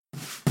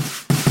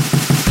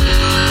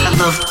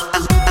I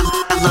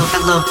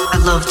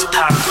loved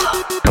Power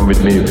Club. Come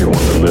with me if you want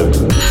to live.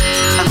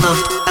 I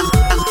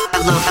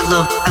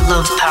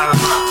loved Power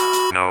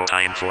Club. No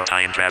time for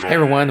time travel. Hey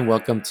everyone,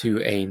 welcome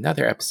to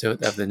another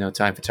episode of the No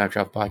Time for Time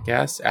Travel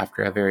podcast.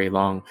 After a very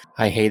long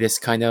hiatus,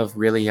 kind of,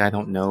 really, I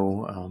don't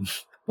know,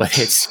 but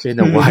it's been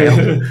a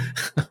while.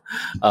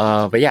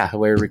 But yeah,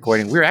 we're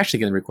recording. We're actually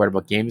going to record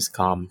about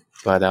Gamescom,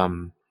 but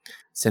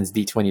since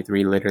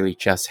D23 literally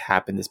just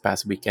happened this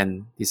past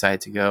weekend, decided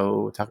to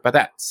go talk about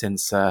that.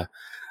 Since I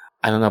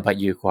don't know about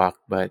you, Kwok,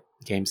 but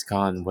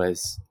Gamescom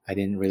I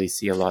didn't really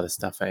see a lot of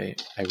stuff I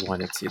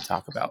wanted to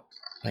talk about,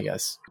 I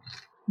guess.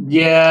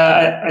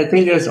 Yeah, I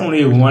think there's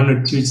only one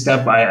or two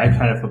stuff I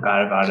kind of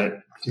forgot about it,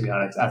 to be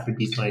honest, after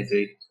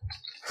D23.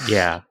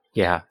 Yeah.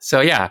 So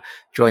yeah,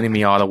 joining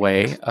me all the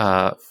way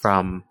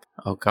from,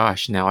 oh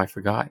gosh, now I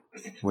forgot.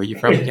 Where are you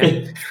from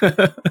again?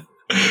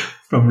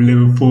 From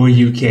Liverpool,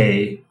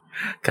 UK.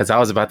 Because I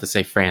was about to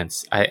say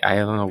France. I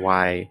don't know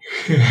why.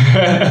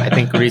 I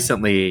think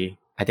recently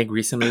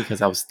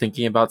because I was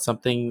thinking about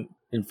something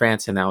in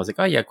France and I was like,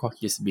 oh yeah, Kwok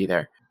used to be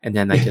there. And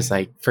then I just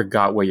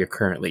forgot where you're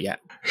currently at.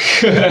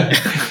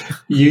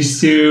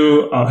 Used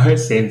to,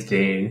 same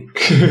thing.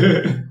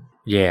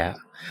 Yeah.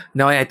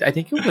 No, I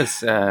think it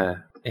was,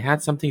 it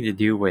had something to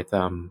do with,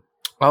 I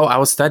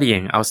was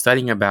studying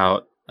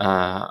about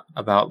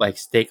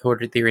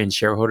stakeholder theory and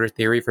shareholder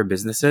theory for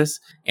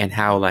businesses, and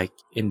how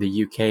in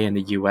the UK and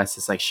the US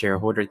it's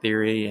shareholder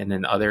theory, and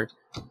then other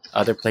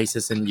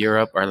places in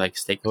Europe are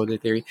stakeholder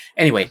theory.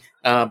 Anyway,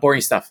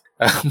 boring stuff.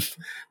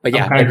 But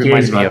yeah, it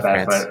reminds me of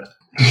France.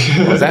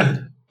 What was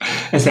that?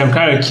 I said I'm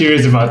kind of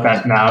curious about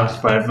that now,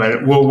 but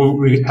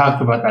we'll talk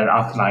about that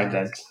offline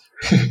then.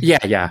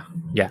 Yeah.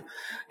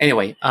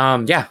 Anyway,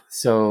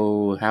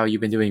 so how you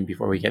been doing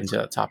before we get into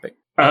the topic?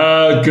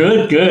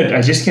 Good.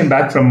 I just came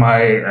back from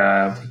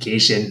my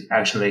vacation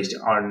actually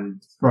on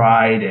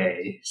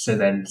Friday. So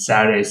then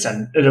Saturday,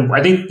 Sunday,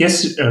 I think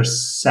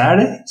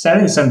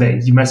Saturday or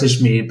Sunday, you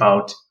messaged me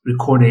about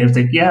recording. I was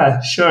like, yeah,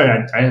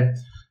 sure.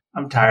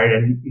 I'm tired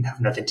and have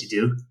nothing to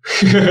do.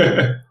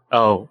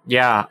 Oh,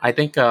 yeah. I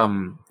think,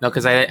 no,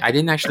 because I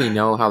didn't actually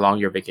know how long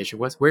your vacation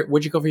was.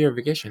 Where'd you go for your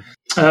vacation?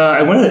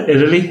 I went to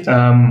Italy,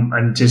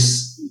 and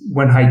just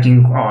went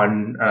hiking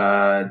on,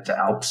 the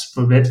Alps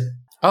for a bit.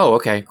 Oh,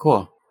 okay,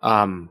 cool.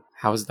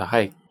 How was the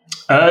hike?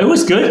 It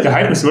was good. The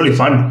hike was really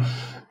fun.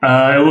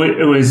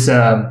 It was,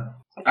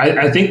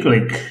 I think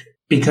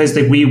because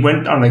we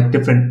went on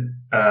different,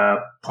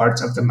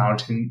 parts of the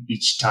mountain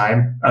each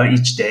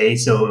day.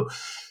 So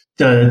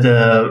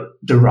the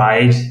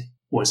ride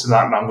was a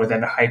lot longer than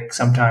the hike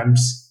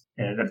sometimes,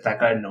 and that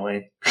got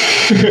annoying.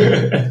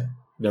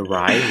 The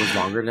ride was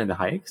longer than the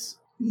hikes?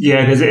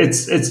 Yeah, because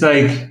it's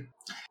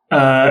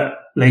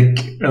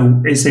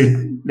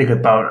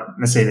about,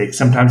 let's say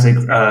sometimes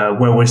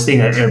where we're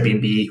staying at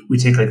Airbnb, we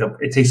take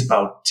it takes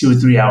about 2 or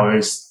 3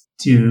 hours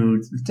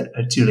to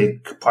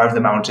part of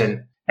the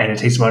mountain, and it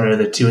takes about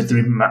another 2 or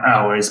 3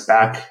 hours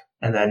back,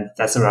 and then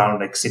that's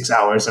around 6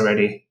 hours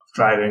already of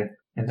driving,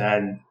 and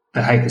then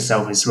the hike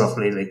itself is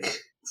roughly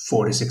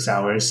 4 to 6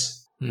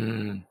 hours.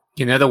 You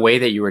know, the way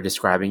that you were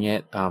describing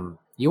it,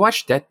 you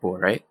watched Deadpool,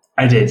 right?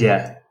 I did,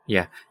 yeah.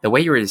 Yeah, the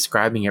way you were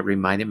describing it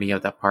reminded me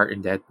of that part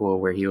in Deadpool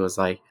where he was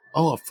like,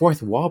 "Oh, a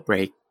fourth wall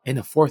break. In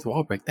a fourth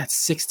wall break, that's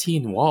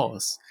 16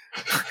 walls."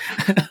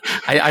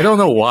 I don't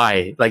know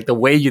why. The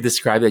way you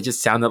described it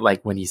just sounded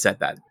like when he said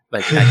that.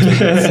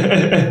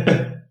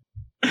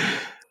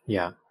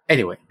 Yeah.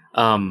 Anyway,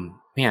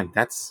 man,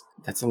 that's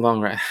a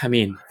long ride. I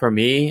mean, for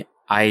me,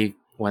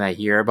 when I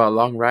hear about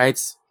long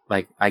rides,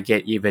 I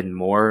get even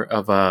more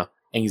of a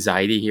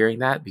anxiety hearing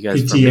that,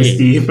 because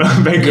PTSD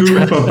from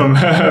Vancouver,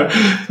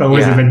 from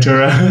West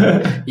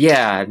Ventura.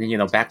 Yeah,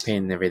 and back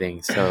pain and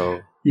everything.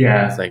 So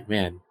yeah, it's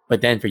man.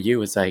 But then for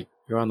you, it's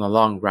you're on a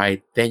long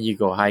ride, then you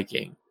go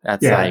hiking.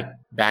 That's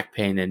back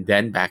pain and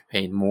then back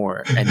pain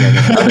more, and then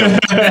another.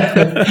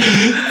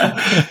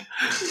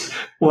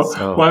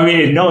 Well, I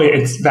mean, no,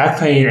 it's back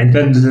pain and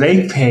then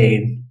leg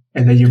pain,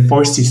 and then you're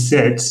forced to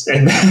sit,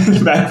 and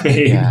then back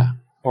pain. Yeah,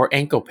 or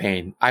ankle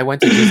pain. I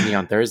went to Disney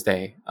on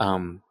Thursday,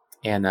 and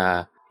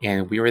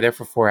we were there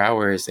for 4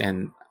 hours,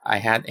 and I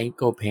had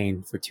ankle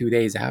pain for 2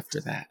 days after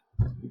that.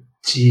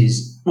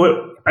 Jeez.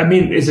 What, I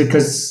mean, is it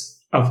because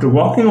of the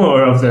walking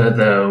or of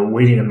the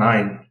waiting in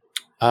line?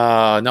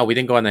 No, we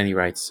didn't go on any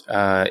rides.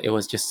 It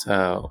was just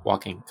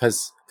walking,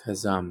 because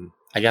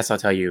I guess I'll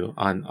tell you,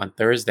 on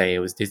Thursday it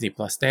was Disney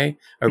Plus Day.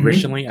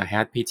 Originally, I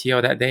had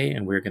PTO that day,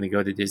 and we were going to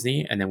go to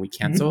Disney, and then we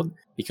canceled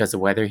because the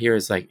weather here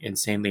is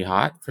insanely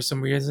hot for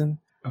some reason.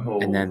 Oh.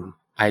 And then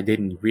I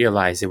didn't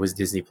realize it was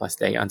Disney Plus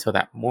Day until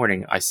that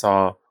morning. I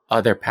saw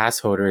other pass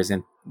holders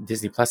and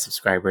Disney Plus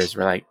subscribers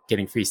were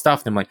getting free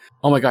stuff. And I'm like,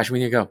 oh my gosh, we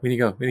need to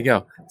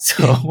go.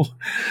 So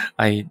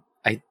I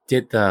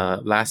did the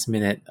last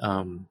minute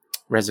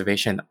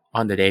reservation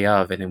on the day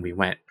of, and then we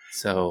went.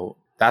 So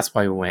that's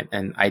why we went.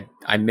 And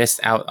I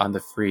missed out on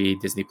the free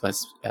Disney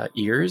Plus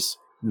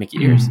Mickey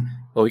ears,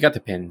 but we got the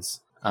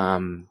pins.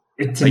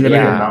 It's a limited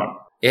amount.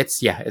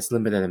 It's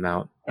limited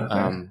amount.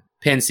 Okay.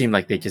 pins seem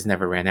like they just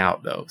never ran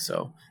out though.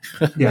 So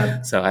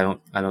Yeah. so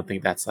I don't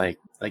think that's like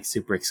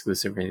super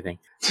exclusive or anything.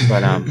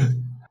 But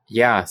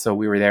yeah, so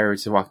we were there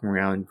just walking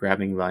around,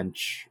 grabbing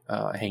lunch,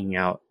 hanging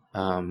out.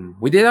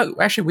 We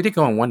did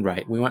go on one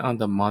ride. We went on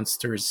the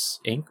Monsters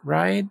Inc.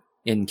 ride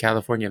in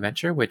California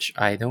Adventure, which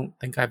I don't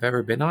think I've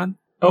ever been on.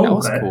 Oh, That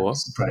was okay. cool.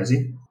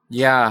 Surprising.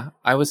 Yeah,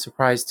 I was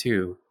surprised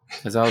too,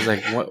 because I was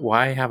like,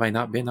 why have I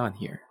not been on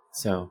here?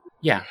 So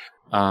yeah.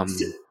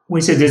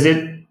 Wait, so does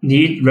it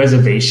need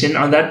reservation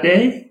on that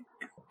day?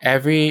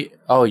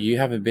 You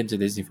haven't been to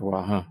Disney for a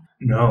while, huh?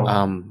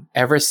 No.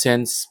 Ever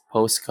since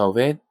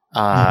post-COVID,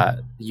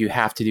 you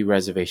have to do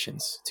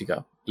reservations to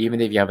go.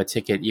 Even if you have a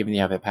ticket, even if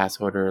you have a pass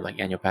holder, like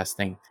annual pass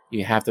thing,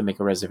 you have to make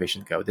a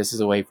reservation to go. This is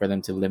a way for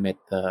them to limit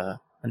the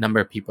number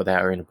of people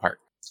that are in the park.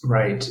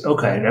 Right.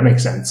 Okay, that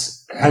makes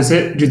sense. Is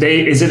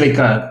it like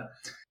a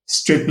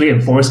strictly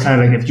enforced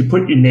kind of like if you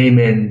put your name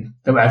in,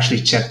 they'll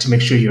actually check to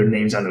make sure your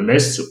name's on the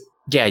list?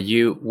 Yeah,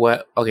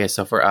 okay,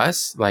 so for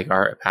us, like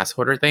our pass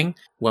holder thing,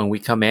 when we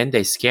come in,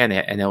 they scan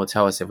it and it will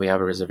tell us if we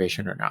have a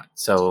reservation or not.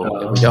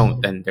 So if we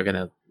don't, then they're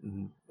gonna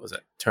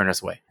turn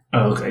us away.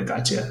 Oh, okay,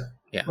 gotcha.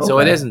 Yeah. Okay. So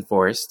it is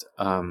enforced.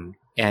 And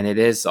it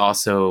is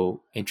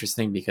also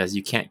interesting because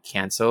you can't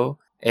cancel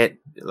it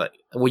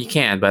you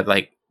can, but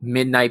like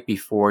midnight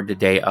before the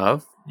day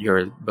of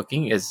your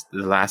booking is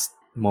the last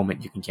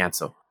moment you can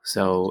cancel.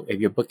 So if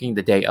you're booking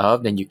the day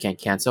of, then you can't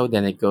cancel,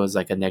 then it goes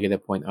like a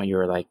negative point on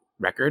your like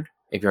record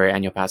if you're an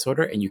annual pass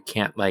holder, and you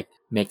can't like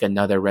make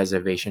another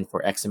reservation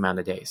for X amount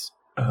of days.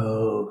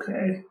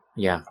 Okay.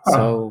 Yeah. Huh.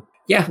 So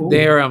yeah, Cool.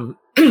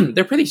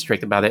 they're pretty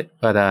strict about it,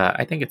 but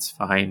I think it's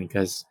fine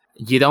because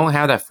you don't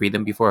have that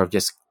freedom before of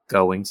just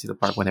going to the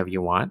park whenever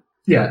you want.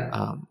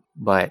 Yeah.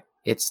 But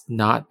it's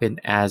not been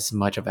as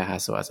much of a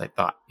hassle as I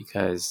thought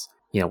because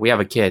we have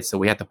a kid, so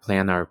we have to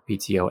plan our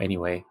PTO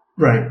anyway.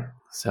 Right.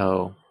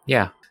 So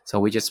yeah, so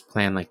we just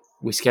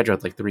we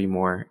scheduled like 3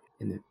 more.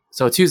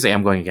 So Tuesday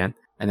I'm going again,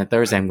 and then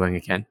Thursday I'm going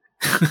again,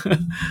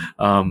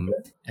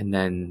 and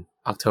then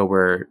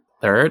October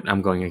 3rd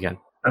I'm going again.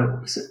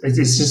 It's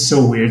just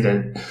so weird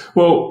that.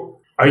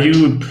 Well, are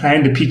you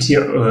planning the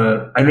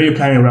PTO? I know you're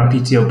planning around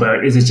PTO,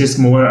 but is it just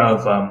more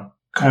of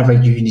kind of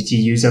like you need to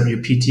use up your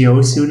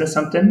PTO soon or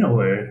something,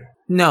 or?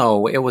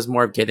 No, it was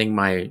more of getting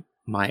my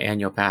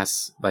annual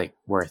pass like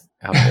worth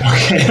out there.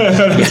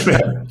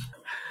 Okay.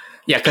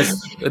 Yeah,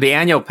 because the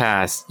annual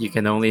pass you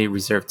can only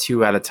reserve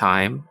 2 at a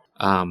time.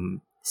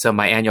 So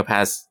my annual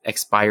pass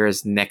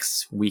expires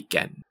next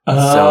weekend.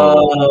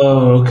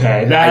 Oh,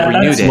 okay.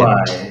 That's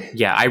why.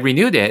 Yeah, I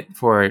renewed it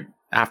for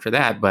after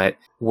that, but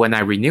when I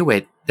renew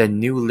it, the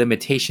new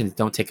limitations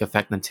don't take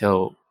effect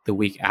until the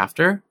week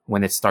after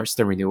when it starts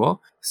the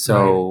renewal.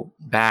 So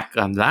back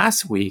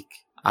last week,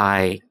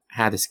 I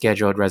had a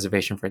scheduled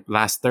reservation for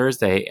last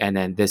Thursday and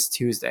then this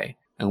Tuesday.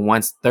 And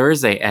once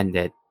Thursday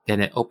ended, then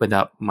it opened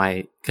up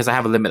because I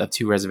have a limit of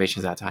 2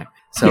 reservations at a time.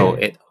 So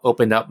it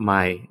opened up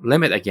my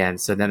limit again.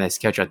 So then I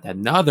scheduled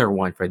another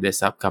one for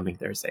this upcoming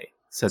Thursday.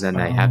 So then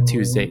I have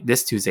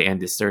this Tuesday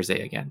and this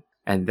Thursday again.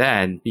 And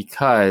then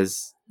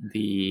because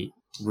the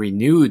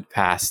renewed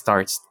pass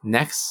starts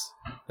next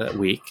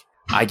week,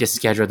 I just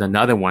scheduled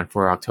another one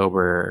for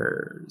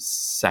October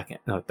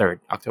 3rd.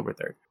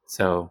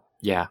 So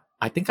yeah,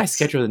 I think I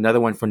scheduled another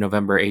one for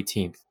November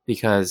 18th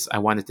because I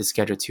wanted to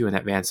schedule 2 in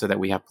advance so that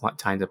we have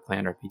time to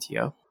plan our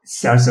PTO.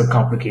 Sounds so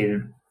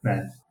complicated,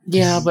 man.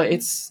 Yeah, but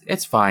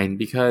it's fine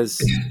because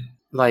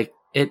like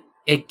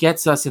it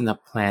gets us in the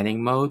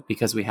planning mode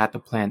because we had to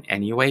plan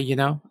anyway,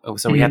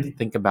 so we had to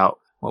think about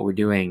what we're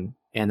doing.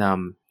 And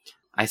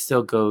I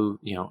still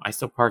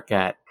park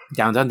at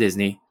Downtown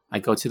Disney. I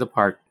go to the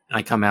park,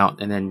 I come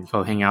out and then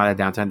go hang out at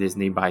Downtown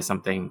Disney, buy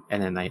something,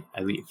 and then I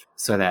leave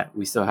so that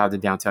we still have the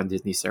Downtown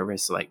Disney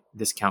service, like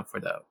discount for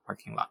the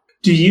parking lot.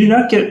 Do you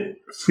not get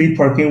free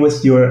parking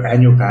with your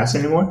annual pass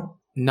anymore?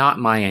 Not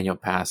my annual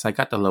pass. I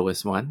got the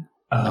lowest one.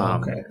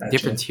 Okay. Gotcha.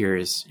 Different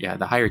tiers. Yeah,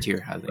 the higher tier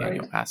has the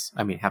annual pass.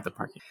 I mean, have the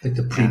parking. Like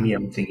the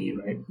premium thingy,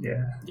 right?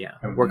 Yeah. Yeah.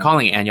 We're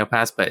calling it annual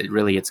pass, but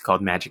it's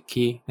called Magic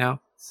Key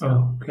now. So,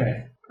 oh,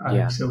 okay.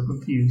 I'm so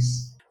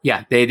confused.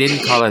 Yeah, they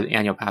didn't call it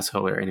annual pass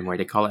holder anymore.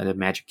 They call it a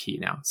Magic Key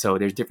now. So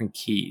there's different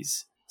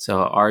keys.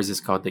 So ours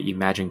is called the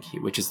Imagine Key,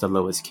 which is the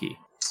lowest key.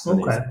 So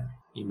okay.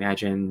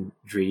 Imagine,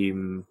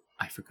 Dream.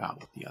 I forgot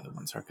what the other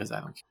ones are because I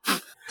don't care.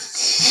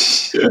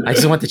 I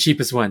just want the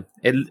cheapest one.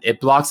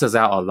 It blocks us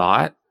out a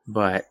lot,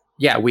 but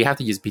yeah, we have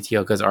to use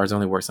PTO because ours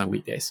only works on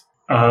weekdays.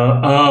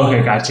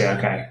 Okay, gotcha.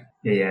 Okay,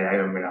 yeah, I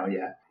remember now.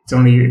 Yeah, it's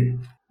only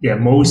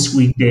most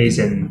weekdays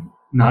and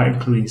not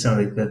including some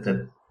of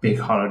the big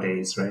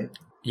holidays, right?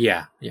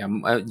 Yeah.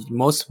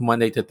 Most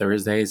Monday to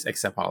Thursdays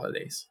except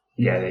holidays.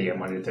 Yeah,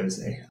 Monday to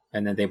Thursday.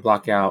 And then they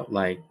block out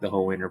like the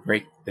whole winter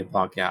break. They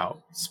block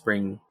out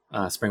spring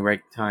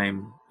break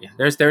time. Yeah,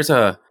 there's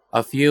a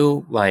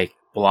few like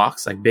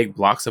blocks, like big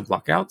blocks of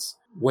blockouts,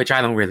 which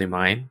I don't really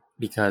mind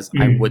because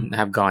I wouldn't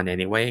have gone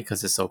anyway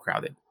because it's so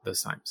crowded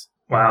those times.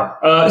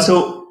 Wow.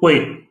 So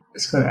wait, I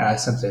was going to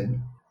ask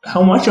something.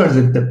 How much are are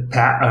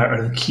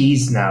the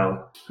keys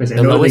now? Because I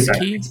The know they lowest got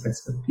key,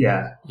 expensive.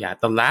 Yeah. yeah,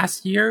 the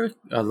last year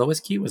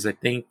lowest key was I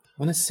think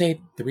I want to say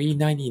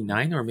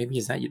 $399 or maybe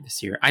is that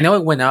this year? I know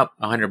it went up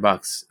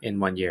 $100 in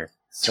 1 year. Oh,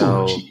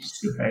 So jeez.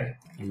 Okay.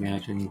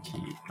 Imagine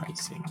key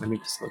pricing. Let me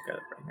just look at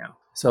it right now.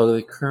 So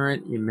the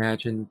current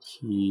Imagine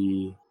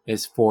key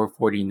is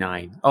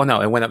 $449. Oh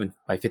no, it went up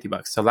by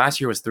 $50. So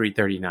last year was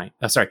 $339.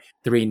 Oh, sorry,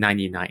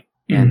 $399,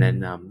 and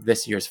then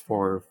this year's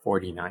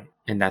 $449,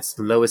 and that's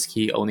the lowest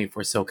key only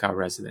for SoCal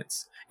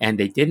residents. And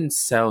they didn't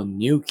sell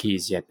new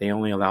keys yet. They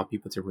only allow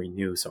people to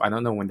renew. So I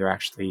don't know when they're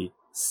actually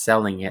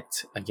selling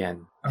it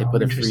again. They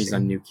put a freeze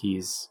on Interesting. new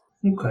keys.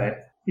 Okay.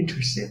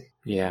 Interesting.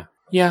 Yeah.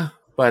 Yeah.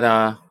 But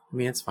I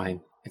mean it's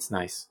fine. It's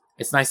nice.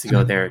 It's nice to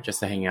go there just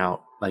to hang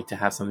out, like to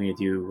have something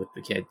to do with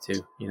the kid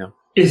too, you know.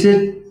 Is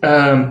it?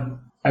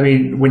 I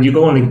mean, when you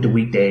go on like the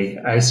weekday,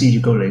 I see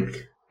you go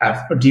like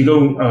after. Do you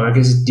go? I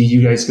guess do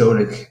you guys go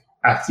like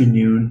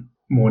afternoon,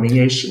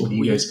 morning-ish, or do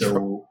you We guys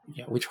go?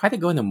 Yeah, we try to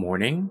go in the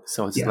morning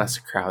so it's Yeah. less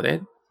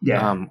crowded.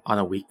 Yeah. On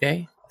a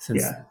weekday,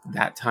 since Yeah.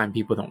 that time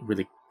people don't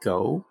really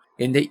go.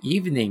 In the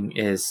evening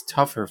is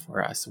tougher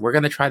for us. We're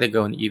gonna try to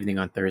go in the evening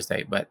on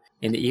Thursday, but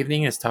in the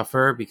evening is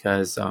tougher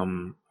because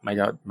my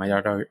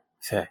daughter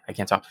I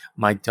can't talk.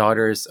 My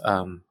daughter's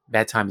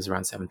bedtime is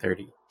around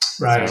 7:30.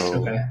 Right.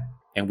 So Okay.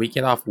 and we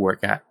get off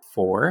work at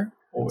 4.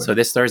 Or, So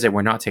this Thursday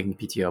we're not taking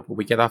PTO, but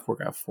we get off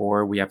work at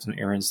 4. We have some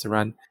errands to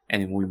run,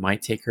 and we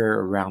might take her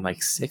around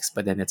like 6.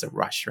 But then it's a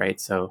rush, right?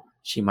 So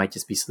she might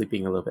just be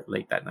sleeping a little bit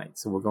late that night.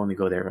 So we're going to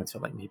go there until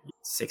like maybe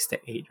 6 to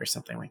 8 or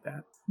something like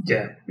that.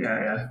 yeah.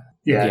 Yeah.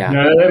 Yeah.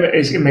 No,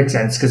 it makes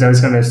sense because I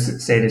was going to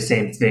say the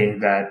same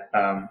thing that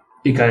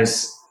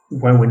because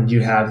when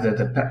you have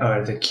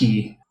the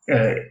key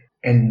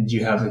and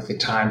you have like the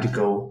time to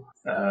go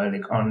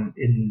like on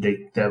in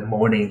the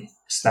morning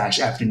 /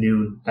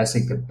 afternoon, that's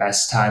like the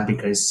best time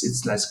because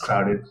it's less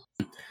crowded.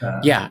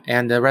 Yeah,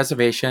 and the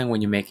reservation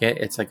when you make it,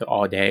 it's like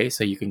all day,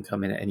 so you can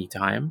come in at any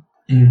time.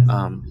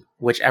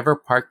 Whichever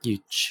park you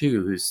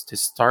choose to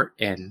start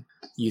in,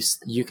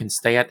 you can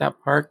stay at that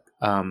park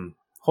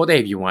whole day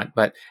if you want,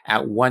 but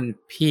at 1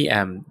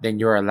 p.m. then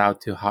you're allowed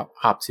to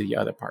hop to the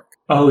other park.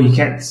 Oh, you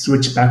can't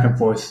switch back and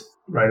forth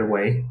right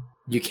away.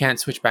 You can't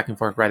switch back and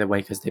forth right away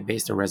because they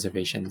base the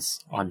reservations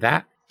on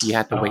that. You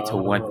have to wait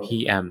till 1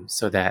 p.m.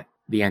 so that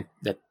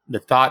the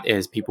thought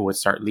is people would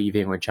start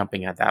leaving or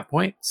jumping at that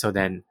point. So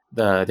then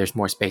there's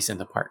more space in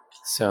the park.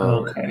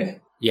 So Okay.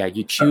 yeah,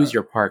 you choose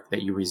your park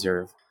that you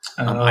reserve.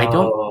 I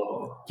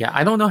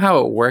I don't know how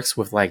it works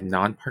with like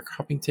non-park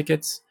hopping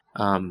tickets.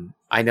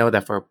 I know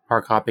that for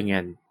park hopping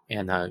and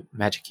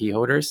Magic Key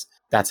holders,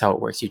 that's how it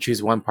works. You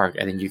choose one park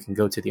and then you can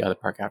go to the other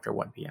park after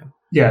 1 p.m.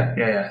 Yeah.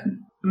 It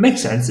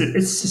makes sense.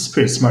 It's just a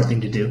pretty smart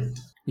thing to do.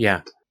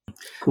 Yeah.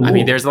 Cool. I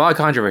mean, there's a lot of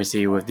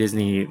controversy with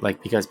Disney,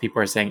 like because people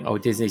are saying, "Oh,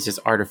 Disney's just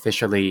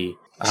artificially,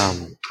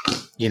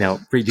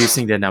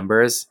 reducing the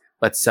numbers,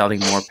 but selling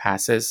more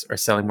passes or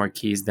selling more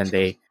keys than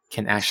they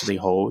can actually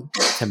hold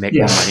to make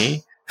more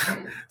money."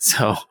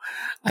 So,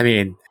 I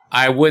mean,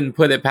 I wouldn't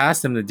put it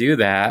past them to do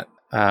that.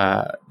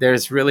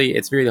 It's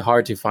really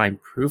hard to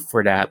find proof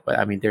for that, but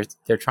I mean,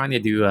 they're trying to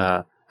do.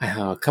 I don't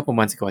know, a couple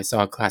months ago, I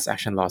saw a class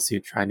action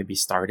lawsuit trying to be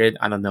started.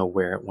 I don't know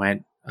where it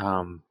went.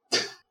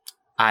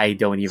 I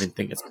don't even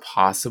think it's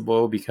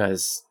possible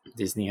because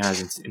Disney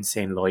has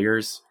insane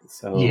lawyers.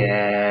 So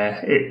yeah,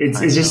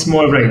 it's just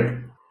more of like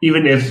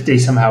even if they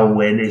somehow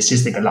win, it's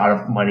just like a lot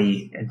of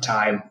money and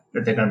time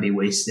that they're gonna be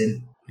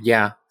wasting.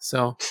 Yeah,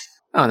 so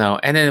I don't know.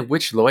 And then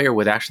which lawyer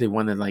would actually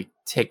want to like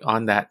take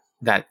on that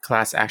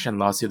class action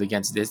lawsuit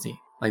against Disney?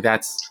 Like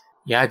that's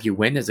if you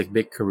win, it's a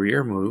big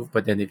career move,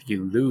 but then if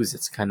you lose,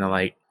 it's kind of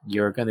like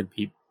you're gonna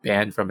be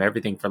banned from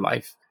everything for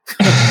life.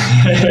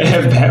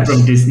 Banned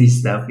from Disney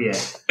stuff, yeah.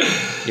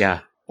 Yeah.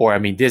 Or I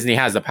mean, Disney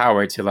has the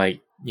power to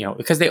like,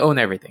 because they own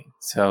everything.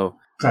 So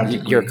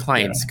your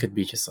clients could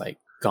be just like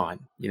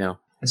gone,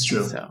 That's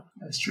true. So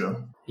that's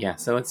true. Yeah.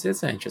 So it's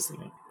an interesting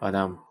thing.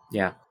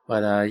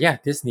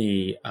 But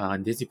Disney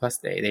on Disney Plus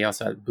Day, they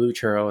also had Blue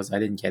Churros. I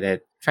didn't get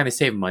it. Trying to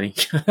save money.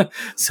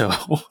 So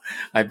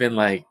I've been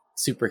like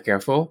super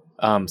careful.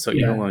 So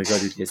even when we go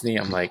to Disney,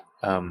 I'm like,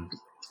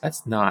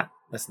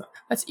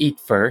 let's eat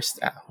first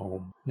at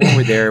home. When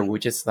we're there, we'll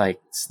just like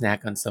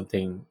snack on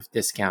something with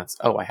discounts.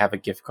 Oh, I have a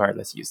gift card.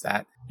 Let's use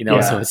that.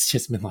 So it's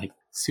just been like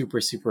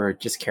super, super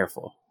just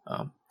careful.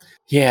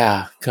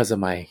 Because of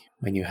my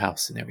new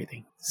house and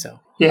everything. So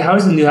yeah,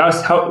 how's the new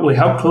house?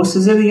 How close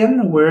is it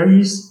again? Where are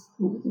you?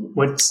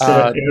 What's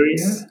the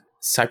area?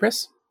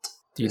 Cypress?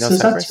 Do you know so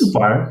it's Cypress? not too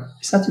far.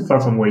 It's not too far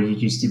from where you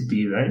used to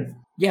be, right?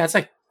 Yeah, it's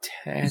like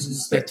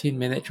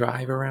 15-minute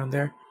drive around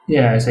there.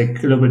 Yeah, it's like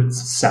a little bit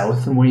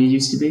south from where you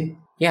used to be.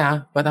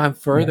 Yeah, but I'm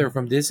further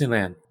from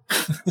Disneyland.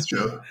 That's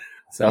true.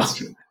 So That's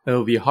true.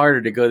 it'll be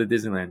harder to go to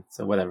Disneyland.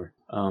 So whatever.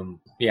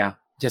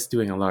 Just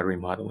doing a lot of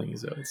remodeling.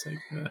 So it's like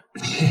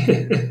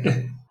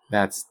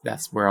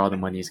that's where all the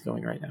money is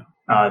going right now.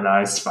 Oh no,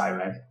 it's fine,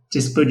 man.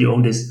 Just build your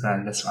own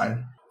Disneyland. That's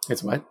fine.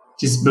 It's what?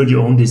 Just build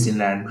your own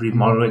Disneyland.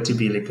 Remodel it to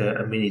be like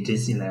a mini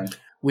Disneyland.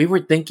 We were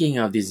thinking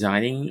of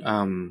designing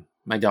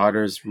my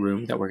daughter's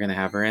room that we're gonna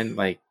have her in,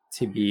 like,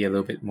 to be a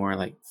little bit more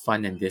like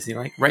fun and Disney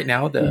like. Right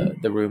now, the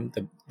room,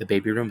 the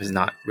baby room, is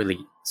not really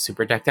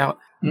super decked out.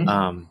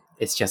 Mhm.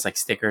 It's just like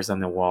stickers on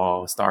the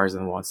wall, stars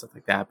on the wall, and stuff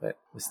like that. But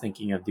I was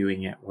thinking of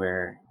doing it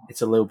where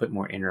it's a little bit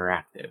more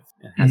interactive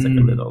and has like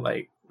a little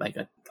like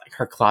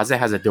her closet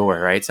has a door,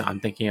 right? So I'm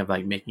thinking of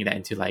like making that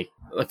into like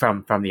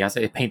from the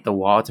outside, paint the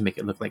wall to make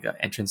it look like an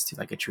entrance to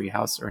like a tree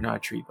house, or not a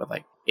tree, but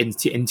like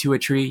into a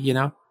tree, you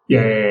know?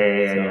 Yeah. So,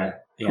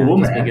 yeah, Cool,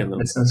 just make it a man. little,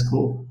 That sounds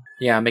cool.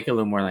 yeah, make it a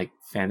little more like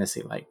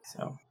fantasy like.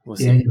 So we'll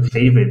Yeah, see. your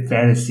favorite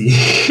fantasy.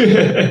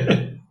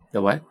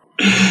 The what?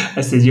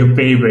 I said your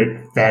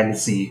favorite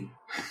fantasy.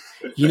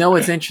 You know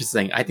what's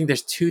interesting? I think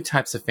there's two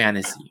types of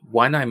fantasy.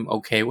 One I'm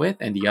okay with,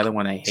 and the other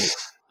one I hate.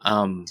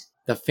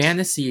 The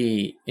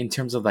fantasy in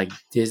terms of like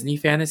Disney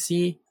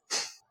fantasy,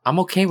 I'm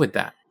okay with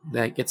that.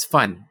 Like, it's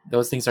fun.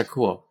 Those things are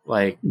cool.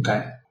 Like,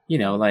 Okay. you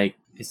know, like,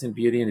 isn't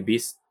Beauty and the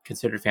Beast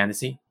considered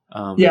fantasy?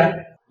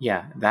 Yeah.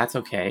 Yeah, that's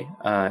okay.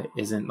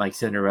 Isn't like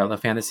Cinderella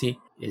fantasy?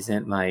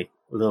 Isn't like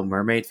Little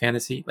Mermaid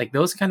fantasy? Like,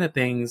 those kind of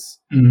things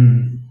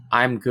Mm.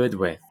 I'm good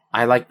with.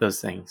 I like those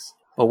things.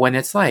 But when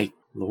it's like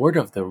Lord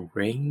of the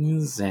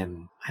Rings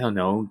and, I don't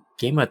know,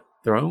 Game of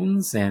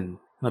Thrones, and,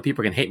 well,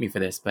 people are going to hate me for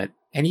this, but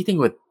anything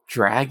with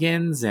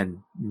dragons and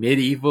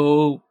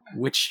medieval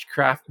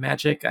witchcraft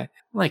magic, I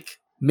like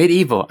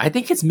medieval. I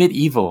think it's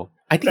medieval.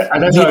 I think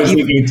That's what I was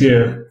thinking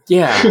too.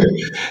 Yeah.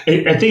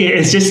 I think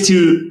it's just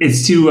too.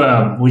 It's too.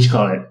 What you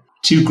call it?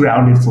 Too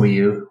grounded for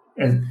you,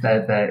 and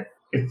that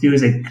it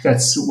feels like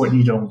that's what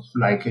you don't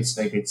like. It's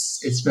like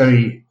it's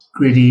very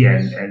gritty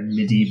and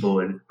medieval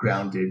and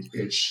grounded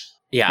ish.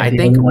 Yeah, And I the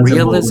think other ones are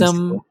more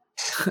realism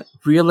whimsical.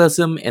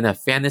 realism in a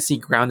fantasy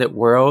grounded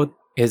world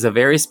is a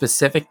very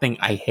specific thing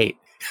I hate.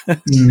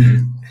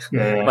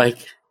 Yeah. Like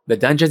the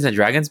Dungeons and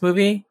Dragons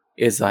movie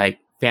is like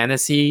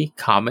fantasy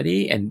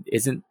comedy and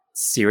isn't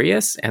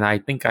serious, and I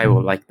think I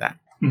will like that.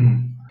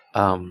 Mm.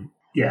 Um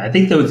Yeah, I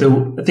think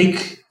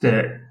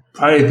the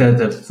probably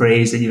the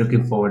phrase that you're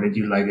looking for that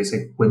you like is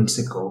like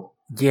whimsical.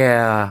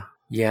 yeah,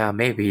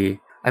 maybe.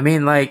 I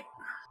mean, like,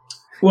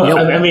 Well, you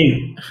know, I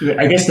mean,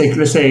 I guess like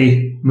let's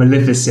say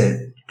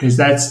Maleficent, because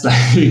that's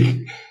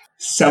like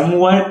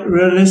somewhat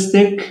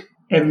realistic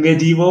and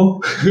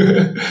medieval.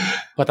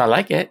 but I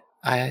like it.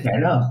 I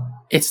know.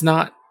 It's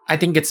not. I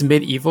think it's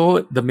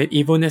medieval. The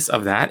medievalness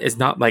of that is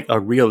not like a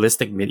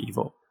realistic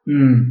medieval.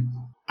 Mm.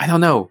 I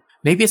don't know.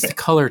 Maybe it's the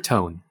color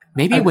tone.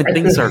 Maybe when I-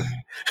 things are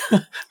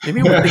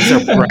maybe when things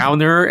are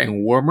browner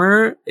and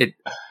warmer, it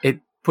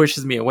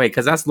pushes me away,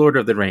 because that's Lord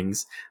of the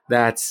Rings,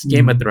 that's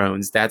Game of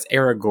Thrones, that's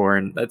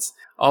Aragorn, that's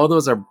all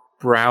those are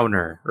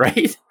browner,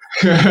 right?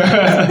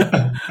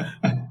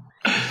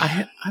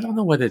 I don't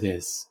know what it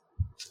is.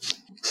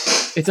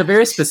 It's a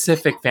very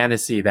specific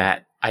fantasy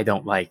that I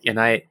don't like, and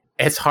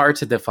it's hard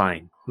to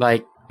define.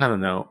 Like, I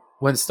don't know.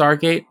 When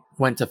Stargate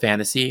went to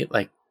fantasy,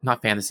 like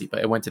not fantasy, but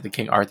it went to the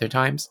King Arthur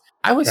times,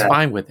 I was Yeah.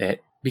 fine with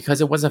it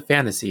because it wasn't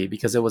fantasy,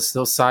 because it was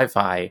still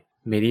sci-fi,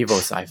 medieval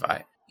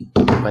sci-fi.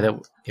 But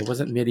it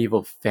wasn't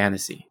medieval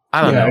fantasy.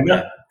 I don't know. no,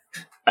 Man.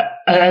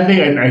 I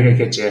think I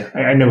get you.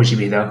 I know what you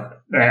mean though.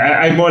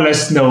 I more or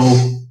less know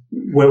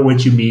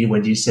what you mean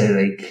when you say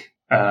like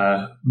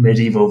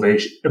medieval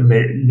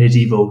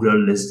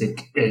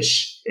realistic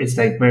ish. It's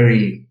like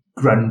very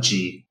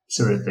grungy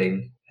sort of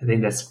thing. I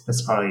think that's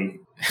probably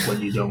what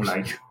you don't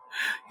like.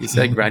 You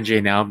said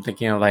grungy, now I'm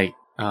thinking of like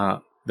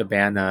the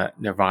band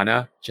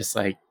Nirvana, just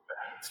like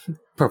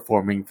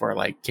performing for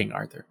like King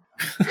Arthur.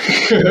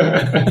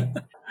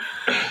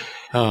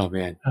 Oh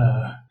man.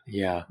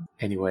 Yeah.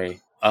 Anyway,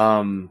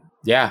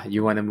 yeah,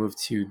 you want to move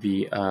to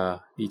the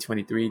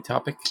D23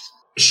 topic?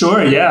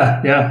 Sure.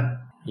 Yeah.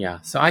 Yeah.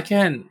 So I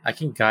can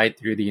guide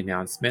through the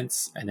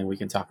announcements and then we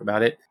can talk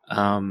about it.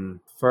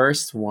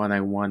 First one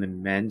I want to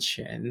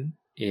mention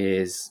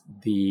is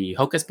the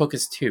Hocus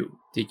Pocus 2.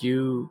 Did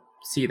you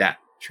see that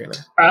trailer?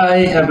 I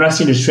have not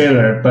seen the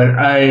trailer, but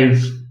I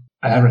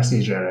have not seen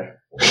the trailer.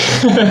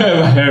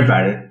 I heard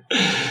about it.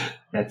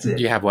 That's it.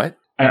 Do you have what?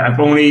 I've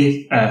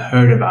only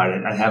heard about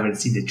it. I haven't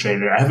seen the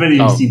trailer. I haven't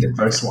even Oh. seen the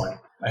first one.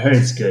 I heard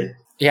it's good.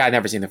 Yeah, I've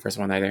never seen the first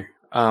one either.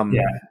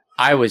 Yeah.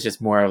 I was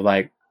just more of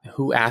like,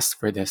 who asked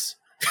for this?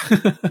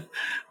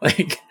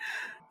 Like,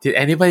 did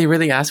anybody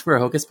really ask for a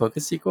Hocus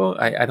Pocus sequel?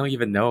 I don't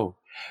even know.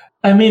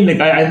 I mean, like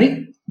I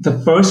think the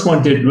first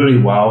one did really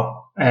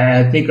well,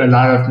 and I think a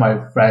lot of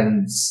my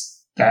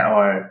friends that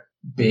are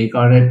big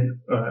on it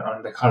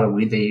on the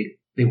Halloween,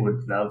 they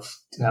would love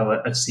to have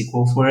a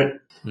sequel for it.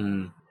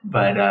 Hmm.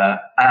 But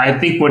I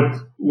think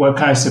what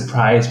kind of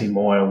surprised me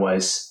more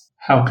was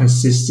how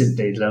consistent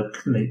they look.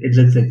 Like it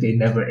looked like they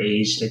never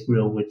aged, like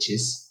real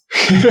witches.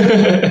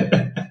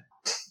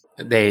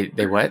 They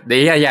what?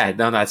 Yeah.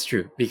 No, that's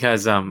true.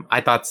 Because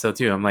I thought so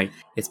too. I'm like,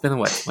 it's been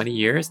what, 20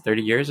 years,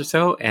 30 years or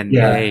so, and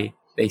Yeah.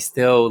 they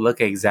still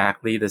look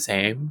exactly the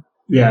same.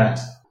 Yeah,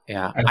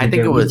 Yeah, I I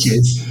think they're it was.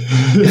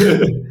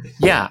 witches.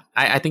 Yeah,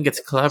 I think it's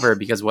clever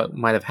because what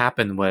might have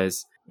happened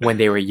was when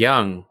they were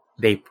young,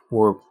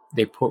 were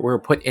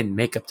put in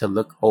makeup to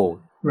look old,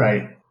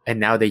 Right. and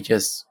now they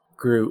just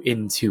grew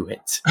into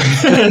it.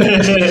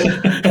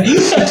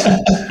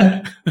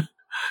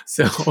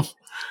 So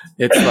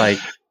it's like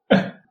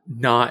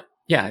not,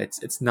 yeah,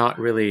 it's not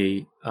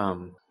really,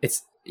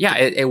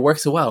 it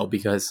works well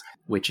because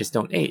witches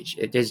don't age.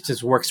 It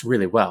just works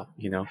really well,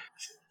 you know?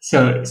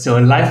 So a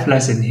life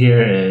lesson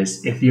here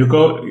is if you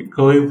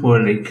going for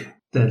like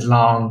the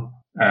long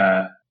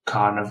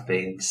con of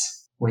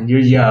things, when you're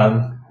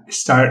young,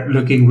 start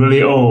looking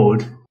really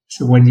old.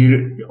 So when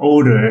you're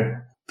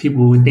older,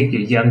 people will think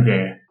you're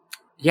younger.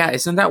 Yeah,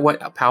 isn't that what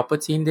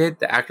Palpatine did?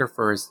 The actor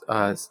for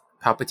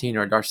Palpatine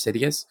or Darth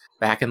Sidious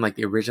back in like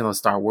the original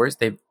Star Wars,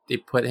 they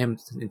put him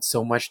in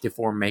so much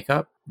deformed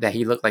makeup that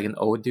he looked like an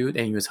old dude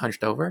and he was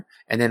hunched over.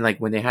 And then like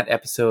when they had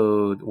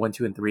episode 1,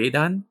 2, and 3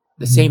 done,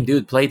 the same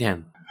dude played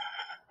him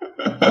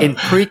in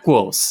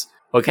prequels.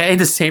 Okay,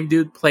 the same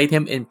dude played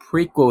him in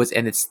prequels,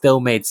 and it still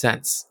made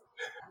sense.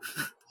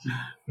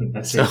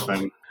 That's so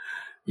funny.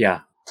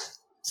 Yeah.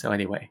 So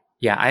anyway,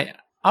 yeah,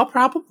 I'll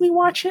probably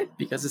watch it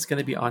because it's going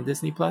to be on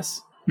Disney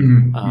Plus.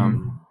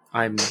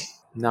 I'm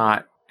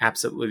not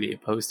absolutely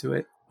opposed to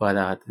it, but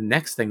the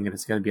next thing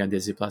that's going to be on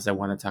Disney Plus I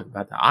want to talk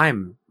about that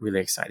I'm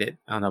really excited,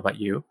 I don't know about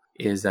you,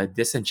 is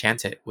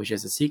Disenchanted, which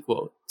is a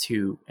sequel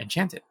to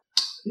Enchanted.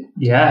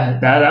 Yeah,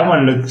 that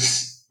one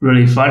looks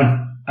really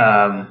fun.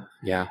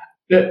 Yeah.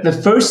 The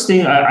first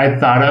thing I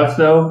thought of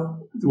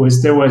though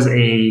was there was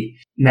a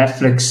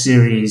Netflix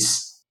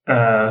series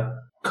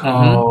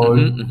called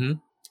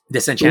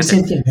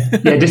Disenchanted.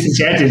 Yeah,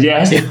 Disenchanted. Yeah, I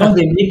was like, oh,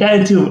 they made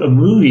that into a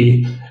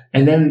movie.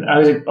 And then I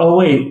was like, oh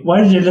wait,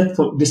 why did it look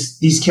for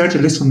these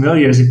characters look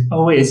familiar? I was like,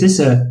 oh wait, is this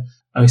a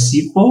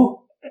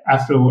sequel?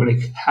 After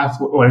like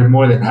half or like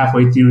more than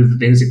halfway through the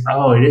thing, I was like,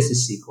 oh, it is a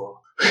sequel.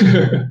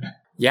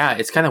 Yeah,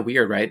 it's kind of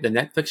weird, right? The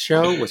Netflix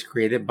show was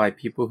created by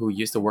people who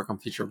used to work on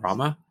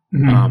Futurama,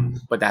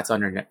 but that's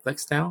under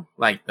Netflix now,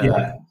 like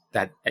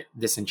that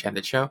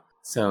Disenchanted show.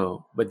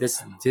 So, but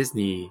this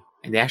Disney,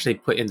 and they actually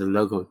put in the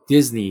logo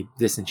Disney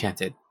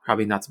Disenchanted,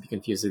 probably not to be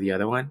confused with the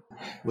other one,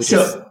 which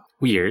is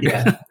weird.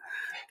 Yeah.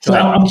 So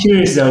I'm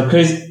curious though,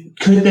 because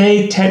could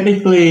they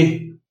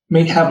technically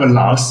have a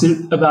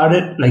lawsuit about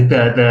it, like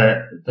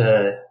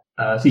the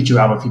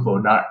Futurama people,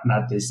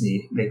 not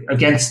Disney, like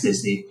against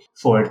Disney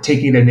for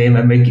taking their name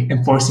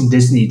and forcing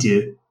Disney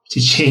to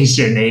change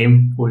their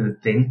name for the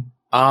thing?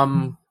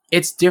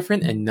 It's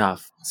different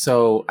enough.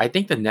 So I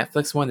think the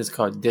Netflix one is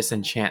called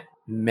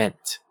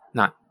Disenchantment,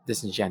 not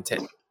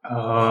Disenchanted.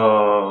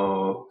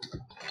 Oh.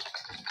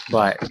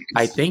 But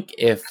I think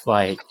if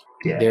like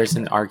there's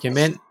an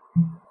argument,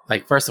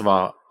 like first of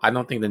all, I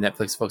don't think the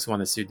Netflix folks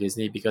want to sue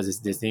Disney because it's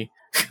Disney.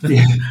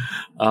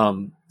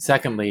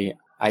 Secondly,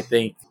 I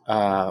think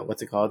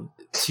what's it called?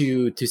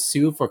 To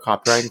sue for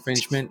copyright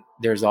infringement,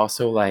 there's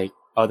also like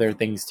other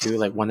things too,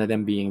 like one of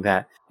them being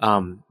that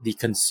the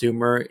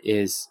consumer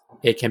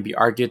it can be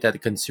argued that the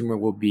consumer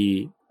will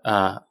be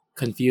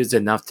confused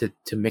enough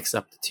to mix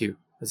up the two.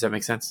 Does that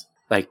make sense?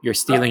 Like you're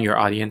stealing your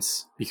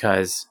audience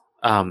because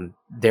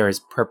there is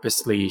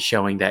purposely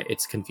showing that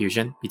it's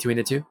confusion between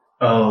the two.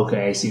 Oh,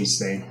 okay. I see what you're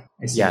saying.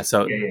 Yeah,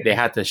 so they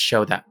had to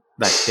show that,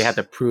 like they had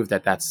to prove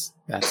that that's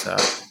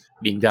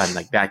being done.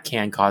 Like that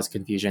can cause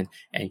confusion,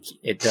 and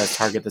it does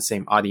target the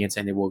same audience,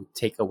 and it will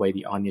take away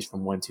the audience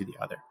from one to the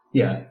other.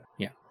 Yeah.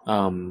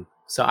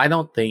 So I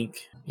don't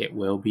think it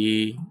will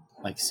be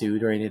like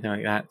sued or anything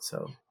like that.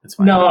 So that's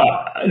fine. No,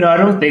 I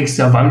don't think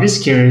so. But I'm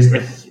just curious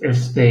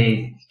if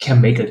they can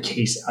make a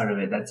case out of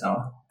it. That's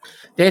all.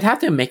 They'd have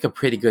to make a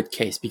pretty good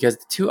case because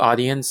the two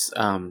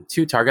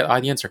target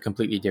audience are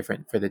completely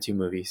different for the two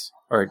movies,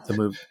 or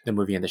the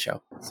movie and the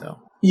show. So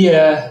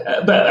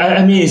yeah, but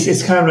I mean,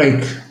 it's kind of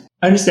like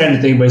I understand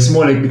the thing, but it's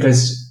more like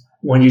because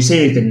when you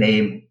say like, the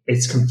name,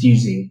 it's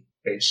confusing.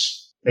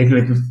 It's like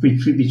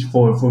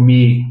for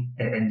me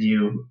and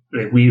you,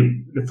 like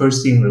the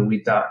first thing that we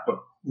thought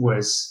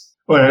was,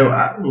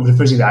 the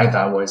first thing that I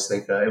thought was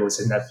like it was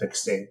a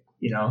Netflix thing,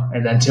 you know,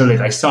 and then until like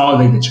I saw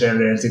like the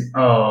trailer, and it's like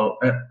oh.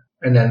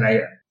 And then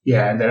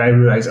I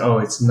realized, oh,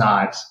 it's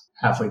not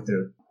halfway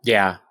through.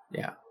 Yeah.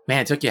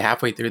 Man, it took you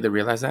halfway through to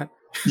realize that?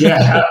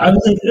 Yeah, I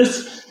was like,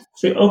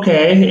 it's like,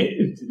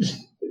 okay.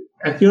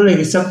 I feel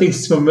like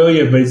something's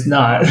familiar, but it's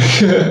not.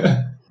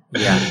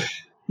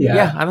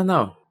 Yeah, I don't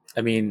know.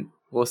 I mean,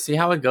 we'll see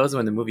how it goes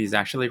when the movie is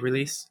actually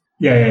released.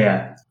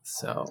 Yeah.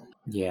 So,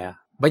 yeah.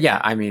 But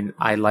yeah, I mean,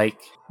 I like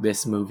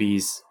this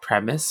movie's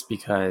premise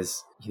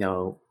because, you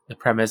know, the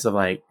premise of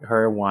like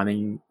her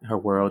wanting her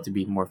world to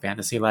be more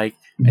fantasy-like,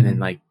 and then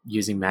like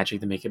using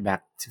magic to make it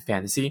back to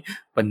fantasy,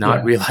 but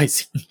not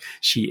realizing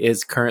she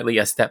is currently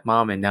a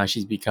stepmom, and now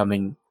she's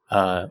becoming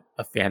a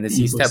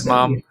fantasy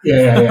stepmom.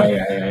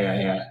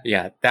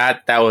 Yeah.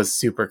 That was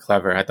super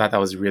clever. I thought that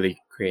was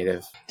really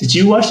creative. Did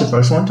you watch the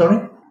first one,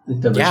 Tony?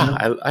 Yeah,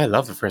 I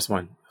love the first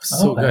one. It was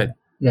so good.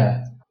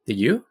 Yeah. Did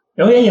you?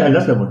 Oh yeah, I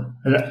love that one.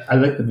 I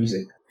like the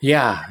music.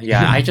 Yeah.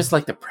 I just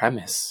like the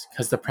premise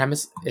because the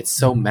premise, it's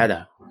so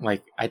meta.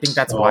 Like, I think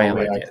that's why I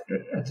like it.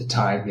 At the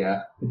time,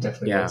 yeah. It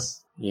definitely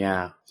was.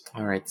 Yeah.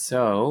 All right.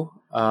 So,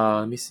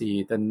 let me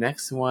see. The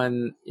next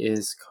one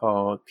is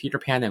called Peter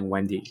Pan and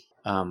Wendy.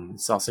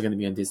 It's also going to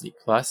be on Disney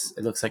Plus.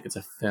 It looks like it's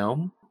a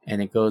film,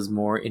 and it goes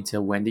more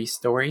into Wendy's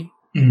story.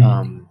 And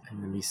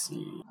let me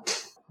see.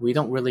 We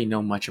don't really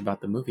know much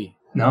about the movie.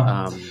 No,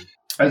 Um,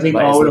 I think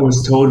but all it's I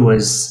was told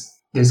was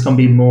there's gonna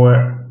be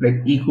more like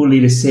equally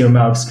the same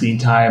amount of screen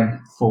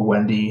time for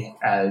Wendy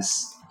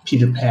as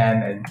Peter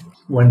Pan, and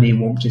Wendy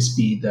won't just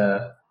be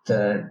the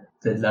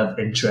love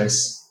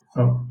interest.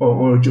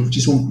 Or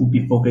just won't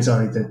be focused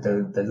on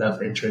the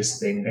love interest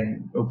thing,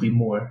 and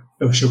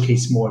it'll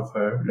showcase more of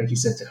her, like you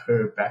said, to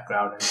her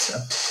background and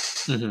stuff.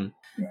 mhm.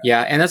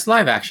 Yeah, and it's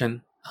live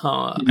action.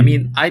 I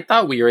mean, I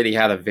thought we already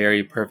had a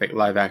very perfect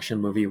live action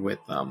movie with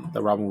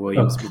the Robin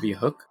Williams Hook. movie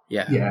Hook.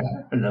 Yeah, Yeah,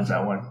 I love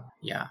that one.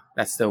 yeah,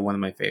 that's still one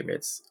of my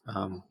favorites.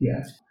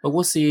 Yeah. But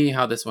we'll see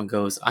how this one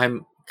goes.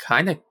 I'm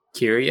kind of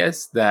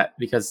curious that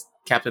because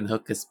Captain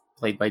Hook is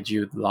played by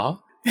Jude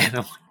Law, and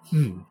I'm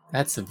like,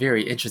 that's a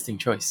very interesting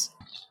choice.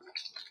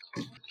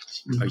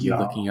 Are you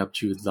looking up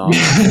Jude Law?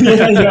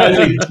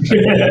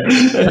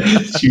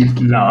 Jude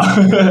Law.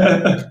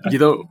 You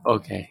don't?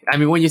 Okay. I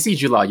mean, when you see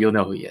Jude Law, you'll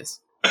know who he is.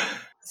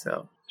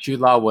 So Jude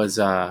Law was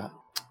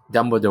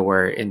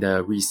Dumbledore in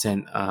the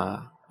recent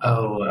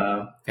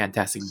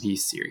Fantastic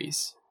Beasts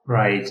series.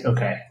 Right.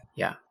 Okay.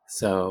 Yeah.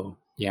 So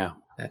yeah,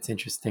 that's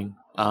interesting.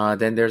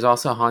 Then there's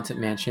also Haunted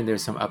Mansion.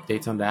 There's some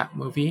updates on that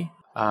movie.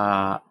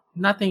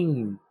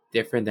 Nothing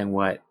different than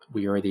what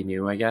we already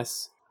knew, I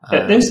guess.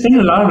 There's been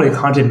a lot of like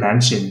Haunted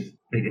Mansion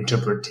like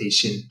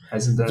interpretation,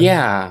 hasn't there?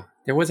 Yeah,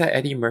 there was that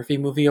Eddie Murphy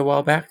movie a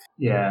while back.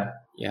 Yeah.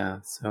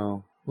 Yeah,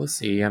 so we'll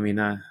see. I mean,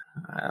 I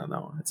don't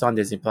know. It's on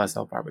Disney Plus.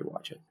 I'll probably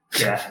watch it.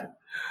 Yeah.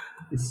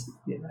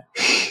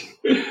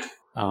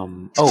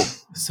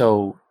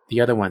 So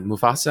the other one,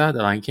 Mufasa,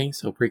 The Lion King,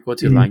 so prequel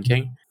to Lion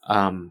King.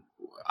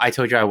 I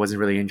told you I wasn't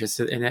really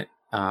interested in it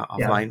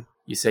offline. Yeah.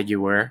 You said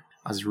you were.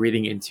 I was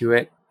reading into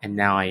it, and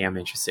now I am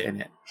interested in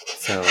it.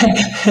 So,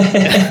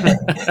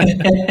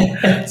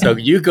 so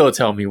you go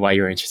tell me why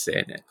you're interested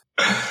in it.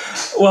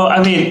 Well,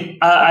 I mean,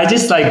 I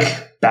just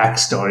like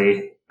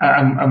backstory.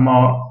 I'm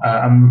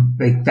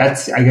like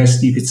that's. I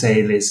guess you could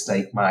say it is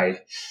like my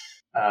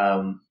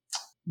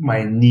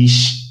my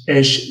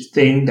niche-ish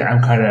thing that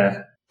I'm kind of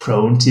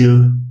prone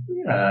to.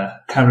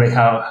 Kind of like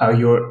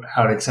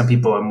how like some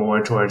people are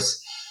more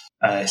towards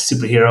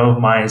superhero.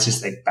 Mine is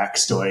just like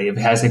backstory. If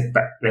it has like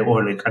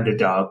or like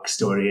underdog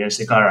story, it's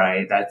like all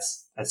right, that's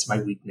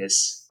my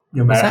weakness,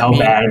 no matter how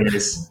bad it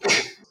is.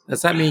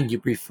 Does that mean you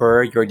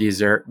prefer your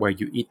dessert where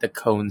you eat the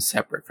cone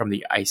separate from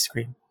the ice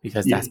cream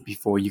because that's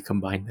before you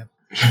combine them?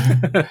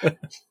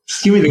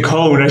 Just give me the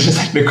cone. I just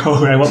like the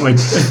cone. I want my.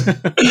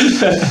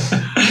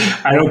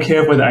 I don't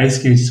care for the ice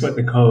cream. I just want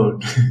the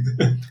cone.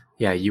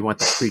 Yeah, you want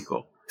the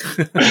prequel.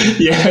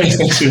 Yeah,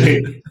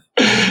 essentially.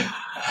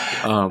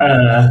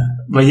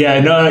 But yeah,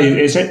 no,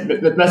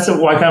 that's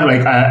why kind of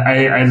like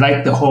I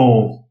like the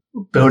whole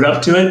build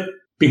up to it,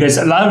 because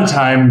a lot of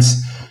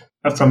times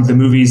from the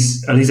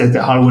movies, at least like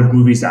the Hollywood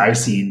movies that I've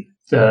seen,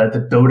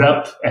 the build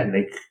up and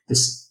like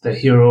the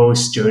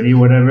hero's journey,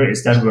 whatever,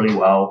 is done really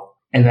well,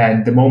 and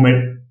then the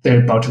moment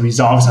they're about to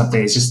resolve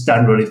something, it's just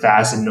done really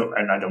fast, and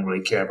I don't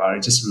really care about it.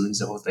 It just ruins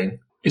the whole thing.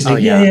 It's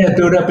like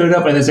build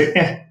up, and it's like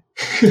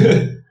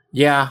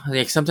Yeah,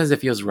 like sometimes it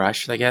feels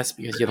rushed, I guess,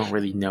 because you don't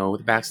really know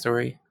the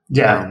backstory.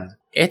 Yeah.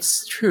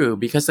 It's true,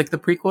 because like the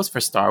prequels for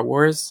Star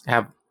Wars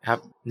have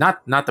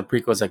not the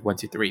prequels like 1,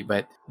 2, 3,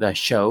 but the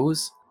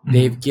shows,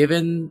 they've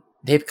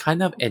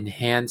kind of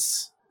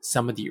enhanced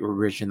some of the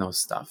original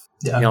stuff.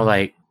 Yeah. You know,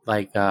 like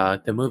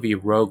the movie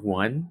Rogue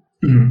One,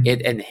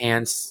 it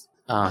enhanced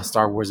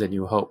Star Wars A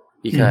New Hope,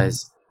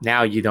 because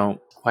now you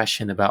don't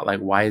question about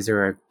like why is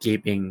there a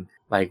gaping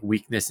like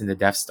weakness in the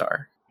Death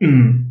Star?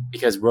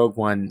 Because Rogue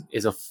One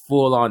is a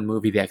full-on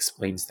movie that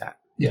explains that.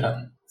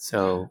 Yeah.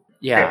 So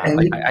yeah,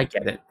 I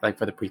get it, like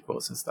for the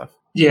prequels and stuff.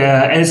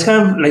 Yeah, and it's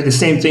kind of like the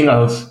same thing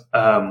of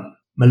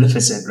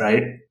Maleficent,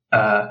 right?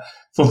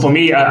 For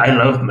me, I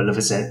love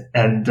Maleficent,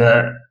 and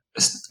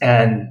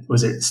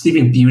was it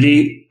Sleeping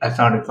Beauty? I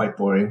found it quite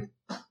boring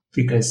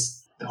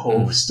because the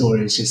whole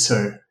story is just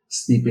her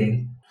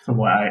sleeping,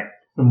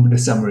 from the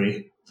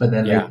summary. But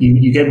then like,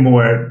 you get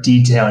more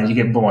detail, and you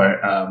get more.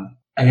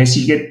 I guess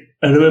you get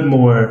a little bit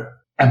more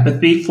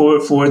empathy for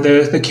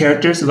the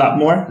characters, a lot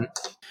more.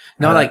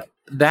 No, like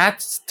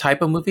that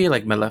type of movie,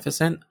 like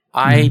Maleficent,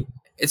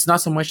 it's not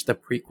so much the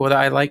prequel that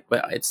I like,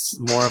 but it's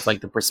more of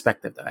like the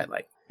perspective that I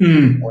like.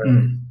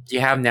 You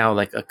have now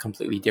like a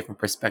completely different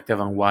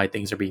perspective on why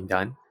things are being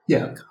done.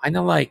 Yeah. Kind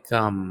of like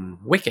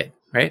Wicked,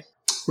 right?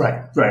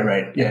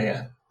 Right.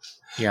 Yeah.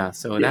 Yeah,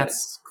 so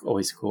that's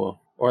always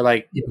cool. Or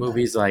like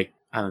movies like,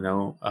 I don't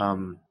know,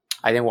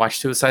 I didn't watch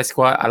Suicide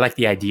Squad. I like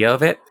the idea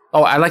of it.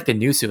 Oh, I like the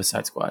new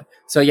Suicide Squad.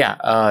 So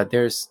yeah,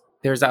 there's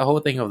that whole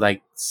thing of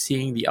like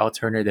seeing the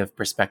alternative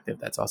perspective.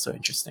 That's also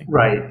interesting.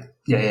 Right.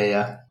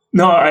 Yeah.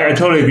 No, I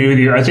totally agree with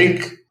you. I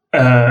think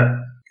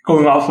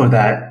going off of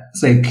that,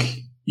 it's like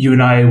you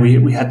and I,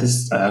 we had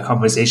this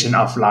conversation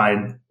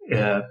offline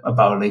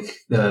about like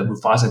the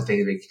Mufasa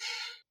thing.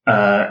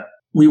 Like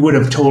we would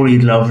have totally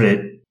loved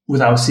it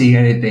without seeing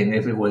anything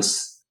if it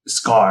was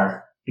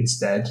Scar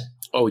instead.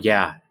 Oh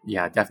yeah,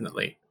 yeah,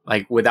 definitely.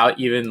 Like without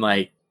even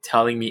like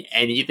telling me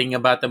anything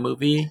about the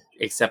movie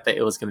except that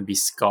it was going to be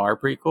Scar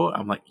prequel,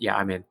 I'm like, yeah,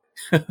 I'm in.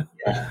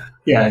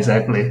 Yeah,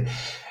 exactly.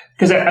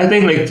 Because I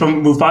think like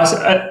from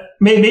Mufasa,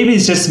 maybe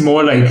it's just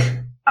more like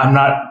I'm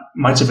not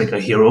much of like a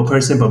hero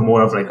person, but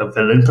more of like a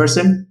villain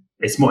person.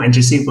 It's more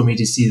interesting for me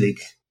to see like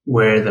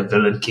where the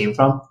villain came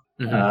from,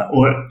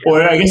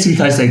 or I guess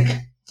because like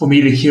for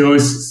me the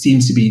heroes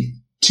seems to be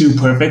too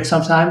perfect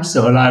sometimes.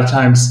 So a lot of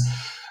times,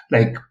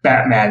 like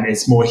Batman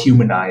is more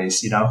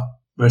humanized,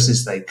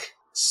 versus like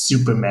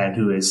Superman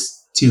who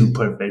is too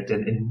perfect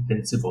and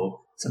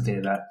invincible, something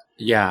like that.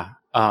 Yeah.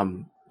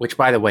 Which,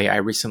 by the way, I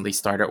recently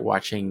started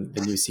watching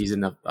the new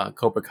season of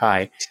Cobra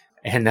Kai,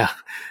 and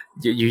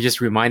you just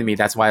reminded me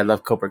that's why I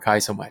love Cobra Kai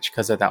so much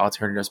because of that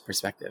alternative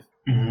perspective.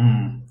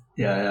 Mm-hmm.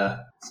 Yeah.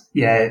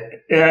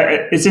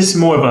 It's just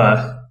more of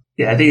a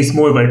I think it's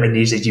more of a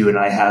niche that you and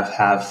I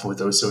have for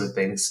those sort of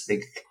things.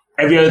 Like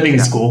every other thing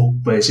is cool,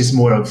 but it's just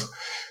more of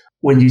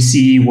when you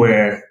see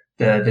where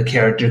the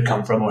character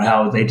come from or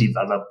how they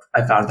develop.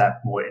 I found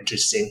that more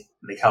interesting.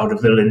 Like how the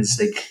villains,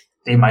 like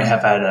they might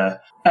have had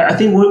I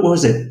think what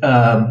was it?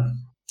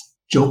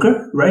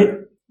 Joker, right?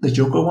 The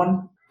Joker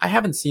one. I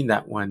haven't seen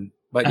that one,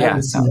 but I yeah,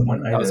 haven't seen that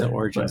one that was either, an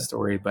origin but-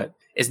 story, but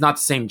it's not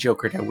the same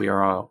Joker that we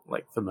are all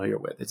like familiar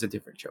with. It's a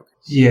different Joker.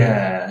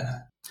 Yeah.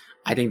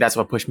 I think that's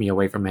what pushed me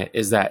away from it,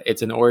 is that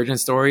it's an origin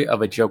story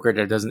of a Joker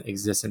that doesn't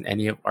exist in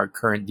any of our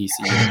current DC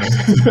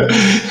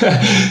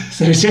universes.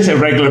 So it's just a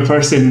regular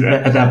person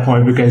at that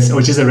point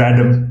or just a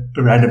random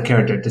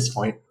character at this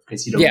point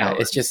because you don't know.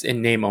 It's just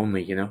in name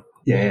only,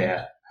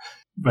 Yeah.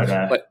 But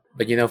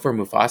for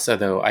Mufasa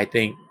though, I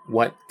think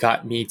what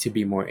got me to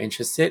be more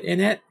interested in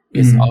it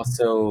is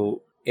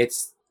also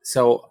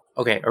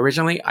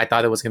originally I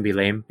thought it was gonna be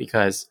lame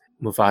because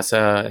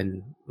Mufasa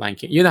and Lion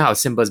King, you know how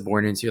Simba's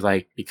born into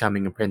like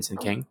becoming a prince and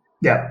king?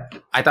 yeah.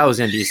 I thought it was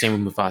gonna be the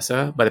same with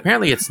Mufasa, but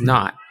apparently it's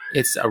not.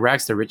 It's a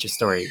rags to riches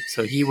story.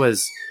 So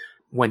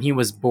when he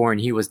was born,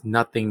 he was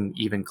nothing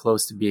even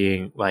close to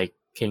being like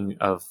king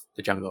of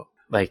the jungle.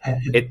 Like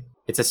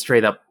it's a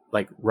straight up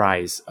like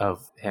rise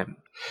of him.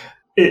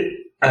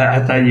 I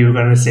thought you were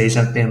gonna say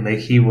something like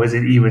he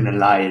wasn't even a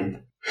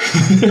lion.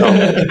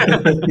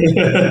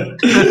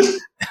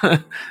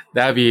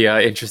 That'd be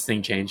an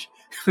interesting change.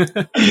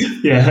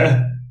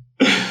 Yeah.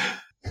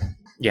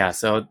 Yeah,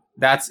 so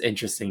that's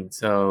interesting.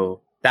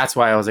 So that's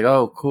why I was like,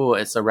 oh, cool.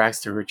 It's a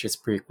Rags to Riches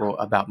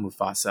prequel about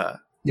Mufasa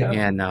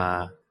and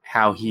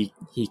how he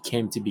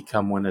came to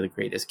become one of the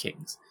greatest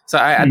kings. So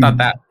I thought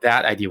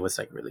that idea was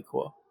like really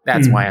cool.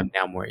 That's why I'm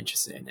now more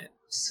interested in it.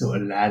 So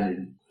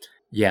Aladdin.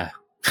 Yeah.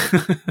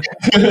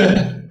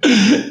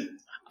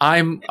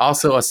 I'm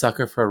also a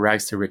sucker for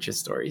Rags to Riches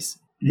stories.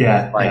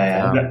 Yeah.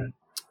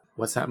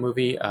 What's that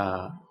movie?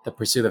 The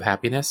Pursuit of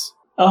Happiness.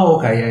 Oh,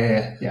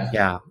 okay. Yeah.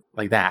 Yeah,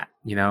 like that.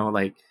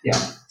 Like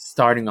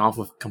starting off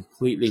with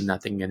completely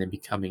nothing and then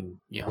becoming,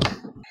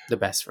 the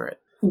best for it.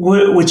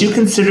 Would you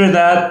consider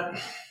that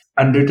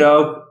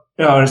underdog?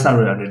 No, it's not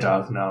really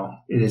underdog. No,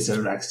 it is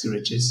a Rags to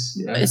Riches.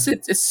 Yeah.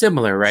 It's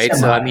similar, right?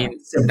 So I mean,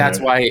 that's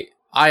why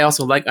I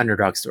also like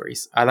underdog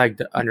stories. I like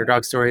the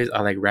underdog stories.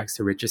 I like Rags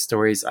to Riches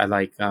stories. I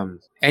like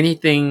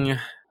anything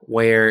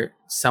where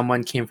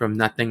someone came from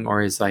nothing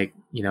or is like,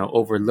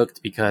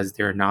 overlooked because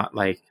they're not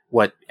like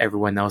what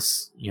everyone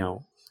else,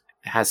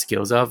 has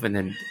skills of. And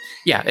then,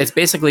 it's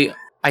basically,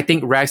 I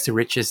think Rags to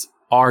Riches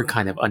are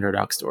kind of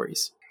underdog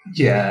stories.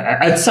 Yeah,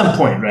 at some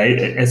point, right?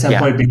 At some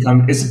point,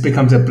 it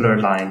becomes a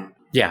blurred line.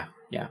 Yeah.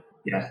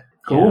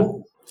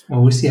 Cool.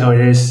 Well, we'll see how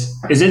it is.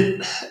 Is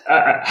it?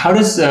 How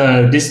does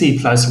Disney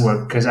Plus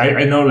work? Because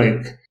I know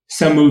like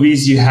some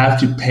movies you have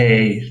to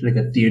pay like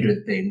a theater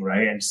thing,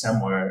 right? And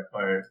some are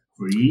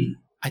free.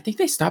 I think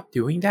they stopped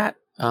doing that.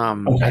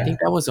 I think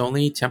that was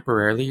only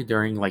temporarily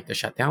during like the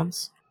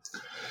shutdowns,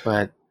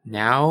 but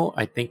now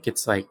I think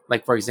it's like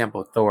for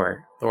example,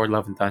 Thor: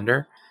 Love and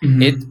Thunder.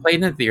 Mm-hmm. It played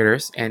in the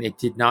theaters and it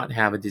did not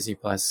have a Disney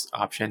Plus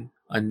option.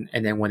 And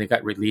then when it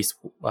got released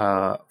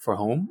for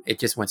home, it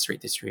just went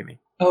straight to streaming.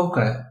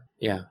 Okay.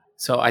 Yeah.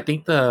 So I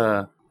think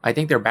they're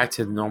back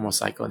to the normal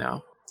cycle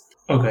now.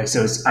 Okay,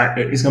 so it's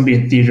gonna be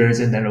in theaters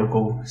and then it'll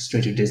go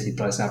straight to Disney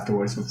Plus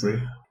afterwards for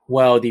free.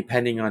 Well,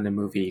 depending on the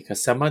movie,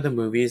 because some of the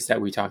movies that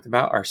we talked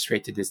about are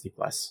straight to Disney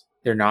Plus.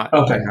 They're not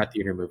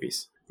theater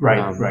movies.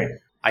 Right.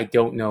 I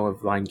don't know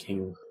if Lion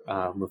King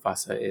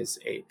Mufasa is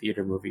a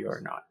theater movie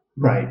or not.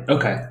 Right.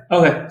 Okay.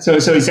 So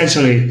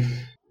essentially,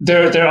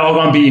 they're all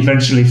gonna be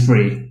eventually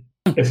free,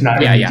 if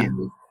not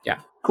immediately. Yeah.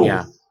 Cool.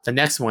 Yeah. The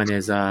next one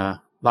is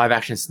live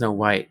action Snow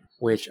White,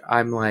 which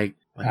I'm like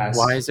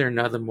why is there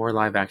another more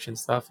live action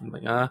stuff? I'm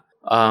like,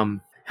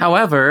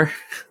 however,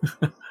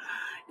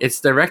 it's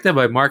directed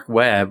by Mark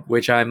Webb,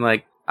 which I'm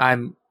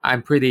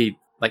pretty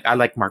like, I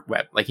like Mark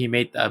Webb. Like he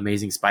made the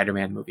Amazing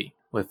Spider-Man movie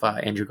with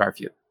Andrew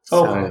Garfield.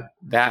 So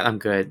that I'm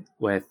good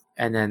with.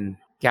 And then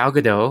Gal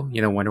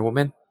Gadot, Wonder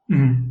Woman,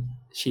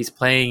 she's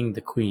playing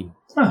the Queen.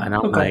 And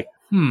I'm like,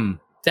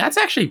 that's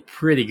actually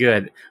pretty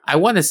good. I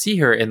want to see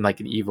her in like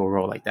an evil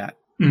role like that.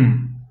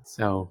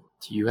 So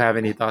do you have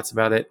any thoughts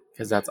about it?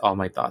 Because that's all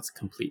my thoughts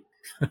complete.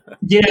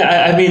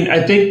 Yeah, I mean,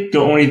 I think the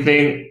only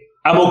thing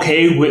I'm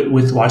okay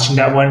with watching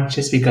that one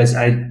just because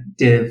I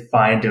did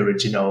find the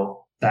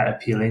original that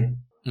appealing.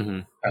 Hmm.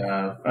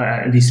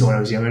 At least when I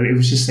was younger, it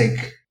was just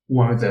like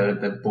one of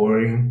the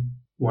boring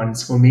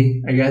ones for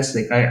me. I guess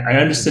like I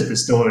understood the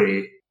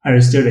story, I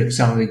understood like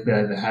some like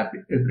the happy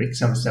like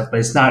some stuff, but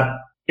it's not.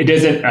 It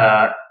doesn't.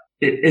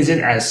 It isn't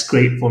as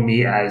great for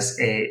me as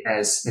a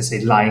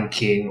Lion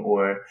King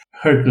or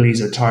Hercules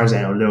or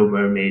Tarzan or Little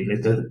Mermaid,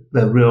 like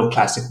the real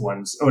classic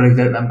ones, or like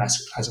the not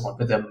master classic one,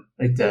 but the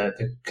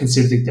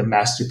considered like the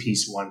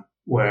masterpiece one,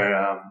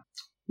 where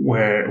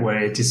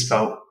it just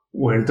felt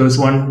where those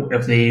one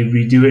if they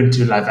redo it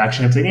into live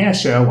action, I'm like yeah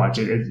sure I'll watch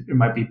it. It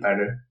might be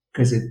better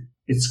because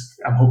it's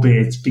I'm hoping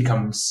it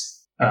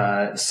becomes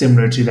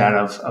similar to that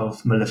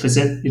of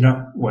Maleficent,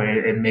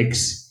 where it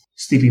makes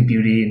Sleeping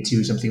Beauty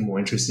into something more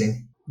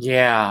interesting.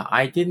 Yeah,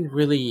 I didn't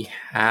really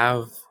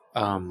have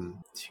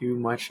too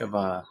much of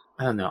a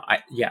I don't know.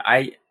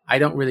 I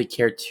don't really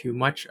care too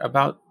much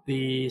about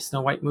the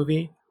Snow White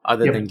movie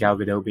other Yep. than Gal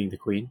Gadot being the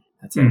queen.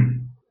 That's it.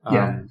 Mm.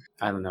 Yeah.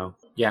 I don't know.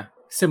 Yeah,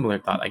 similar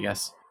thought, I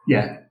guess.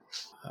 Yeah.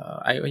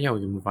 We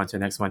can move on to the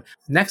next one.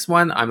 Next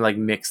one, I'm like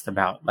mixed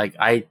about. Like,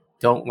 I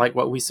don't like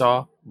what we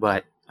saw,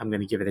 but I'm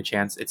gonna give it a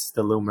chance. It's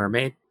the Little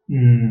Mermaid.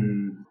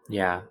 Mm.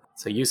 Yeah.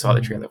 So you saw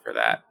the trailer for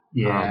that.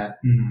 Yeah.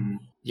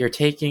 You're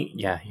taking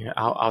here,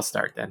 I'll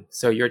start then.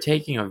 So you're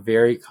taking a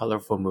very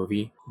colorful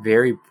movie,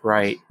 very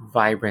bright,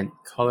 vibrant,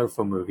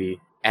 colorful movie,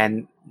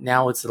 and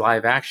now it's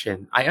live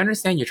action. I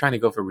understand you're trying to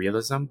go for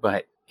realism,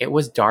 but it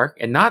was dark,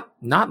 and not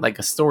like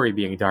a story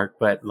being dark,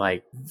 but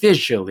like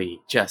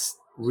visually just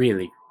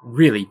really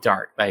really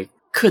dark. Like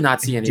could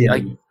not see anything.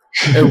 Like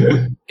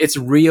it's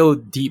real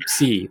deep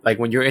sea. Like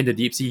when you're in the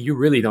deep sea, you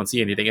really don't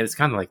see anything. And it's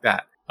kind of like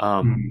that.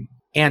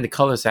 And the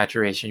color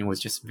saturation was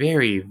just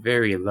very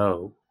very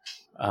low.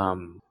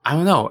 I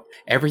don't know.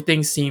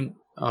 Everything seemed.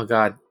 Oh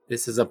God,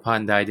 this is a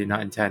pun that I did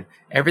not intend.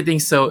 Everything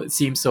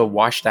seemed so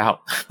washed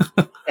out.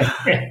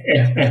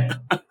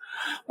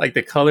 Like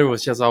the color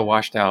was just all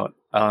washed out.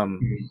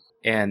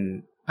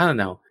 And I don't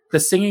know. The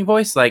singing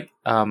voice, like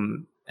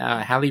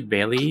Halle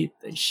Bailey,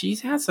 she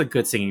has a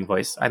good singing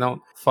voice. I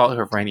don't fault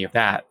her for any of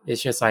that.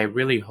 It's just I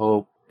really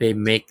hope they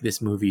make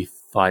this movie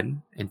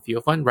fun and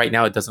feel fun. Right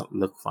now, it doesn't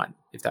look fun.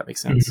 If that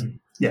makes sense.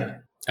 Yeah.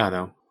 I don't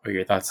know. What are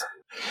your thoughts?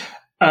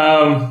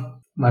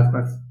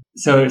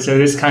 So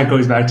this kind of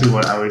goes back to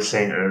what I was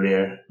saying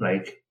earlier,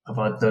 like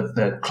about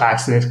the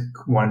classic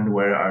one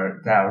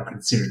that are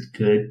considered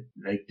good,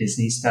 like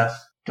Disney stuff.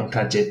 Don't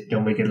touch it.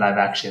 Don't make it live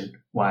action.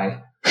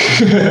 Why?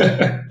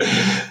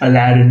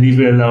 Aladdin, leave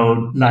it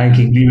alone. Lion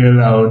King, leave it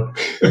alone.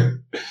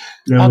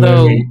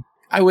 Although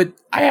I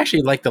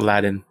actually like the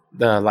Aladdin,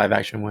 the live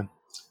action one,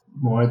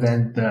 more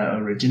than the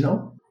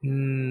original.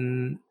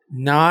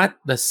 Not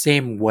the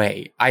same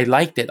way. I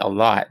liked it a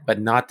lot,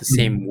 but not the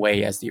same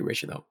way as the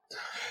original.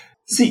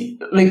 See,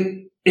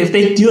 like if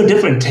they do a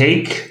different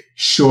take,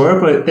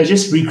 sure, but they're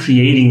just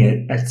recreating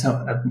it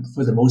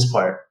for the most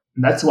part.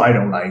 And that's what I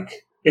don't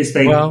like. It's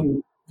like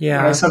when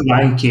I saw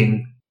Lion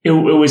King, it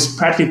was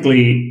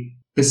practically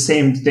the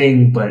same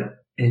thing, but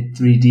in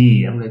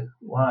 3D. I'm like,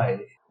 why?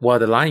 Well,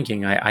 the Lion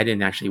King, I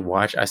didn't actually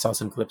watch. I saw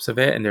some clips of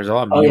it, and there's a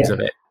lot of memes of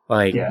it.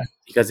 Like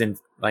because in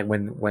like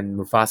when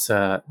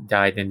Mufasa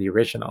died in the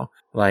original,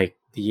 like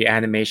the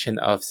animation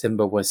of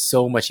Simba was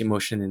so much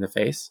emotion in the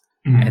face,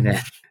 and then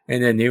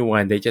in the new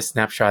one they just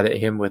snapshotted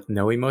him with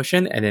no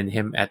emotion, and then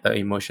him at the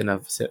emotion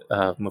of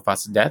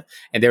Mufasa's death,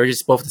 and they were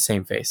just both the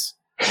same face.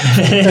 I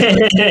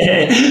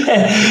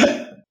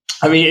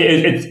mean,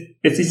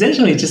 it's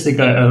essentially just like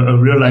a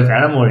real life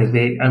animal.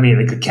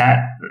 Like a cat.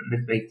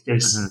 Like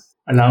there's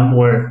a lot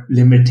more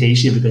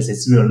limitation because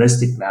it's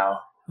realistic now.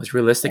 It's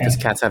realistic because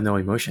cats have no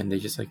emotion. They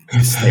just like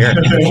stare.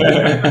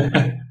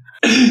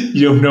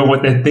 You don't know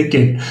what they're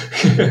thinking.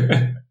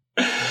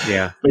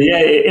 Yeah. But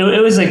yeah,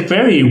 it was like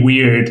very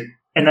weird.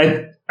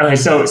 And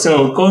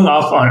so going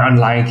off on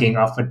Lion King,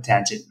 off a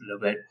tangent a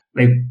little bit.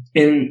 Like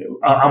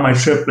on my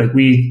trip, like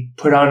we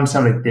put on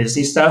some like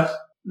Disney stuff,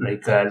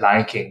 like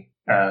Lion King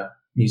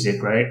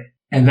music, right?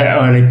 And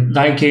then like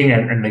Lion King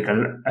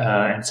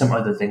and some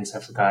other things I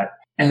forgot.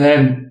 And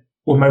then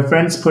when my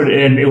friends put it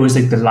in, it was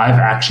like the live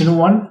action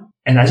one.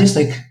 And I just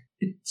like,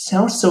 it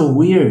sounds so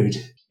weird.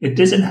 It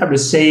doesn't have the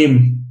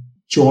same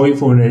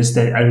joyfulness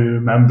that I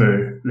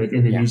remember like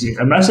in the music.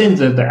 I'm not saying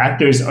that the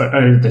actors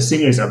or the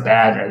singers are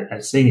bad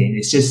at singing.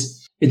 It's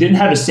just, it didn't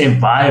have the same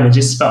vibe. It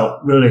just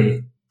felt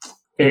really,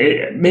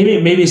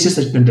 maybe it's just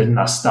like the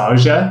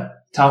nostalgia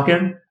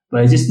talking,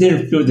 but it just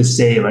didn't feel the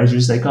same. I was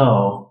just like,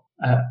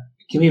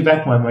 give me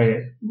back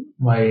my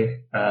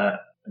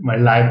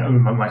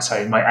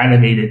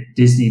animated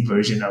Disney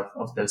version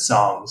of the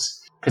songs.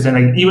 Because then,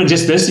 like, even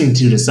just listening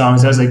to the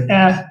songs, I was like,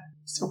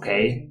 it's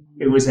okay.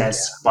 It was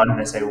as fun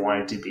as I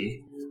wanted to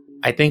be.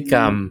 I think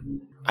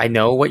I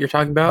know what you're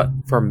talking about.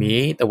 For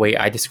me, the way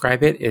I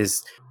describe it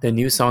is the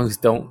new songs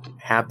don't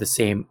have the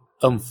same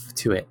oomph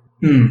to it.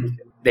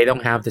 They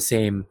don't have the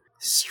same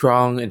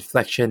strong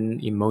inflection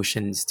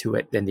emotions to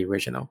it than the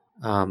original.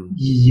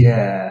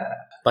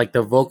 like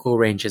the vocal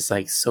range is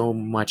like so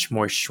much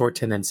more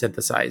shortened and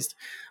synthesized.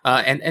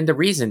 And the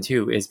reason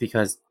too is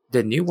because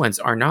the new ones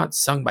are not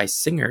sung by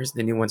singers.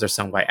 The new ones are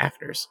sung by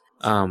actors,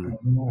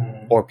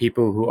 or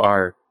people who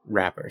are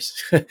rappers,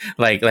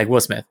 like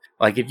Will Smith.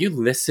 Like if you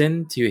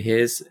listen to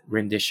his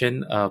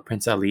rendition of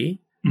Prince Ali,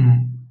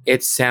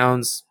 it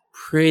sounds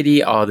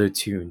pretty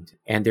auto-tuned,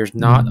 and there's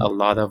not a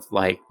lot of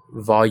like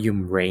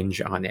volume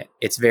range on it.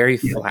 It's very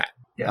flat.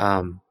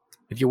 Yeah.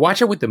 If you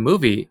watch it with the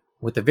movie,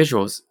 with the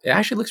visuals, it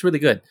actually looks really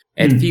good.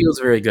 It feels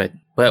very good.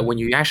 But when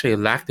you actually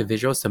lack the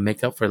visuals to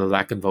make up for the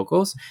lack in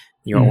vocals,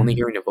 you're only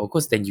hearing the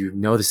vocals, then you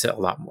notice it a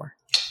lot more.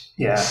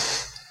 Yeah.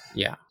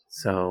 Yeah.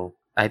 So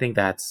I think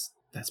that's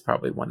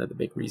probably one of the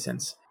big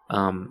reasons.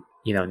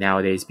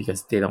 Nowadays,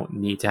 because they don't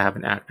need to have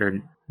an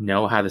actor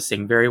know how to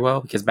sing very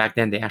well, because back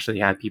then they actually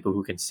had people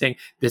who can sing.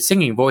 The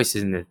singing voice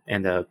and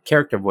the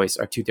character voice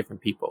are two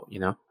different people,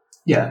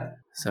 Yeah.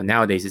 So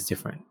nowadays it's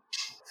different.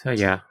 So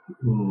yeah.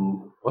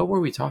 Ooh. What were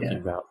we talking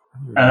about?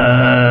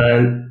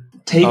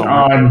 Take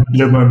on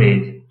Little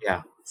Mermaid.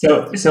 Yeah.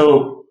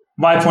 So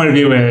my point of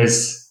view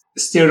is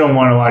still don't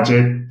want to watch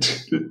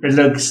it. It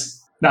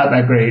looks not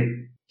that great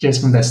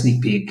just from that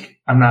sneak peek.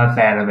 I'm not a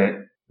fan of it.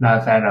 Not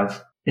a fan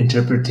of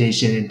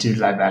interpretation into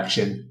live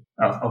action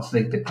of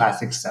like the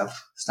classic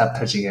stuff. Stop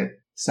touching it.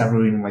 Stop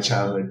ruining my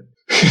childhood.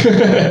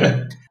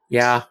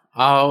 Yeah.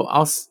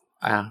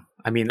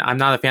 I mean, I'm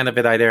not a fan of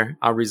it either.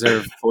 I'll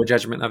reserve full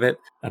judgment of it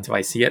until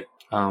I see it.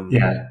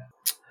 Yeah.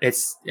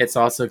 It's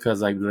also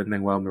because like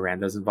Lin-Manuel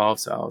Miranda's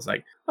involved, so I was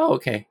like, oh,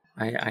 okay.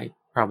 I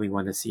probably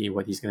want to see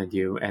what he's gonna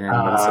do. And then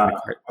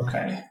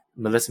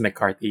Melissa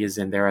McCarthy is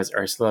in there as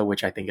Ursula,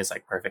 which I think is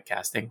like perfect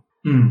casting.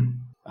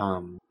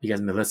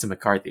 Because Melissa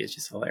McCarthy is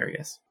just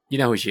hilarious. You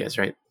know who she is,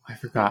 right? I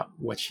forgot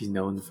what she's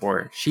known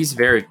for. She's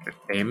very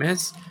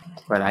famous,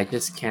 but I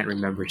just can't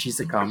remember. She's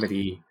a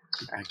comedy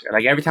actor.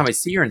 Like every time I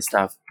see her and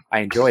stuff, I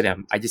enjoy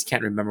them. I just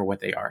can't remember what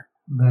they are.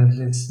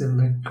 Melissa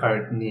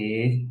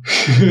McCartney.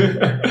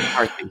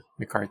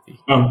 McCarthy.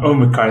 Oh,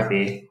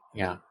 McCarthy.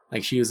 Yeah.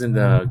 Like she was in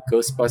the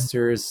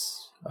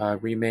Ghostbusters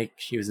remake.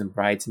 She was in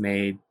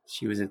Bridesmaid.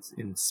 She was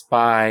in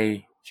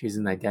Spy. She was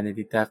in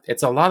Identity Theft.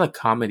 It's a lot of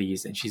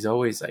comedies, and she's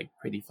always like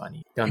pretty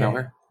funny. Don't know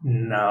her?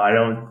 No, I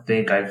don't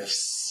think I've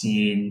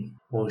seen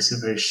most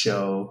of her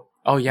show.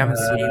 Oh, you haven't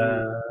seen?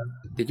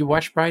 Did you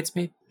watch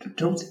Bridesmaid?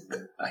 Don't think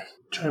I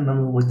try to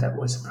remember what that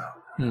was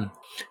about.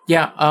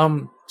 Yeah,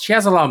 she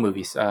has a lot of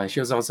movies. She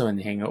was also in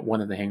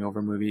one of the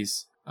Hangover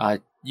movies.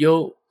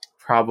 You'll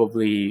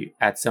probably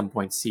at some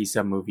point see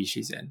some movie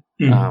she's in.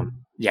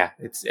 Yeah,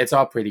 it's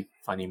all pretty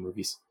funny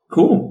movies.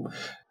 Cool.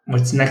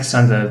 What's next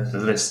on the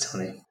list,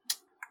 Tony?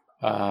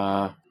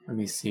 Let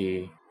me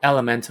see.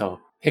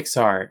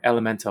 Pixar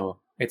Elemental.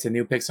 It's a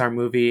new Pixar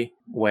movie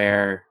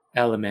where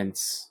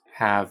elements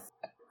have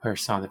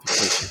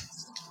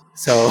personifications.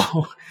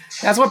 So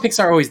that's what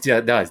Pixar always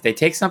does. They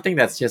take something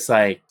that's just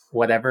like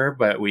whatever,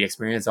 but we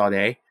experience all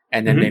day,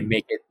 and then they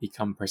make it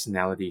become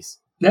personalities.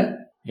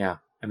 Yeah.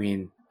 I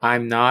mean,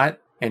 I'm not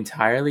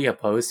entirely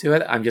opposed to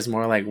it. I'm just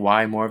more like,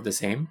 why more of the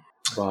same?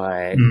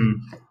 But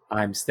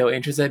I'm still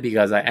interested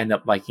because I end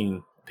up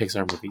liking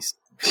Pixar movies.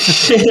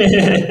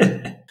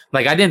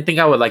 Like I didn't think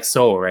I would like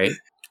Soul, right?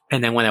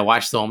 And then when I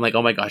watched Soul, I'm like,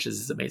 oh my gosh, this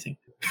is amazing.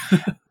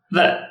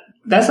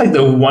 That's like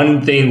the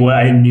one thing where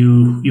I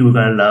knew you were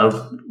gonna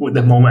love.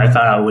 The moment I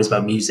found out it was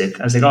about music,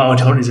 I was like, oh,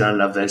 Tony's gonna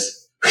love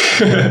this.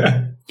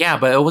 Yeah,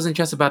 but it wasn't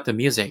just about the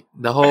music.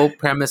 The whole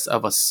premise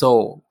of a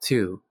soul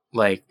too,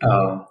 like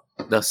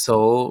the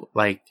soul,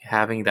 like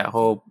having that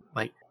whole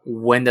like,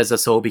 when does a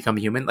soul become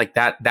human? Like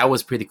that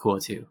was pretty cool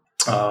too.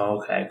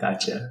 Oh, okay,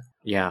 gotcha.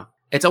 Yeah,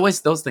 it's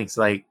always those things,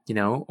 like,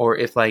 or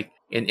if like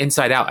in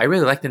Inside Out, I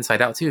really liked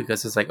Inside Out too,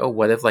 because it's like, oh,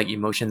 what if like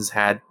emotions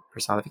had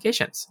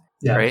personifications?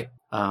 Yeah. Right.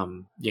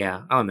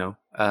 Yeah, I don't know.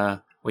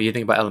 What do you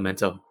think about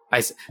Elemental?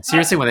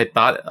 Seriously, when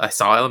I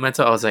saw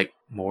Elemental, I was like,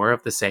 more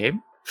of the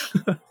same.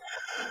 I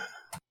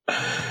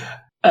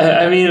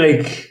mean,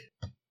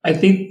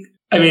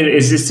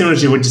 it's just similar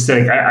to what you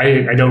said.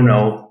 Like, I don't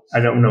know. I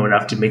don't know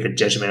enough to make a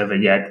judgment of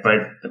it yet,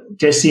 but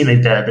just seeing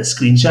like the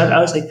screenshot, I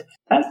was like,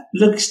 that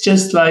looks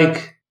just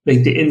like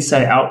the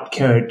Inside Out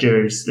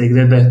characters, like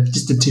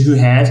just the two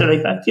hands.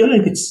 Like, I feel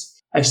like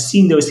I've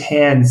seen those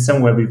hands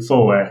somewhere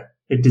before,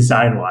 like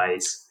design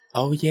wise.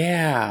 Oh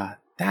yeah,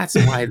 that's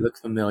why it looked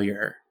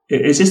familiar.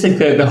 It's just like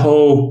the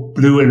whole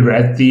blue and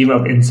red theme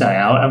of Inside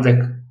Out. I'm like,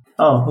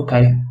 oh,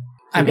 okay.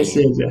 I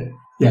mean,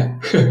 yeah.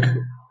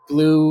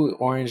 Blue,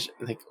 orange,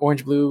 like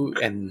orange, blue,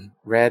 and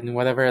red, and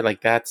whatever.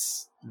 Like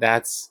that's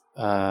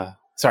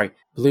sorry,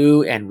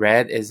 blue and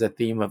red is the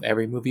theme of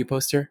every movie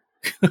poster.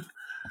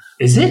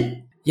 Is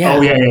it? Yeah.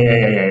 Oh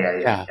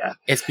yeah.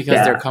 It's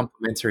because they're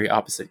complementary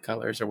opposite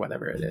colors or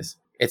whatever it is.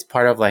 It's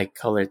part of like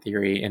color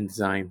theory in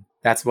design.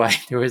 That's why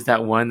there was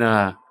that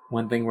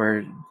one thing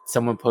where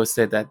someone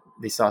posted that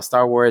they saw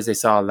Star Wars, they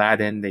saw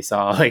Aladdin, they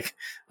saw like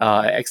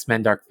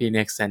X-Men Dark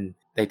Phoenix, and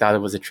they thought it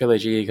was a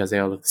trilogy because they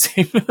all look the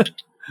same.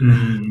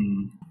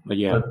 But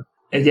yeah.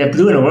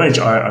 Blue and orange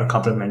are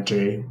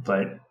complementary,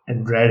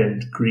 and red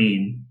and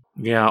green.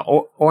 Yeah,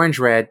 orange,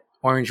 red,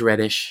 orange,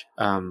 reddish,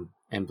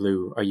 and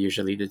blue are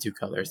usually the two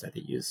colors that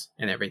they use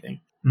and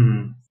everything.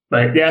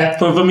 But yeah,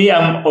 for me,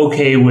 I'm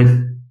okay with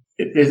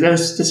it.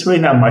 There's really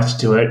not much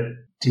to it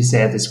to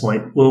say at this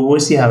point. We'll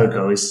see how it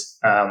goes.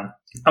 I'm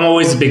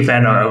always a big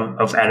fan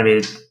of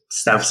animated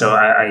stuff, so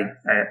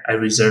I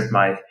reserve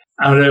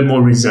I'm a little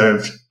more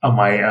reserved on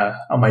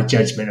my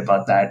judgment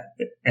about that.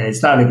 And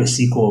it's not like a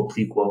sequel or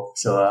prequel,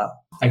 so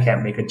I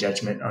can't make a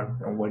judgment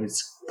on what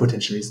it's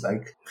potentially is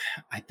like.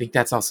 I think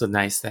that's also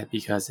nice that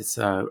because it's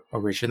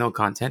original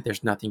content,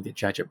 there's nothing to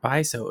judge it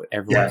by, so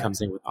everyone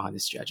comes in with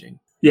honest judging.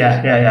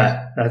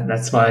 Yeah.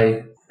 That's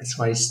why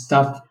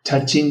stop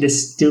touching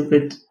this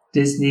stupid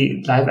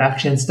Disney live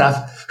action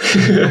stuff.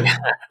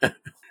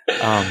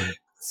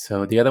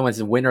 So the other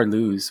one's Win or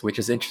Lose, which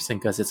is interesting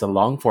because it's a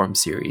long form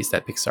series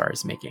that Pixar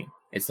is making.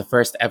 It's the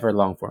first ever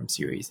long form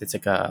series. It's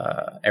like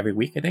every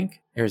week, I think,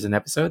 there's an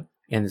episode,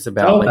 and it's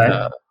about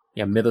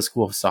a middle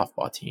school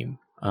softball team.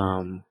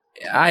 I'll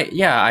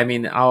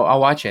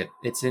watch it.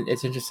 It's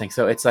interesting.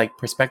 So it's like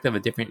perspective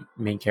of different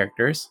main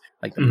characters,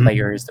 like the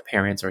players, the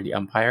parents, or the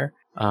umpire.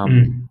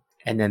 And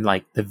then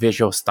like the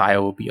visual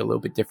style will be a little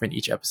bit different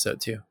each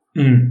episode too.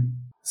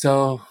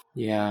 So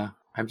yeah,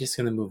 I'm just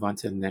gonna move on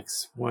to the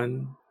next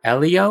one.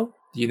 Elio,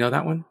 do you know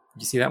that one?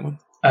 Did you see that one?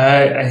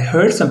 I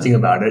heard something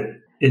about it.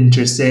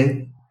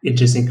 Interesting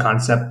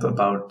concept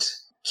about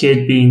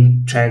kid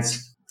being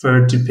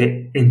transferred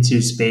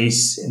into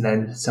space and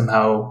then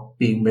somehow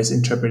being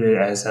misinterpreted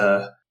as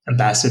a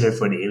ambassador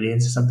for the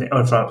aliens or something,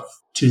 or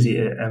to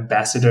the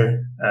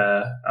ambassador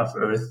of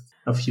Earth,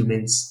 of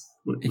humans.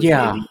 With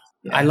aliens.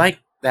 I like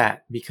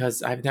that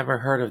because I've never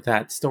heard of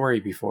that story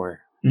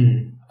before.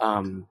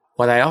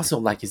 What I also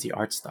like is the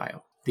art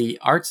style. The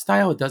art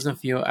style doesn't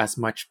feel as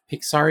much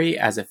Pixar-y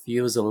as it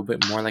feels a little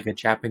bit more like a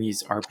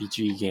Japanese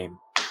RPG game.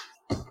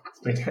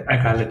 Wait, I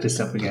gotta look this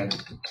up again.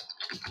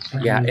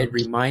 Yeah, it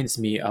reminds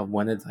me of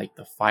one of like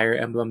the Fire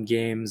Emblem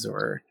games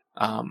or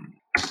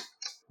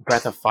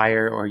Breath of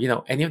Fire or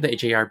any of the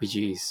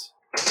JRPGs.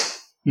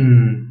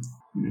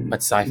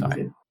 But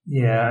sci-fi.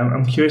 Yeah,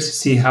 I'm curious to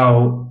see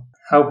how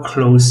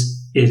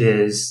close it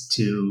is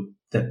to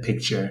the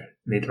picture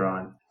later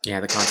on. Yeah,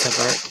 the concept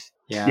art.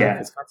 Yeah.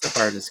 Because concept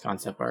art is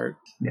concept art.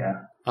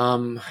 Yeah.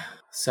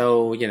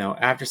 So,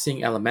 after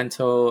seeing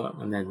Elemental,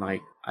 and then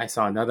like I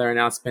saw another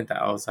announcement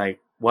that I was like,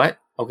 what?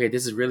 Okay,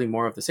 this is really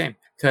more of the same.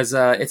 Because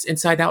it's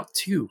Inside Out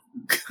 2.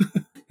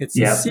 It's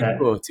a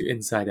sequel to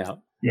Inside Out.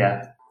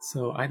 Yeah.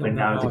 So I don't but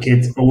know. But now the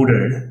kid's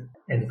older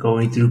and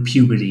going through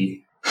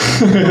puberty.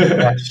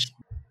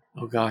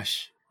 Oh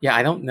gosh. Yeah,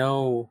 I don't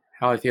know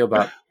how I feel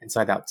about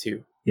Inside Out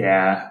 2.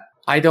 Yeah.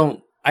 I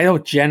don't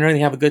generally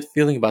have a good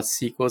feeling about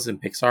sequels in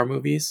Pixar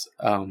movies.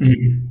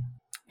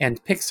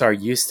 And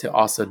Pixar used to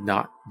also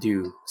not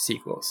do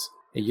sequels.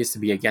 It used to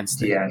be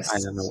against it. Yes. I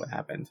don't know what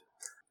happened.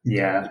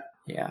 Yeah.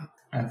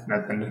 That's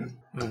nothing.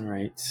 All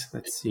right.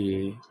 Let's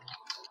see.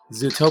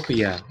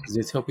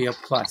 Zootopia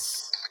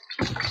Plus.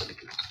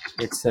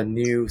 It's a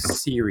new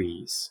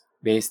series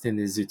based in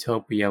the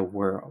Zootopia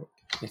world.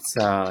 It's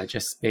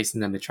just based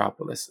in the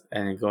metropolis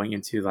and going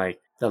into like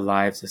the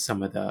lives of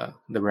some of the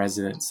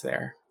residents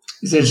there.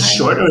 Is it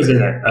short or is it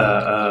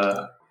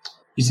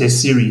you say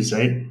series,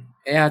 right?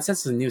 Yeah, it says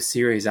it's a new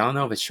series. I don't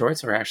know if it's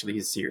shorts or actually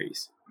a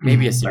series.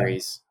 Maybe a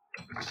series.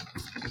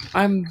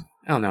 I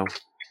don't know.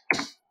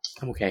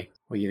 I'm okay.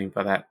 What do you think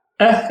about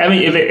that? I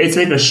mean, if it's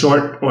like a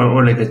short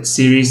or like a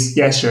series,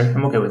 yeah, sure.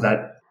 I'm okay with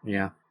that.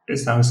 Yeah.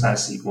 As long as it's not a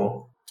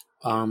sequel.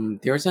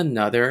 There's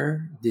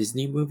another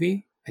Disney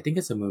movie. I think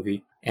it's a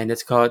movie. And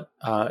it's called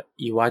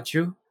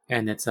Iwaju.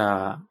 And it's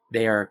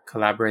they are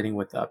collaborating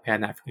with a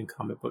Pan-African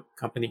comic book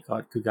company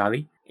called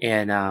Kugali.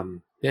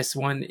 And this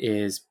one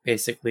is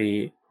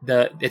basically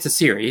it's a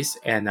series,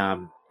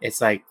 and it's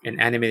like an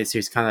animated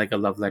series, kind of like a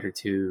love letter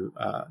to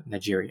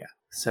Nigeria.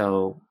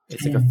 So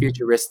it's like a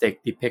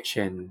futuristic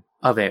depiction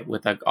of it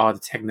with like all the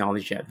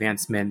technology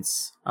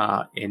advancements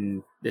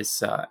in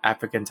this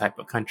African type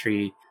of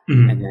country,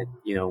 and then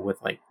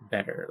with like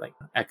better like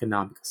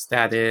economic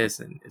status,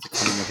 and it's a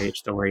coming of age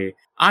story.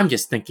 I'm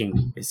just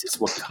thinking, is this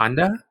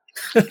Wakanda?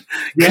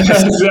 Yeah,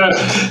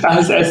 I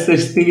was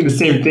thinking the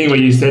same thing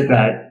when you said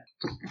that.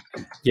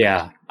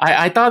 Yeah,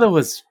 I thought it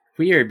was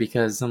weird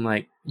because I'm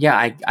like,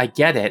 yeah, I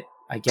get it.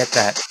 I get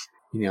that,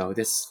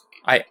 this,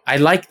 I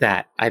like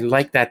that. I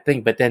like that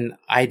thing, but then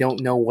I don't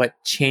know what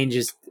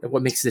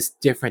makes this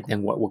different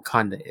than what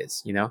Wakanda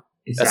is,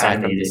 It's aside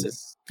animated. from this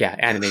is,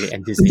 animated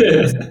and Disney.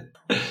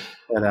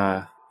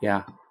 But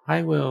yeah,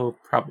 I will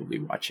probably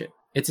watch it.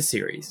 It's a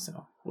series,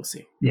 so we'll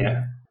see.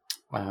 Yeah.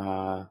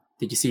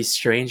 Did you see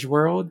Strange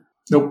World?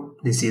 Nope,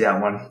 didn't see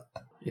that one.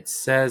 It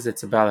says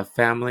it's about a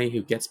family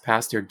who gets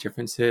past their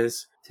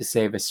differences to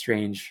save a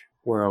strange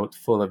world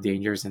full of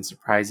dangers and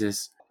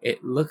surprises.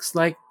 It looks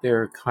like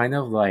they're kind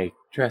of like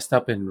dressed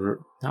up in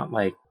not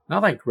like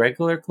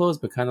regular clothes,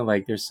 but kind of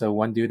like there's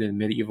one dude in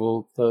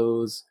medieval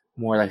clothes,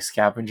 more like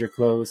scavenger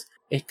clothes.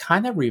 It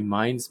kind of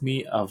reminds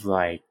me of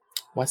like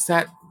what's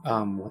that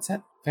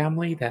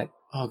family that,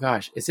 oh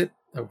gosh, is it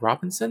the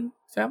Robinson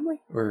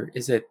family or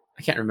is it,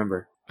 I can't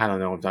remember. I don't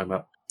know what I'm talking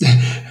about.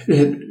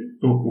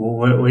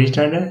 What are you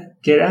trying to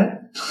get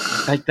at?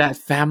 Like that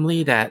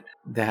family that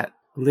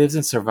lives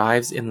and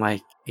survives in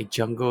like a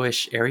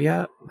jungle-ish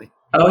area. Like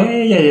Oh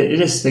yeah. It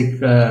is like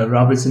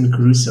Robinson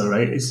Crusoe,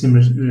 right? It's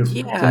similar yeah,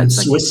 from it's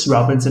like Swiss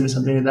Robinson or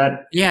something like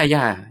that,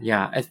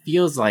 yeah. It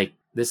feels like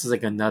this is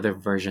like another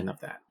version of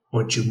that.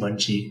 or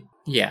Jumanji.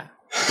 Yeah,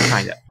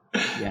 kind of.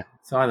 Yeah.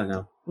 So I don't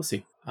know. We'll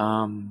see.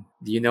 Do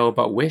you know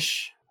about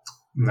Wish?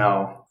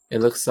 No. It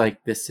looks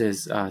like this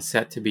is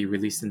set to be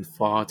released in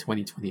fall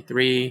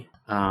 2023.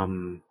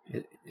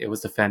 It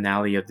was the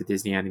finale of the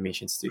Disney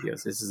Animation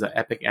Studios. This is an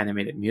epic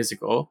animated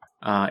musical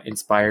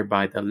inspired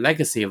by the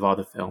legacy of all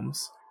the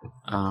films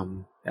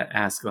that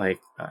ask, like,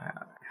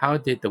 how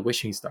did the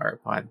wishing star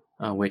upon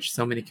which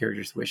so many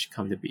characters wish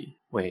come to be?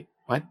 Wait,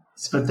 what?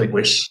 It's about the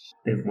wish,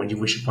 like when you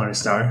wish upon a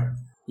star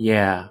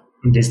Yeah.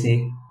 from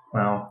Disney.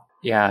 Wow.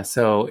 Yeah,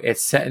 so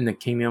it's set in the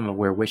kingdom of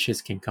where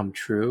wishes can come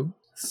true.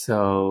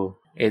 So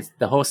it's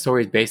the whole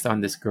story is based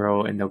on this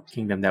girl in the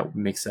kingdom that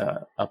makes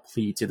a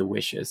plea to the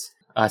wishes.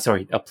 A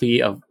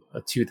plea of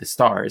to the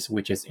stars,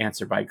 which is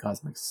answered by a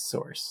cosmic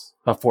force.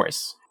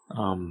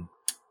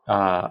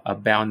 A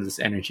boundless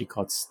energy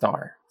called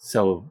Star.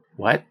 So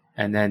what?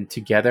 And then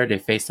together they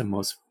face the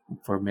most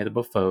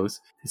formidable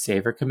foes to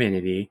save her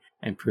community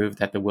and prove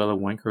that the will of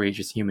one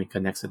courageous human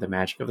connects with the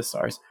magic of the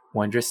stars.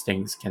 Wondrous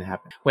things can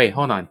happen. Wait,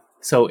 hold on.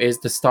 So is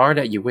the star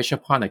that you wish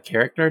upon a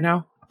character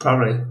now?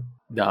 Probably.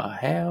 The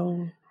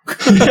hell?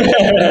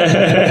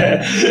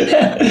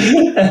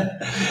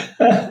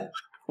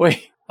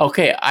 Wait,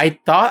 okay. I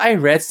thought I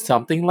read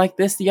something like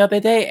this the other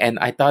day and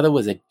I thought it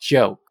was a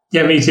joke.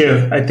 Yeah, me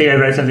too. I think I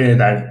read something like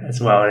that as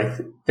well. Like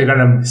they're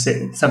gonna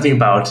say something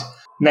about.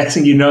 Next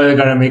thing you know, they're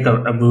gonna make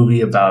a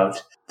movie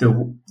about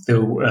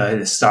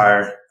the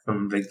star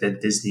from like the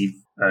Disney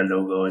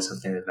logo or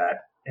something like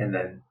that, and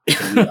then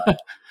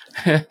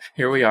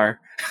Here we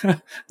are.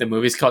 The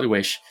movie's called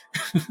Wish.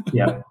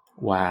 yeah,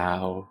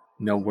 Wow.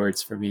 No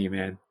words for me,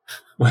 man.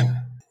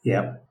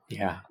 yeah.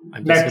 Yeah.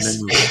 I'm Next.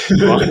 just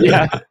gonna move on.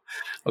 Yeah.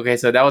 Okay,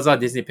 so that was on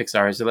Disney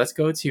Pixar. So let's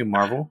go to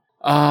Marvel.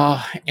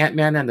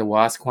 Ant-Man and the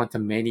Wasp,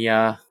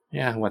 Quantumania.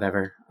 Yeah,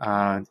 whatever.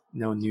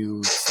 No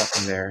new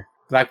stuff in there.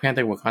 Black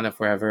Panther, Wakanda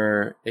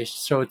Forever. They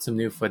showed some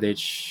new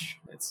footage.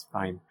 It's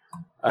fine.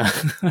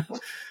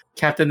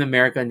 Captain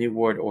America, New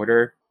World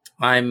Order.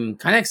 I'm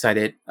kind of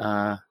excited.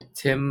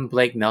 Tim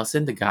Blake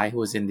Nelson, the guy who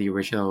was in the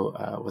original,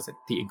 was it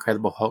the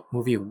Incredible Hulk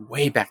movie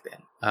way back then?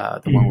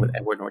 The one with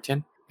Edward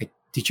Norton.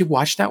 Did you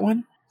watch that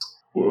one?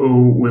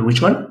 Wait,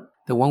 which one?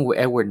 The one with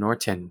Edward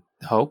Norton,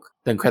 the Hulk,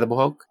 the Incredible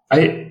Hulk.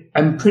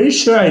 I'm pretty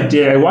sure I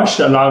did. I watched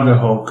a lot of the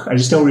Hulk. I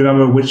just don't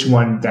remember which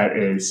one that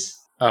is.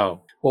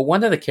 Oh, well,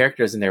 one of the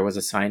characters in there was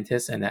a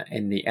scientist, and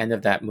in the end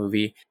of that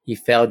movie, he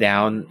fell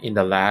down in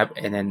the lab,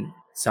 and then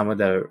some of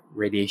the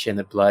radiation,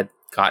 the blood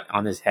got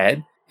on his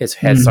head. His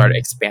head started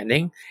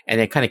expanding,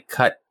 and it kind of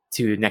cut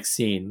to the next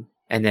scene,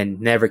 and then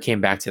never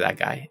came back to that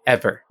guy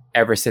ever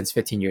since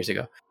 15 years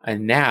ago.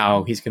 And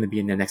now he's going to be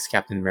in the next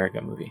Captain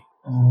America movie.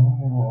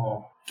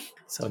 Oh.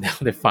 So now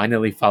they're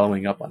finally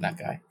following up on that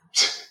guy.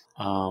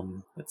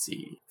 Let's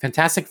see.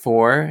 Fantastic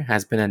Four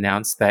has been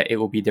announced that it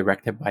will be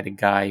directed by the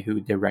guy who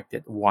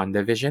directed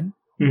WandaVision,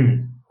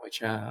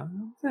 which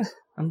I'm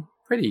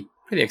pretty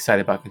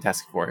excited about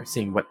Fantastic Four,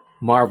 seeing what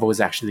Marvel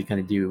is actually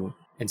going to do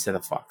instead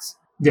of Fox.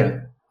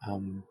 Yeah.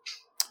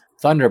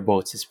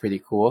 Thunderbolts is pretty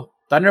cool.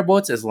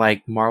 Thunderbolts is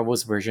like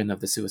Marvel's version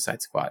of the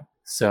Suicide Squad.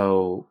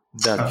 So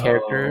the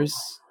characters,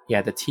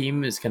 the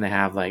team is going to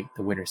have like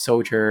the Winter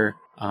Soldier,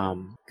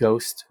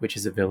 Ghost, which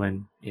is a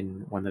villain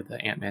in one of the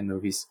Ant-Man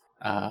movies,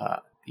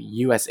 the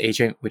U.S.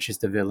 Agent, which is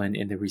the villain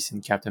in the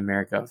recent Captain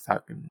America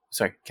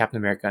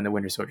and the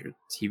Winter Soldier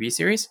TV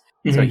series.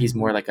 Mm-hmm. So he's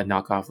more like a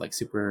knockoff,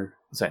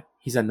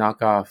 he's a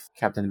knockoff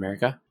Captain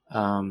America.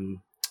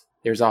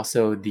 There's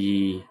also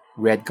the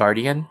Red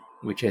Guardian,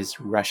 which is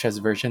Russia's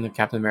version of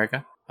Captain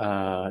America.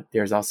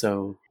 There's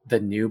also the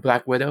new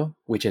Black Widow,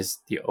 which is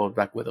the old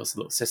Black Widow's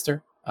little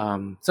sister.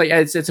 So yeah,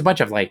 it's a bunch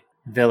of like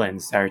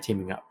villains that are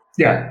teaming up.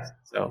 Yeah.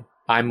 So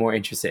I'm more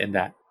interested in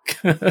that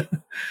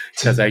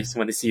because I just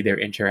want to see their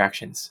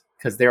interactions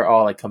because they're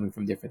all like coming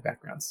from different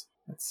backgrounds.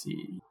 Let's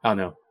see. I don't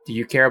know. Do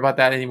you care about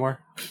that anymore?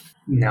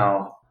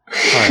 No.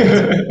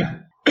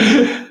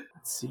 Let's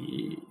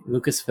see.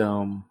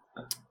 Lucasfilm.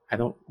 I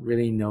don't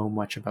really know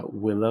much about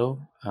Willow.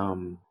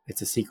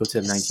 It's a sequel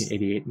to the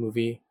 1988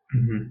 movie.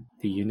 Mm-hmm.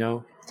 Do you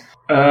know?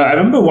 I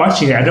remember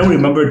watching it. I don't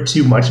remember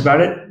too much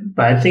about it,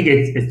 but I think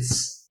it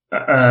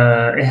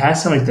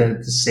has some like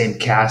the same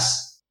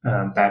cast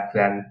back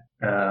then,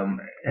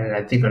 and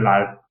I think a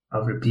lot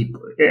of the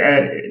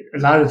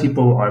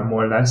people are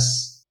more or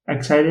less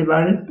excited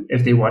about it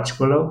if they watch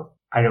Willow.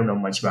 I don't know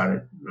much about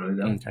it really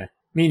though. Okay,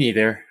 me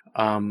neither.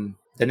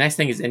 The next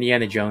thing is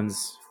Indiana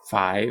Jones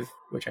 5,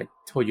 which I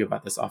told you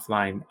about this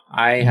offline.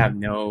 I have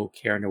no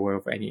care in the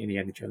world for any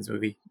Indiana Jones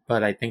movie,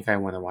 but I think I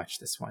want to watch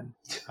this one.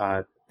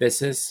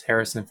 This is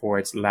Harrison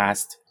Ford's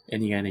last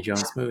Indiana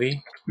Jones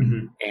movie,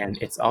 and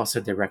it's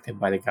also directed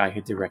by the guy who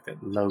directed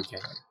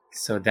Logan.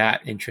 So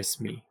that interests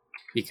me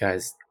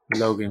because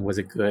Logan was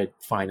a good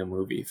final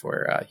movie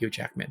for Hugh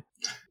Jackman.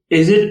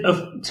 Is it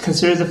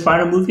considered the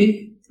final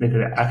movie? Like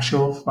an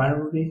actual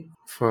final movie?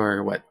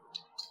 For what?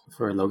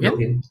 For Logan?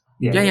 Logan.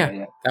 Yeah, Yeah, yeah, yeah.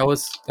 yeah. That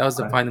was the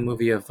Okay. final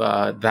movie of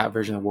that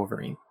version of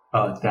Wolverine.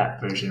 Oh, that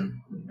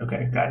version.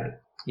 Okay, got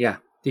it. Yeah.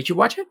 Did you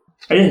watch it?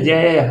 I did.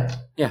 Yeah, yeah, yeah.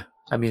 Yeah.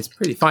 I mean, it's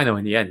pretty final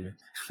in the end.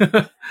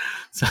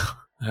 So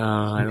I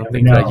don't never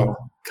think that you know.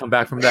 come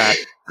back from that.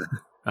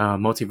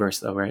 Multiverse,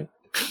 though, right?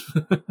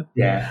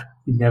 Yeah,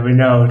 you never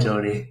know,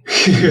 Tony.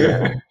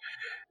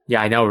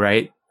 Yeah, I know,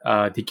 right?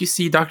 Did you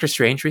see Doctor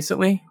Strange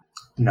recently?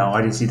 No,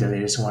 I didn't see the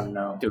latest one.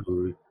 No.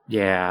 Dude,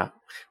 yeah.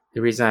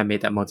 The reason I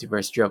made that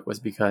multiverse joke was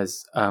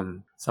because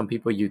some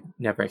people you'd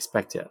never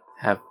expect to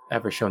have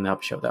ever showed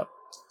up.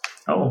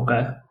 Oh,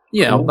 okay.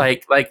 You know, Cool.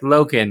 like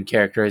Logan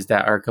characters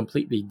that are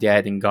completely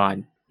dead and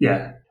gone,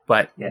 Yeah.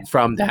 but Yeah.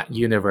 from that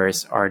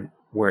universe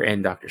were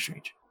in Doctor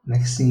Strange.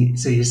 Next thing,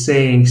 so you're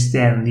saying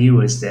Stan Lee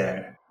was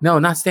there? No,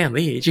 not Stan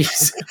Lee.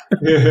 Jeez.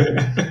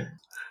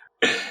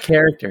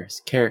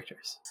 characters.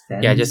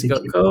 Stan Yeah, Lee just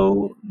did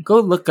go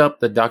look up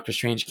the Doctor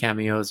Strange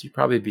cameos. You'd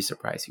probably be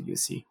surprised who you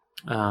see.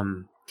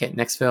 Okay,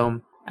 next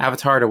film,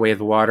 Avatar: The Way of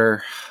the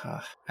Water.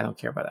 I don't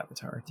care about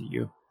Avatar. Do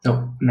you?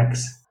 No,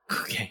 next.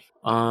 Okay.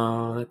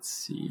 Let's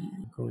see.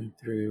 Going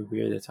through, we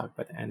had to talk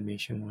about the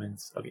animation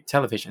ones. Okay,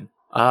 television.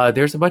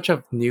 There's a bunch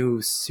of new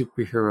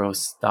superhero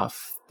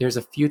stuff. There's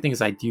a few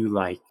things I do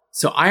like.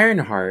 So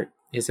Ironheart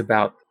is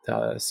about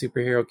the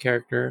superhero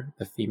character,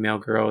 the female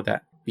girl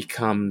that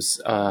becomes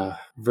a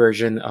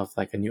version of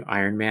like a new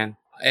Iron Man.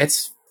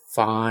 It's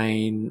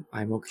fine.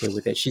 I'm okay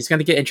with it. She's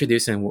gonna get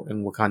introduced in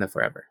Wakanda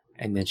Forever,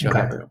 and then she'll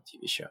have Okay. her own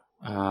TV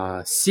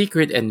show.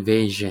 Secret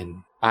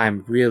Invasion.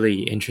 I'm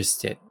really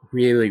interested.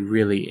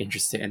 Really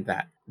interested in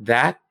that.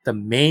 The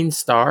main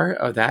star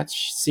of that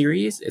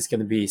series is going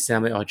to be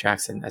Samuel L.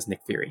 Jackson as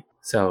Nick Fury.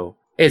 So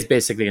it's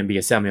basically going to be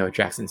a Samuel L.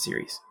 Jackson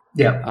series.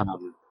 Yeah,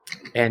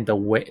 And the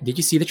way, did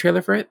you see the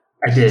trailer for it?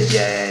 I did.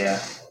 Yeah.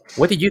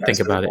 What did you That's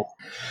think about really it?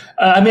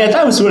 cool. I mean, I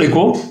thought it was really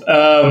cool.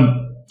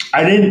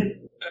 I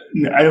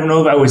don't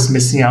know if I was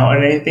missing out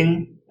on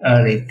anything.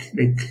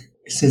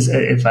 Since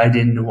if I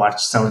didn't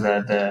watch some of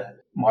the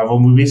Marvel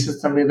movies or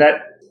something like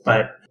that,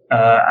 but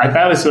I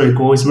thought it was really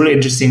cool. It's really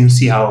interesting to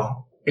see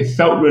how it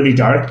felt really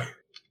dark.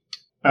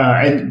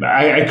 And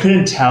I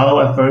couldn't tell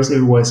at first if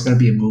it was going to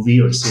be a movie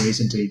or a series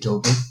until you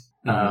told me.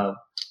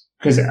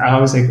 Because I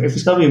was like, if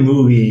it's going to be a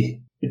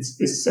movie,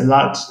 it's a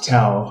lot to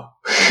tell.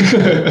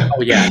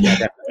 Oh yeah,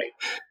 definitely.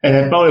 And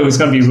I thought it was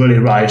going to be really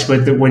rushed.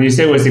 But when you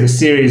said it was like a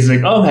series,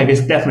 like, oh, I guess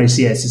definitely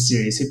see it as a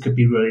series. It could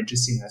be really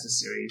interesting as a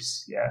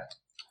series. Yeah.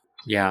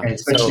 Yeah. And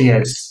especially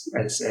as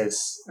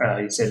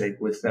you said, like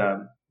with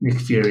Nick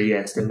Fury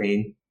as the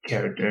main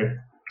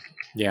character.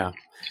 Yeah.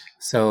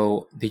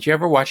 So did you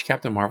ever watch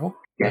Captain Marvel?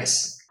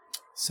 Yes.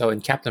 So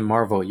in Captain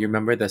Marvel, you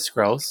remember the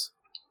Skrulls?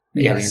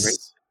 The alien Yes.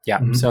 race? Yeah.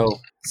 Mhm. So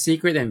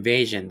Secret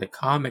Invasion, the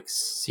comics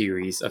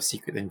series of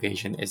Secret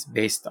Invasion, is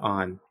based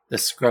on the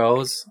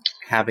Skrulls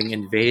having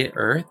invaded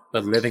Earth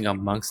but living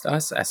amongst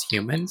us as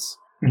humans,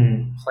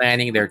 Mm.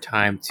 planning their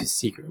time to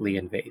secretly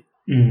invade.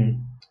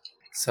 Mm.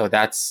 So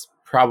that's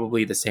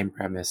probably the same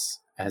premise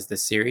as the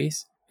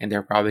series, and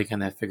they're probably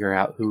gonna figure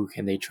out who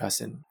can they trust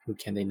and who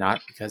can they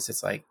not, because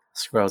it's like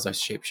Skrulls are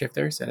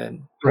shapeshifters, and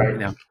then Right. you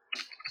know,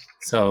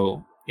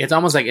 so it's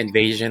almost like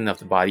Invasion of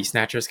the Body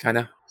Snatchers, kind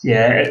of.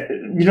 Yeah.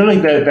 You know,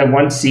 like that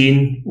one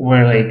scene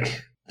where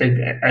like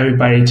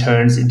everybody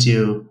turns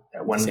into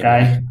that one Same.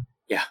 guy.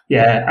 Yeah.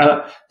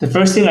 Yeah. The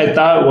first thing I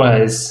thought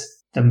was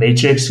the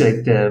Matrix,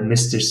 like the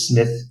Mr.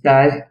 Smith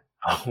guy,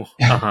 Oh,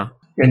 uh-huh.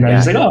 and I Yeah.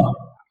 was like, oh,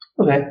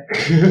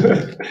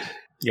 okay.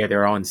 Yeah,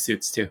 they're all in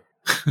suits too.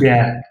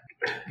 Yeah.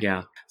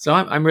 Yeah, so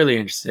I'm really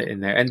interested in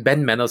there. And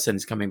Ben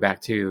Mendelsohn's coming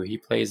back too. He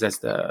plays as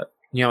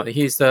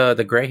he's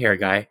the gray hair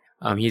guy.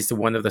 He's the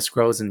one of the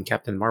Skrulls in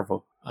Captain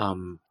Marvel.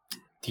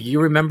 Do you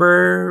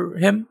remember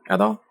him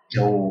at all?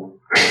 No.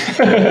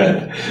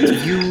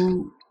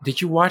 Did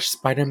you watch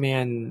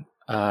Spider-Man?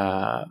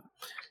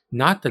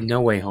 Not the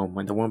No Way Home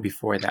one, the one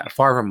before that,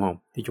 Far From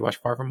Home. Did you watch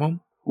Far From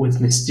Home? With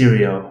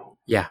Mysterio.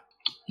 Yeah.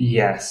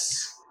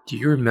 Yes. Do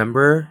you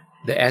remember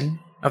the end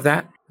of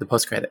that? The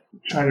post credit.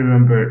 Trying to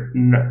remember.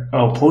 No.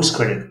 Oh, post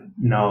credit.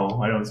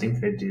 No, I don't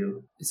think I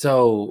do.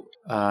 So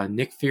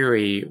Nick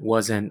Fury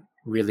wasn't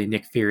really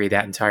Nick Fury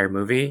that entire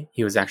movie.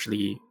 He was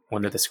actually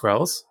one of the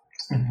Skrulls,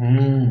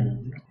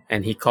 Mm-hmm.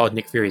 and he called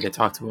Nick Fury to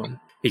talk to him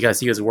because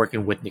he was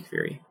working with Nick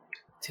Fury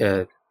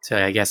to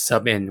I guess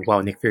sub in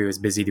while Nick Fury was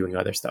busy doing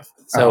other stuff.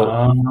 So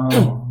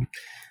Oh.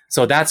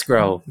 so that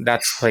Skrull,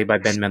 that's played by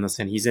Ben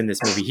Mendelsohn. He's in this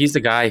movie. He's the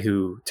guy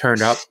who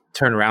turned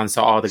around,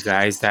 saw all the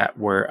guys that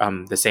were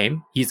the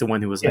same. He's the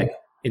one who was like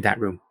in that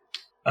room.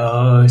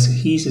 Oh, so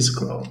he's a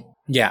Skrull.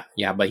 Yeah,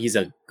 but he's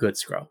a good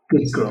Skrull.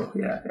 Good Skrull.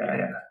 Yeah.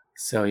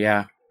 So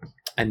yeah,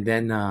 and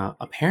then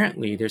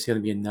apparently there's going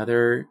to be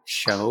another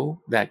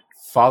show that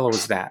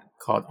follows that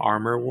called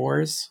Armor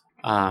Wars.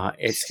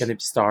 It's going to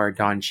star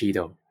Don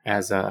Cheadle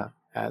as a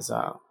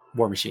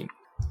War Machine,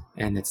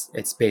 and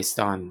it's based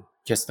on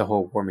just the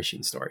whole War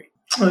Machine story.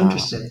 Oh,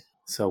 interesting.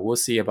 So we'll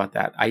see about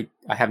that. I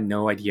have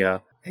no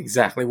idea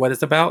exactly what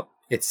it's about.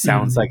 It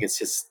sounds like it's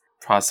just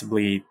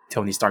possibly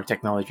Tony Stark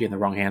technology in the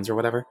wrong hands or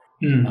whatever.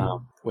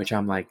 Mm. Which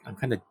I'm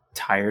kind of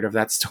tired of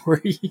that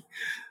story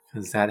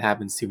because that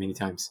happens too many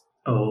times.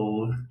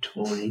 Oh,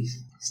 Tony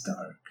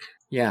Stark.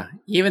 Yeah,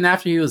 even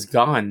after he was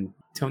gone,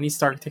 Tony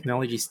Stark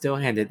technology still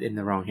ended in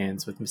the wrong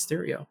hands with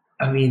Mysterio.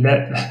 I mean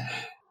that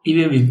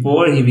even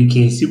before he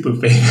became super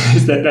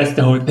famous, that's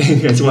the whole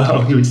thing as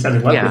well. He was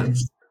selling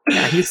weapons.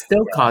 Yeah, he's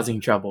still causing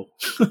trouble.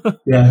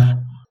 Yeah,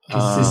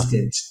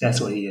 consistent.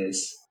 That's what he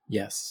is.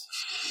 Yes.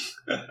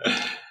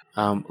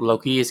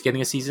 Loki is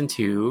getting a season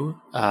 2.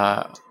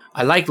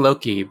 I like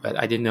Loki, but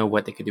I didn't know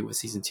what they could do with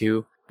season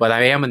 2. But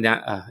I am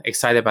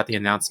excited about the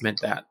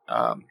announcement that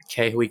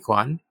Ke Huy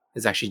Quan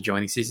is actually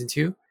joining season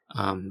 2.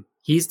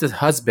 He's the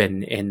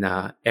husband in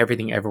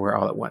Everything Everywhere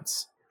All at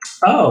Once.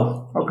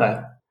 Oh,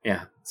 okay.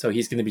 Yeah, so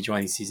he's going to be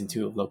joining season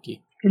 2 of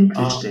Loki.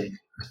 Interesting.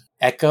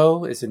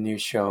 Echo is a new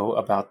show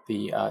about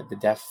the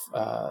deaf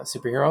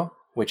superhero,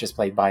 which is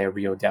played by a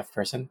real deaf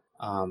person.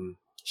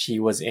 She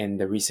was in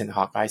the recent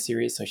Hawkeye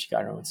series, so she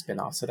got her own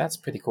spin-off. So that's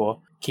pretty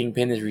cool.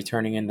 Kingpin is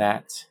returning in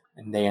that.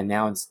 And they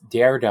announced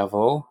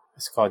Daredevil.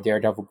 It's called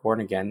Daredevil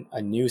Born Again.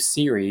 A new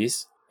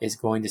series is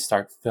going to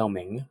start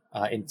filming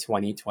in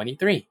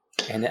 2023.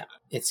 And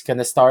it's going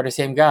to star the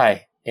same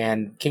guy.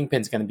 And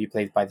Kingpin's going to be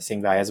played by the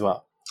same guy as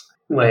well.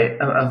 Wait,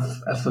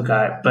 I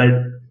forgot. But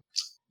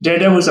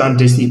Daredevil's on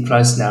Disney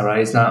Plus now, right?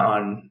 It's not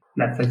on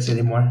Netflix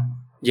anymore?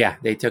 Yeah,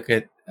 they took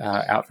it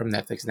out from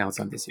Netflix. Now it's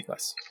on Disney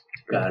Plus.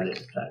 Got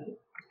it.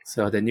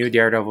 So the new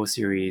Daredevil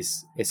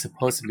series is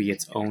supposed to be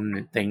its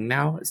own thing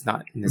now. It's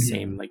not in the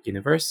same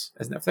universe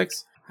as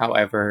Netflix.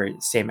 However,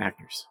 same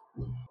actors.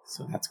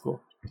 So that's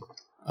cool.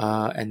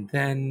 And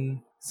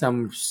then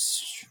some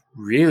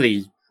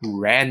really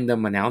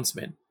random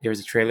announcement. There's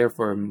a trailer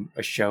for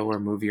a show or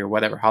movie or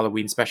whatever,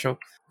 Halloween special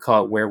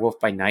called Werewolf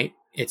by Night.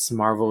 It's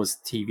Marvel's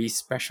TV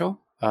special,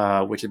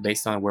 which is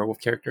based on a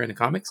werewolf character in the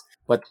comics.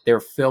 But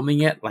they're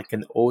filming it like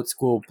an old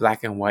school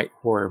black and white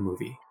horror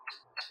movie.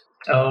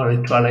 Oh,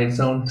 like Twilight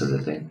Zone sort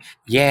of thing.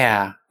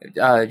 Yeah,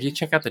 if you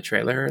check out the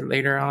trailer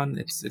later on,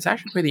 it's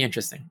actually pretty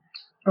interesting.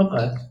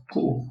 Okay,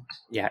 cool.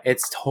 Yeah,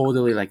 it's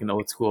totally like an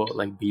old school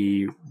like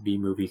B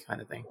movie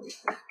kind of thing.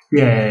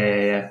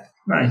 Yeah.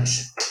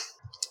 Nice.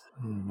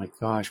 Oh my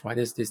gosh, why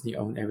does Disney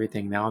own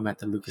everything? Now I'm at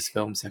the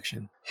Lucasfilm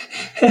section.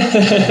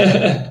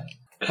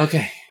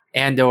 Okay,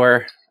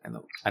 Andor.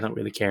 I don't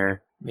really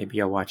care.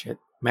 Maybe I'll watch it.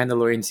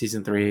 Mandalorian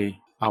season 3.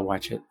 I'll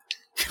watch it.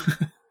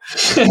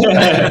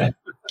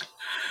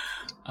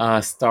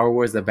 Star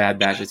Wars: The Bad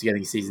Batch is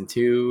getting season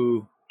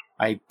 2.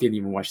 I didn't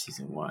even watch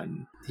season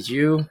 1. Did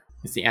you?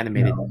 It's the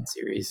animated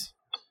series.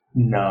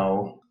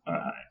 No,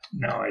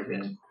 I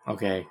didn't.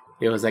 Okay,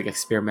 it was like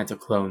experimental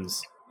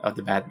clones of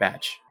The Bad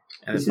Batch,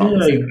 and Is it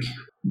like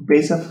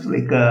based off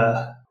like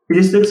it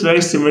just looks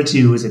very similar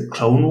to, is it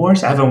Clone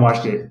Wars? I haven't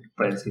watched it,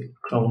 but it's like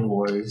Clone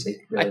Wars.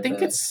 Like I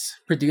think it's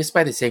produced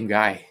by the same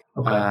guy.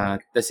 Okay.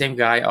 The same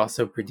guy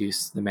also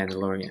produced The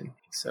Mandalorian.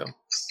 So.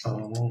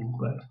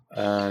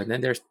 Okay.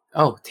 Then there's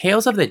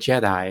Tales of the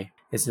Jedi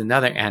is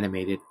another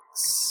animated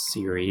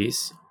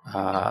series.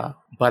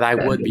 But I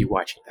would be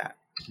watching that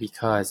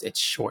because it's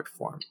short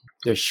form.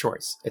 There's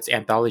shorts. It's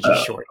anthology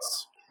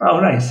shorts. Oh,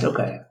 nice.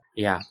 Okay.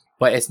 Yeah,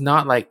 but it's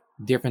not like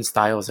different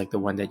styles like the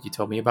one that you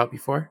told me about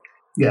before.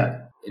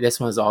 Yeah. This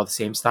one's all the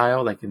same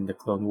style, like in the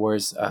Clone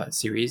Wars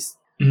series,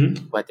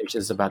 but they're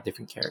just about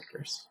different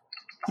characters.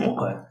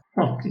 Okay.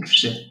 Oh,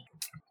 interesting.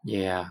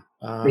 Yeah.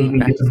 Maybe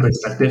different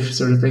perspective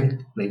sort of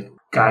thing, like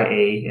guy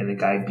A and the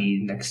guy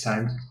B next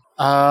time.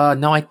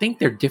 No, I think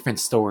they're different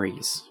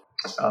stories.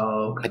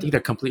 Oh, okay. I think they're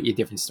completely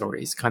different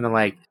stories. Kind of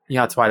like,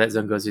 how Twilight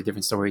Zone goes through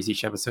different stories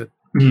each episode.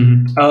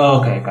 Mm-hmm.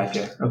 Oh, okay,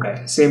 gotcha.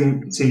 Okay,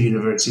 same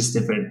universe, just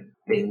different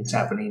things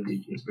happening in the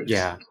universe.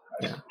 Yeah.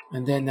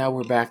 And then now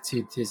we're back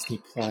to Disney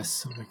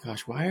Plus. Oh my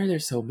gosh, why are there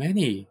so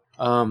many?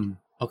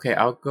 Okay,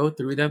 I'll go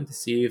through them to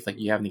see if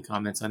you have any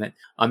comments on it.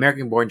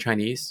 American Born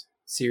Chinese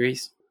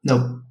series.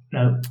 No.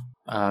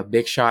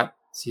 Big Shot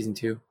season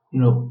 2.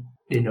 No,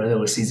 didn't know that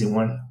was season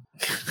 1.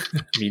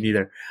 Me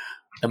neither.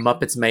 The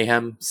Muppets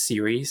Mayhem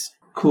series.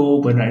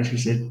 Cool, but not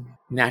interested.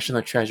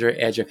 National Treasure: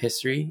 Edge of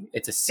History.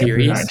 It's a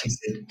series. Not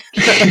interested.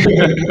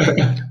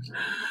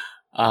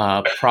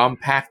 Prom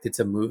Pact. It's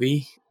a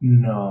movie.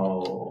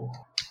 No.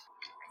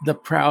 The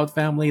Proud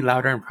Family: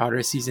 Louder and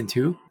Prouder season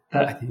 2.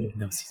 I didn't even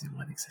know season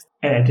 1 existed.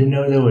 And I didn't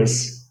know there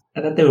was.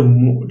 I thought they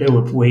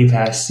were way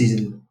past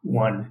season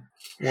 1.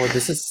 Well,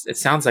 it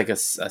sounds like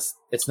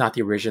it's not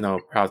the original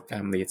Proud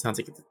Family. It sounds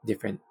like it's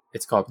different.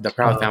 It's called The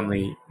Proud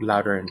Family: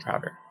 Louder and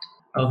Prouder.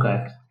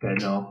 Okay, good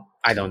to know.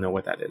 I don't know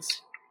what that is.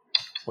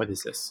 What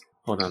is this?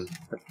 Hold on.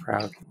 The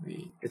Proud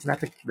Family. Isn't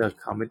that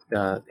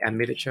the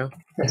animated show?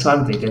 That's what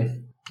I'm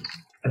thinking.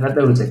 I thought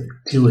there was like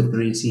 2 or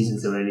 3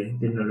 seasons already.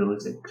 Didn't know there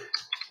was like.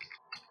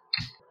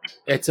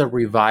 It's a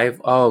revive.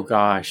 Oh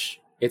gosh,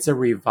 it's a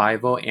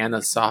revival and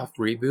a soft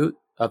reboot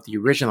of the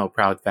original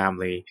Proud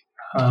Family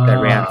that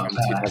ran from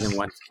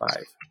 2001 to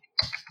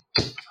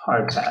 5.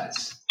 Hard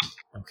pass.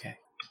 Okay.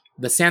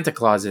 The Santa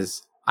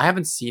Clauses. I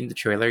haven't seen the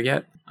trailer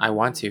yet. I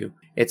want to.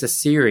 It's a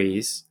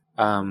series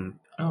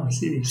Oh,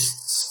 serious.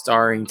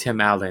 starring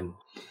Tim Allen,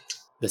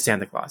 the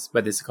Santa Claus,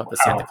 but it's called the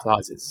Santa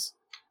Clauses.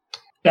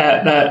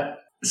 That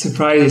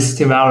surprises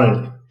Tim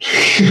Allen.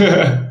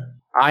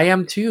 I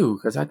am too,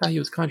 because I thought he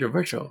was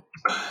controversial.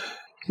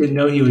 Didn't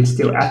know he was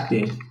still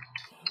acting.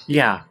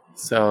 Yeah,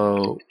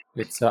 so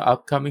it's an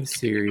upcoming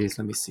series.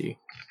 Let me see.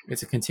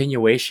 It's a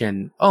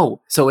continuation. Oh,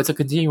 so it's a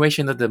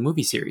continuation of the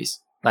movie series.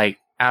 Like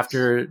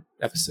after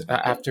the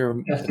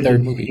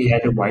third movie. He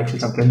had a wife or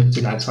something,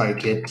 so that's why a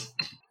kid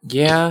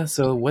Yeah,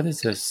 so what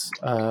is this?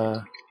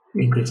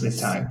 in Christmas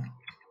time.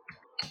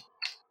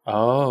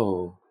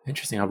 Oh,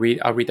 interesting. I'll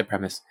read the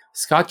premise.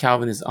 Scott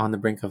Calvin is on the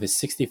brink of his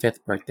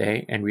 65th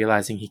birthday and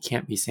realizing he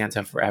can't be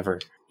Santa forever.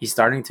 He's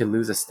starting to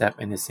lose a step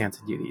in his Santa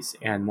duties,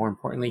 and more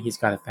importantly, he's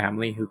got a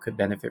family who could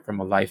benefit from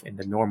a life in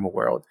the normal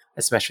world,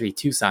 especially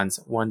two sons,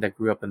 one that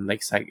grew up in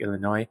Lakeside,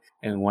 Illinois,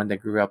 and one that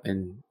grew up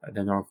in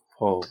the North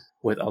Pole.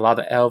 With a lot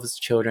of elves,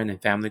 children,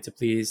 and family to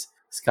please,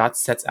 Scott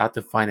sets out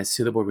to find a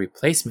suitable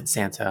replacement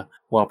Santa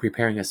while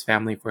preparing his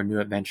family for a new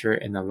adventure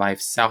in a life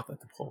south of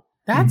the pole.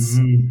 That's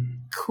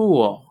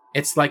cool.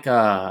 It's like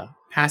a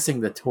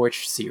Passing the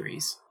Torch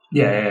series.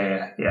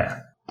 Yeah.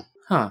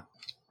 Huh.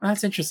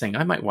 That's interesting.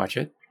 I might watch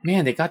it.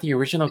 Man, they got the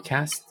original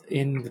cast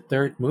in the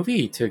third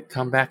movie to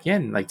come back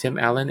in, like Tim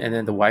Allen and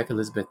then the wife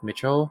Elizabeth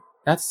Mitchell.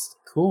 That's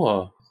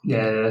cool.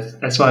 Yeah,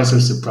 that's why I was so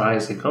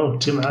surprised. Like, oh,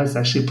 Tim Allen's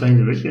actually playing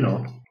the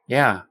original.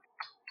 Yeah.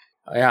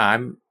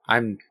 I'm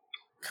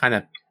kind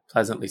of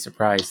pleasantly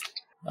surprised.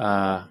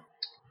 All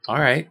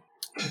right.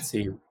 Let's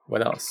see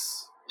what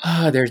else.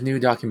 There's new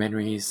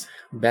documentaries.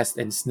 Best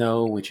in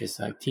Snow, which is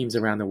like teams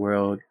around the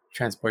world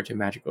transport to a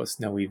magical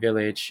snowy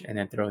village and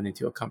then thrown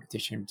into a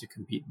competition to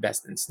compete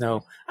best in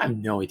snow. I have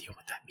no idea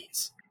what that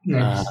means.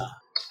 Nice.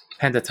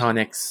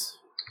 Pentatonics.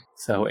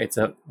 So it's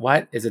a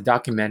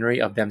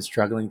documentary of them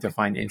struggling to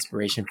find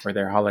inspiration for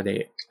their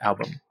holiday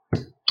album.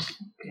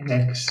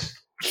 Next.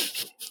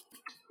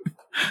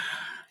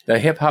 The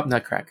Hip Hop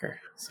Nutcracker.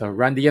 So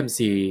Run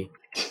DMC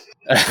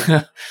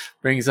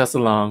brings us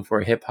along for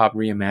a hip hop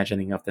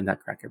reimagining of the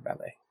Nutcracker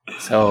Ballet.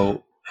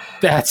 So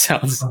that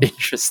sounds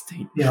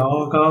interesting.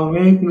 Y'all gonna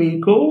make me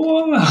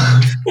go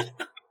up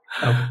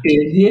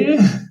in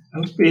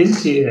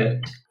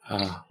here.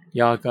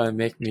 Y'all gonna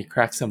make me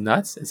crack some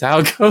nuts? Is that how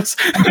it goes?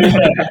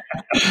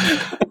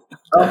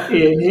 Up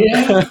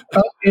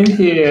in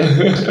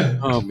here.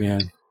 Oh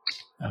man.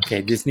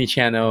 Okay, Disney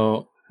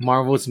Channel,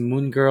 Marvel's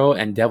Moon Girl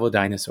and Devil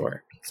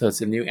Dinosaur. So it's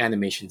a new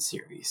animation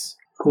series.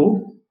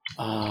 Cool.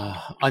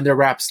 Under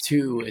Wraps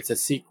 2, it's a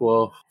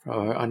sequel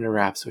for Under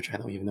Wraps, which I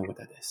don't even know what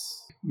that is.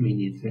 Me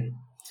neither.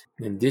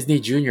 Then Disney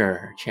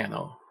Junior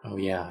channel. Oh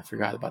yeah, I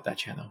forgot about that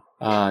channel.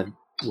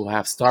 We'll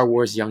have Star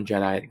Wars Young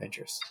Jedi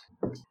Adventures.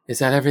 Is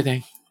that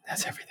everything?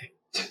 That's everything.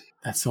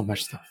 That's so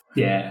much stuff.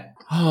 Yeah.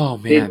 Oh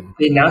man.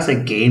 They announced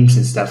like games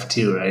and stuff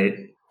too, right?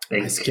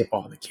 Like, I skip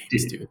all the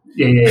games, dude.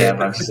 Yeah.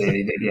 But I'm just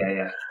saying,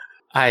 yeah.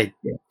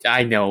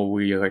 I know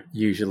we are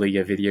usually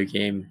a video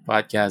game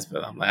podcast,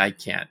 but I'm like, I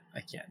can't.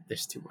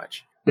 There's too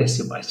much. There's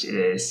too much.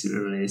 It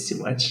really is too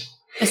much.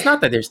 It's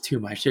not that there's too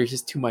much. There's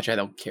just too much I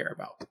don't care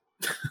about.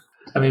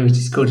 I mean, we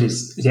just go to I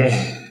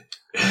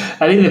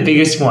think the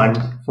biggest one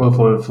for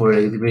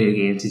the video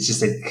games is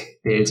just like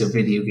there's a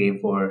video game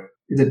for,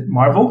 is it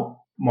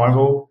Marvel?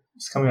 Marvel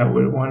is coming out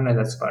with one, and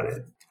that's about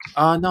it.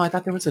 No, I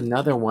thought there was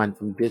another one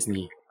from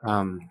Disney.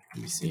 Let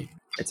me see.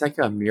 It's like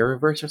a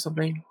Mirrorverse or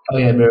something. Oh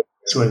yeah, Mirrorverse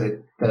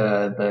where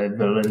the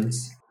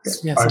villains.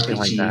 Yeah, something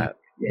like that.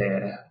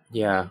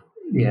 Yeah.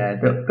 Yeah.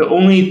 The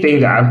only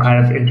thing that I'm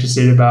kind of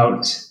interested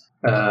about,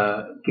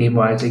 game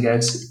wise, I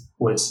guess,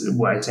 was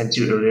what I sent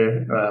you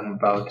earlier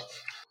about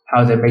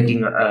how they're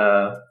making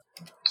a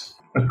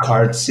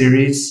card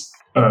series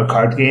or a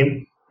card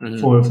game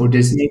for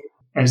Disney.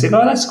 And it's like,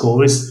 oh, that's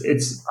cool.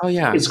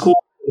 It's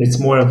cool. It's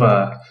more of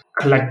a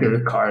collector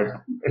card.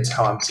 It's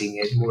how I'm seeing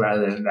it,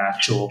 rather than an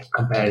actual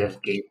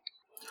competitive game.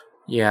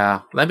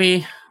 Yeah.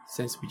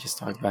 Since we just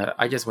talked about it,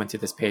 I just went to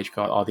this page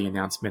called All the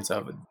Announcements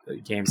of the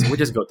Games. We'll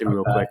just go through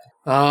real quick.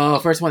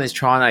 First one is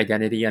Tron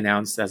Identity,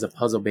 announced as a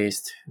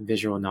puzzle-based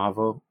visual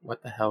novel.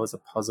 What the hell is a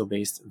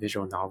puzzle-based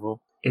visual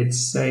novel?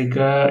 It's like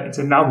it's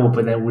a novel,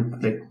 but then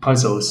with like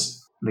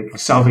puzzles, like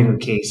solving a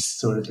case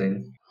sort of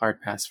thing.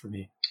 Hard pass for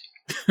me.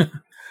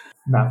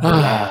 Not for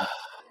that.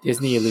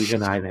 Disney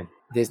Illusion Island.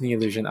 Disney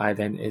Illusion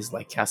Island is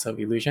like Castle of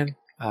Illusion.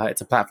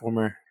 It's a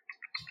platformer.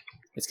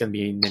 It's going to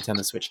be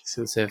Nintendo Switch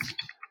exclusive.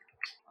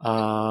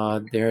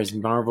 There's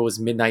Marvel's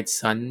Midnight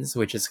Suns,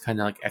 which is kind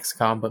of like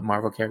XCOM, but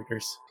Marvel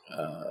characters.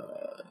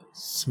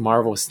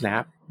 Marvel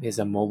Snap is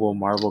a mobile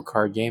Marvel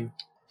card game.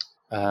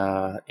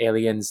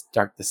 Aliens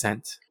Dark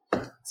Descent.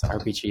 It's an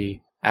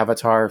RPG.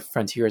 Avatar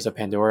Frontiers of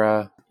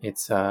Pandora.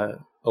 It's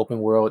a open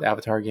world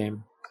Avatar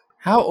game.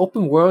 How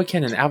open world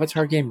can an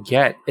Avatar game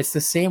get? It's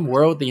the same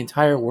world, the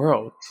entire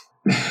world.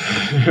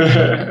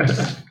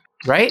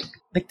 Right?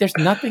 Like there's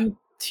nothing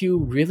to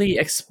really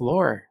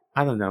explore.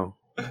 I don't know.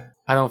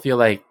 I don't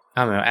know.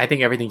 I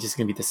think everything's just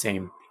going to be the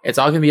same. It's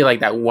all going to be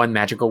like that one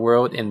magical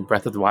world in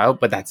Breath of the Wild,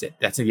 but that's it.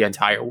 That's the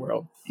entire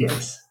world.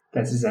 Yes,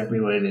 that's exactly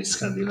what it is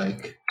going to be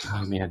like.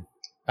 Oh, man.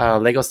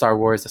 Lego Star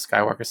Wars: The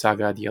Skywalker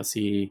Saga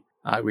DLC,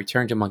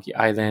 Return to Monkey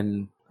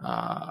Island.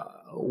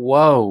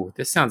 Whoa,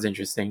 this sounds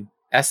interesting.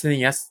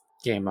 SNES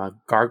game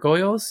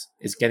Gargoyles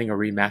is getting a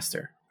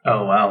remaster.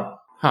 Oh, wow.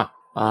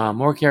 Huh.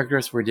 More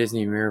characters for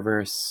Disney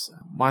Mirrorverse.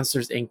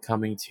 Monsters Inc.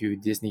 coming to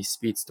Disney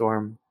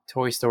Speedstorm.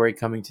 Toy Story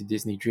coming to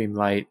Disney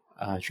Dreamlight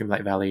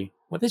Valley.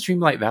 What is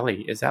Dreamlight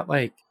Valley? Is that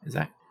like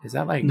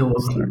No.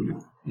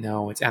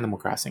 No, it's Animal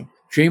Crossing.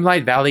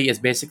 Dreamlight Valley is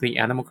basically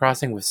Animal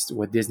Crossing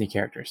with Disney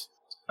characters.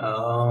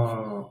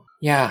 Oh.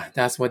 Yeah,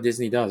 that's what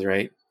Disney does,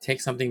 right?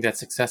 Take something that's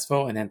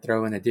successful and then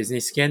throw in a Disney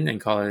skin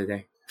and call it a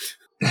day.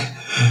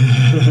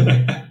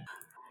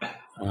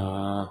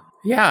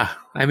 Yeah,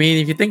 I mean,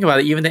 if you think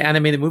about it, even the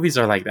animated movies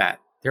are like that.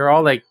 They're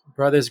all like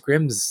Brothers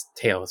Grimm's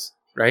tales,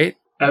 right?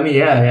 I mean,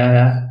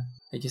 yeah.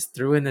 They just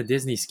threw in a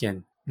Disney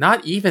skin.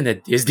 Not even a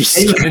Disney I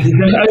skin.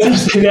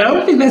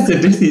 don't think that's a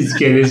Disney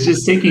skin. It's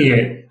just taking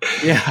it.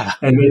 Yeah.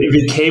 And then it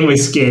became a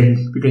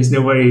skin because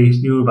nobody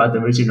knew about the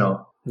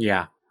original.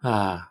 Yeah.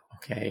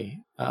 Okay.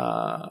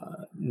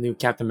 New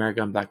Captain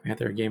America and Black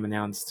Panther game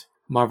announced.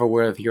 Marvel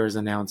World of Heroes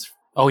announced.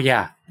 Oh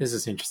yeah, this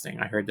is interesting.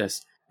 I heard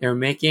this. They're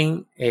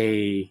making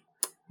a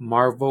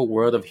Marvel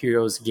World of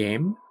Heroes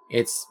game.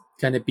 It's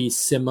going to be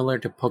similar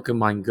to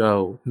Pokemon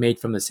Go, made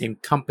from the same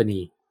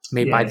company,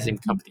 made by the same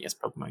company as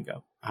Pokemon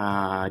Go.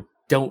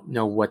 Don't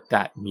know what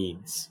that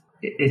means.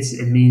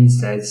 It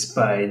means that it's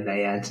by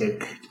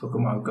Niantic,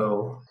 Pokemon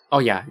Go. Oh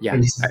yeah.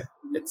 It's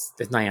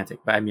Niantic,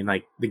 but I mean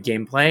like the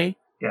gameplay.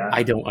 Yeah.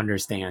 I don't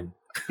understand.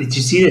 Did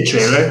you see the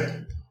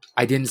trailer?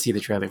 I didn't see the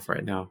trailer for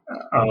it. No.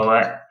 Oh,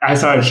 I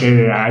saw the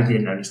trailer and I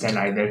didn't understand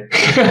either.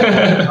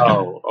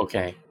 Oh,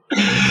 okay.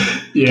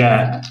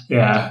 Yeah.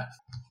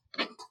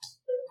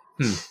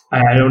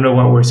 I don't know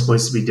what we're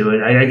supposed to be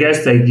doing. I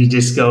guess like you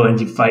just go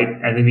and you fight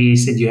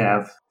enemies and you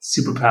have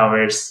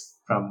superpowers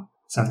from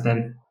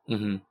something.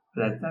 Mm-hmm.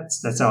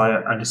 That's how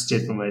I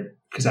understood from it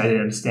because I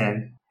didn't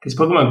understand. Because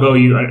Pokemon Go,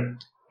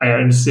 I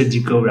understood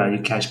you go around,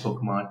 you catch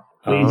Pokemon.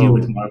 What do you do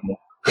with Marvel?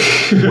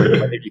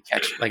 What if you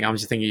catch? Like I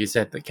was just thinking, you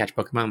said like catch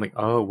Pokemon. I'm like,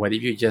 oh, what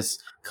if you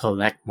just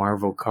collect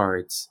Marvel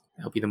cards?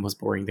 That'll be the most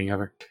boring thing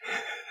ever.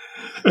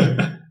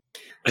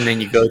 And then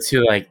you go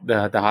to like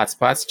the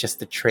hotspots just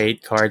to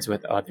trade cards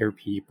with other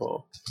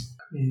people.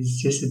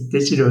 It's just a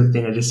digital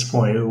thing at this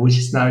point, which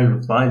is not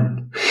even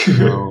fun.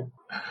 No.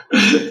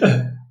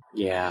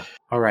 Yeah.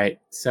 All right.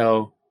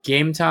 So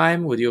game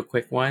time. We'll do a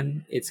quick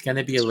one. It's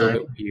gonna be a little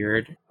bit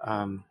weird.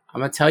 I'm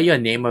gonna tell you a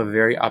name of a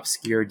very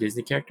obscure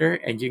Disney character,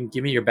 and you can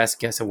give me your best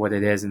guess of what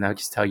it is, and I'll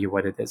just tell you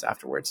what it is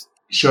afterwards.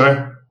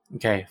 Sure.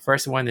 Okay.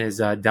 First one is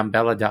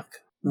Dumbella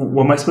Duck.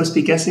 What am I supposed to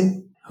be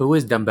guessing? Who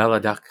is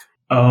Dumbella Duck?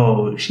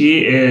 Oh,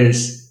 she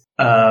is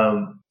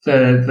the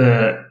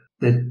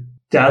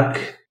duck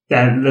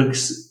that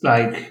looks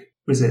like,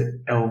 was it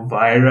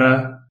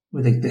Elvira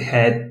with like the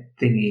head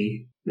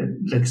thingy that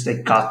looks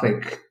like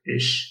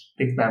gothic-ish,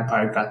 like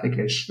vampire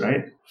gothic-ish,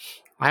 right?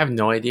 I have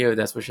no idea if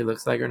that's what she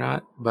looks like or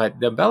not, but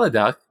Dumbella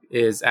Duck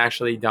is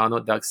actually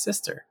Donald Duck's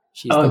sister.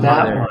 She's the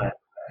mother. One.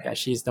 Yeah,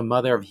 she's the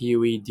mother of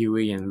Huey,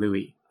 Dewey, and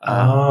Louie.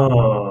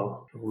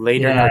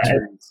 Later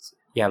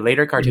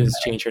cartoons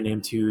changed her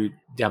name to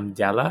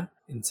Dumbdella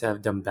instead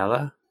of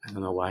Dumbella. I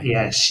don't know why.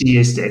 Yeah, she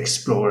is the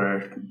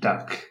explorer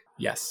duck.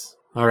 Yes.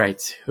 All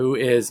right. Who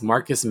is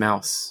Marcus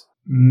Mouse?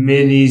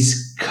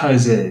 Minnie's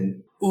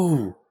cousin.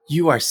 Ooh,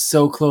 you are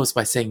so close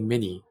by saying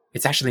Minnie.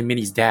 It's actually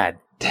Minnie's dad.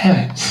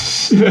 Damn it.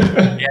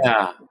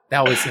 Yeah,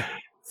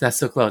 that's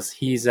so close.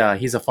 He's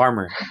a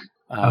farmer.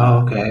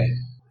 Okay.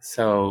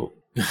 So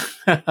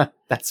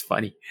that's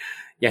funny.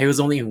 Yeah, he was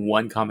only in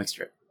one comic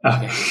strip.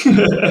 Okay.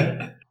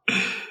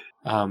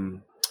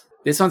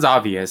 This one's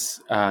obvious.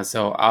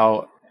 So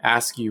I'll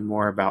ask you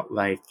more about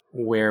like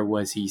where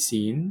was he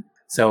seen.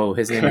 So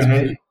his name is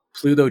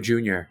Pluto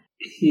Jr.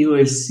 He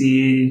was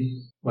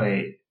seen.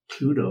 Wait,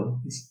 Pluto.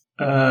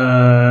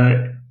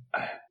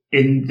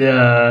 In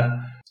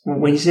the.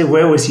 When you say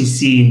where was he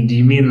seen, do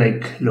you mean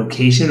like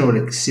location or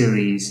like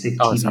series, like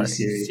TV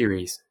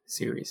series?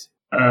 Series.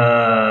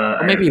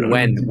 Or maybe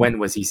when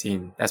was he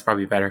seen? That's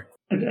probably better.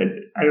 I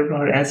don't know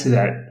how to answer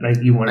that.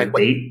 Like you want a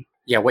date?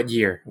 Yeah, what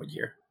year?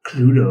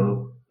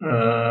 Pluto.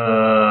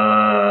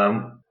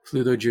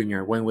 Pluto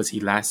Jr. When was he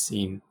last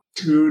seen?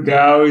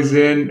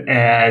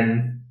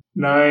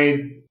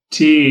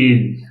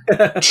 2019.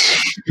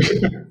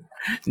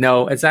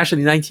 No, it's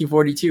actually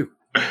 1942.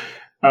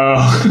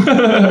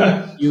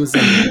 Oh. He was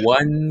in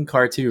one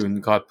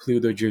cartoon called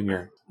Pluto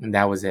Jr. and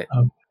that was it.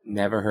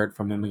 Never heard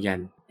from him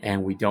again.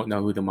 And we don't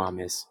know who the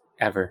mom is.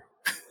 Ever.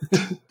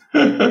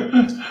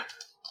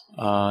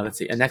 Let's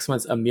see. The next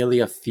one's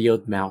Amelia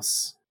Field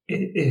Mouse.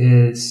 It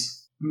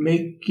is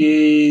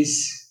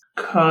Mickey's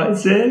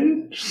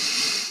cousin?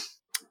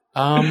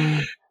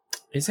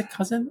 Is it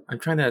cousin? I'm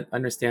trying to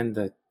understand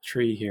the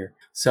tree here.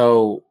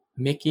 So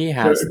Mickey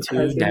has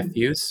two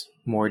nephews,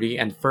 Morty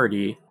and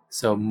Ferdy.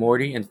 So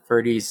Morty and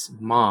Ferdy's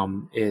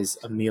mom is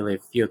Amelia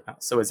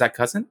Fieldmouse. So is that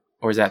cousin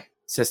or is that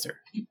sister?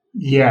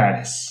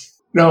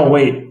 Yes. No,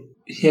 wait.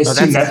 He has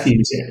two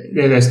nephews.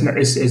 Yeah,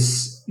 it's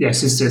sister.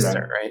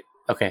 Sister, right?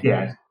 Okay.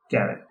 Yeah,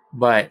 got it.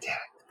 but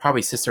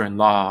probably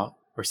sister-in-law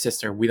or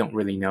sister. We don't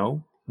really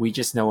know. We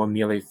just know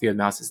Amelia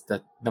Fieldmouse is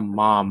the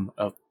mom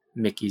of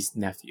Mickey's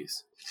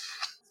nephews.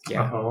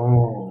 Yeah,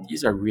 Oh.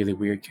 these are really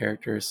weird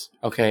characters.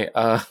 Okay,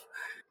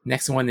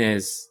 next one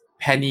is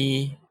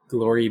Penny,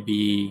 Glory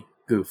Bee,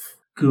 Goof.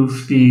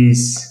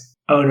 Goofy's.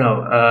 Oh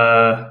no.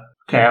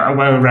 Okay, I'm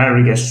going to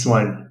randomly guess this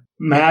one.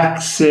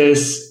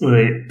 Max's.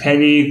 Wait,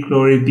 Penny,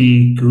 Glory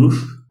Bee, Goof.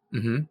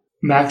 Mm-hmm.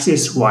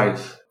 Max's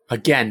wife.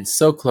 Again,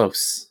 so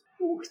close.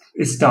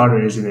 It's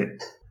daughter, isn't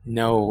it?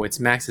 No, it's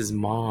Max's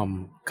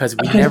mom. Because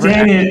we Oh, never.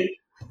 dang it.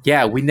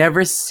 Yeah, we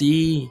never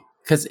see.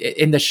 Because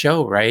in the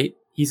show, right?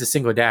 He's a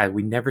single dad.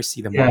 We never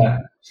see the mom.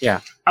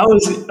 Yeah. I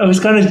was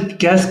gonna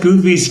guess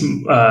Goofy's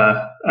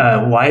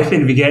wife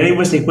in the beginning.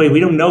 Was like, wait, we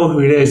don't know who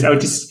it is. I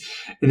was just,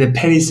 and then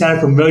Penny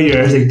sounded familiar.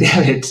 I was like,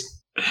 damn it.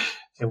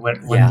 It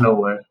went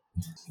lower.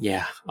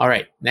 Yeah. All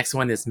right. Next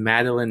one is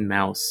Madeline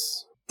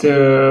Mouse.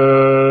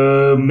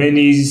 The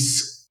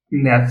Minnie's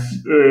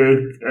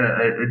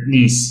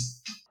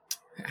niece.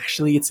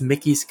 Actually, it's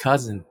Mickey's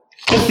cousin.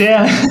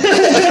 Yeah.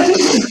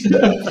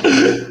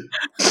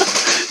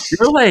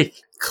 You're like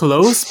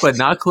close, but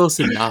not close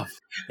enough.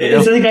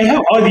 It's like I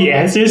have all the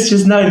answers,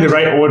 just not in the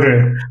right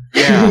order.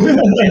 Yeah.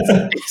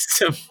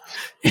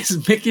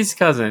 It's Mickey's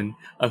cousin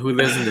who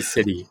lives in the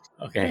city.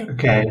 Okay.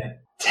 Okay.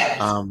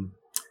 Oh,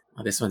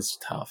 this one's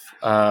tough.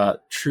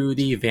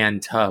 Trudy Van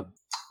Tub.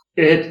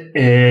 It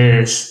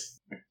is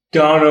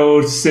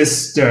Donald's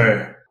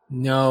sister.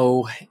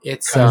 No,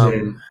 it's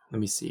Cousin. let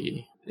me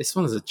see. This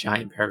one is a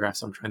giant paragraph,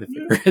 so I'm trying to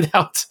figure it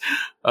out.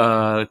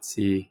 Let's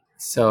see.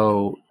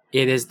 So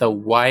it is the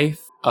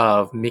wife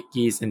of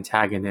Mickey's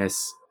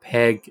antagonist,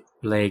 Peg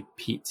Leg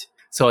Pete.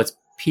 So it's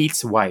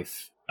Pete's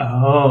wife.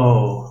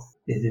 Oh,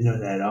 I didn't know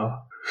that at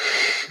all.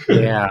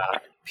 Yeah.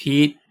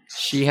 Pete,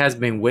 she has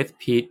been with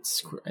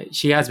Pete.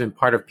 She has been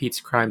part of Pete's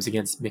crimes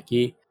against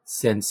Mickey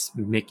since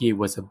Mickey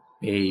was a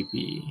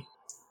baby.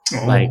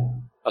 Oh. Like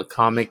a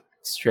comic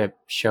strip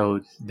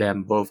showed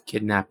them both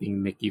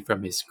kidnapping Mickey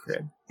from his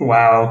crib.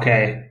 Wow.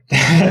 Okay.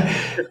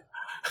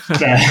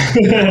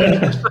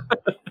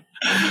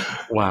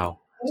 Wow.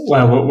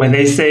 Well, when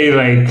they say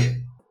like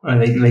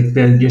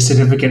your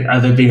significant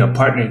other being a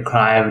partner in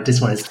crime,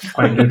 this one is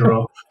quite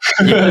literal.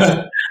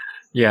 Yes.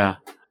 Yeah.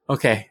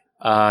 Okay.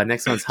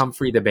 Next one's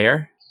Humphrey the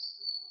Bear.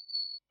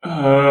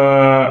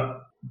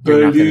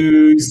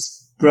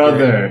 Baloo's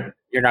brother.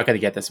 You're not going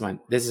to get this one.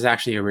 This is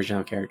actually an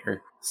original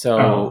character.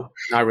 So,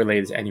 not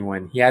related to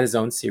anyone. He had his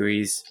own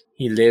series.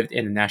 He lived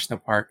in a national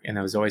park and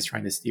was always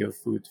trying to steal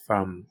food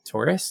from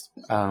tourists.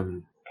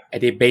 And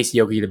they based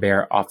Yogi the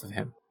Bear off of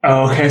him.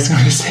 Oh, okay. I was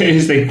going to say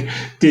it's like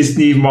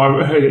Disney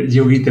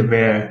Yogi the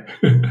Bear.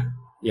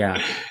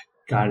 Yeah.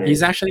 Got it.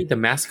 He's actually the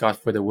mascot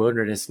for the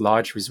Wilderness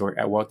Lodge Resort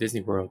at Walt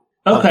Disney World.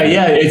 Okay,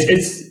 yeah.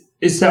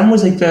 It's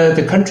almost like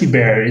the country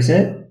bear, is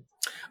it?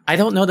 I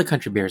don't know the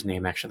country bear's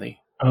name, actually.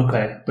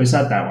 Okay, but it's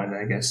not that one,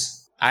 I guess.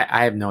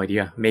 I have no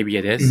idea. Maybe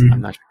it is. Mhm.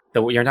 I'm not sure.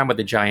 You're talking about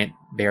the giant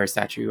bear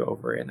statue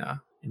over in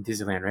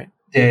Disneyland, right?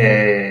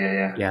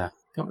 Yeah. Yeah.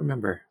 Don't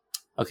remember.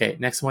 Okay,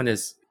 next one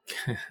is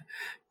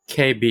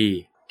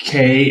KB.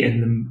 K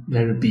and the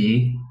letter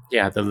B.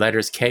 Yeah, the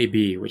letters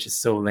KB, which is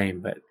so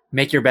lame, but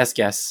make your best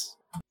guess.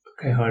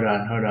 Okay, hold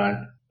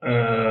on.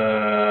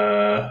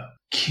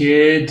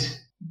 Kid.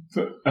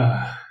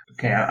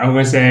 Okay, I'm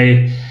gonna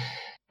say.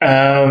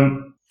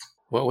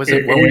 What was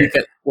it?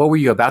 What were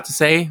you about to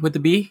say with the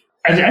B?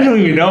 I don't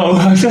even know.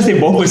 I was gonna say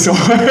Bulbasaur.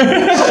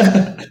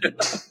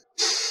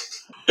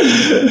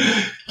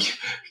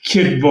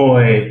 Kid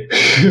boy.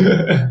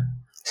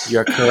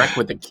 You're correct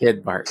with the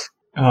kid, Bart.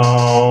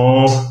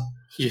 Oh.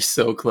 You're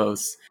so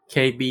close.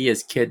 KB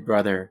is kid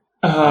brother.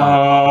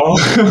 Oh.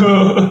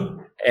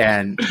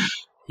 And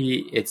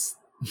it's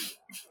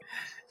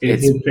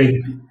Is it like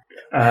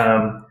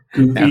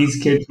Goofy's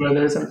kid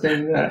brother or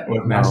something like that? Or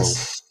No.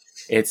 Max?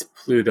 It's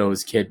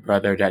Pluto's kid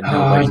brother that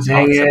nobody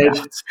dang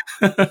talks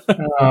about.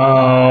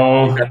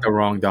 Oh. You got the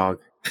wrong dog.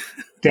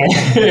 Damn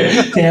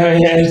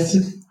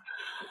it.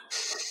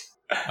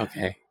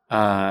 Okay.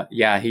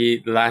 Yeah,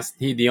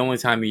 the only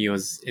time he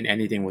was in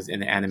anything was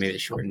in an animated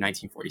short in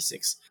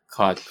 1946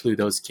 called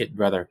Pluto's Kid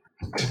Brother.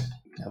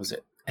 That was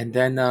it. And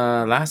then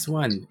last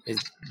one is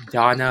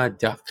Donna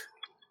Duck.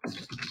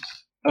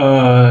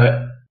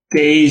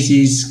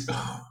 Daisy's.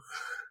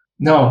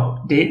 No,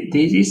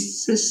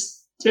 Daisy's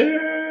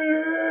sister.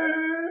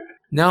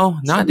 No,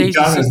 not It's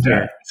Daisy's sister.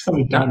 There. It's gonna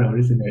be Donald,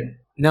 isn't it?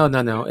 No.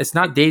 It's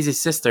not Daisy's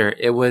sister.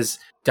 It was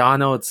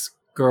Donald's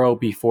girl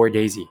before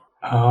Daisy.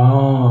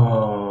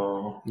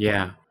 Oh.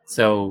 Yeah.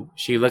 So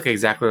she looked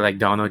exactly like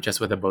Donald, just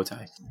with a bow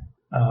tie.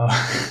 Oh.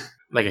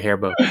 Like a hair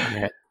bow on her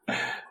head.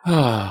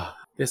 Ah,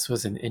 this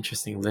was an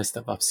interesting list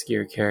of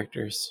obscure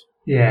characters.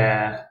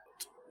 Yeah.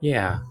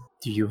 Yeah.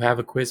 Do you have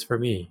a quiz for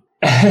me?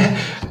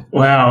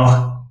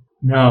 Well,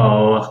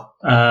 no.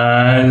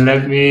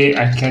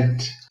 I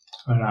can't.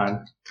 Hold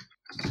on.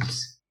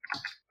 Oops.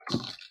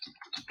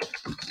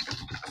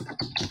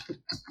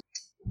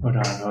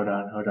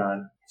 Hold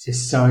on.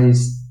 Just saw I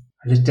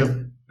looked up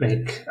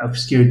like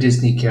obscure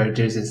Disney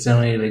characters and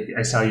suddenly like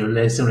I saw your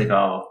list. I'm like,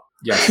 oh,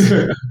 Yes,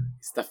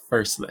 it's the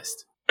first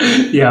list.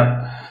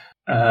 Yeah.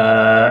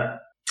 All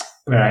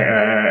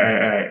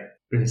right.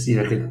 Let's see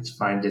if I can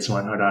find this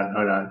one. Hold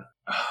on.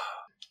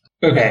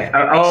 Okay,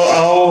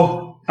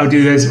 I'll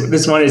do this.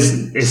 This one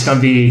is gonna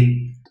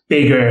be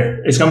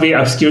bigger. It's gonna be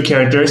obscure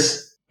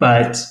characters,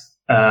 but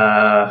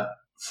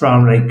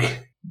from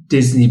like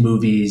Disney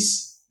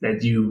movies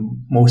that you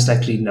most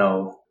likely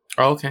know.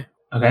 Oh, okay.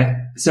 Okay,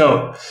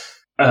 so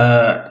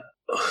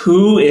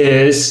who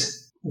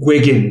is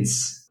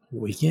Wiggins?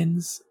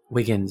 Wiggins.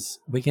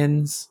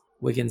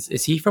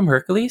 Is he from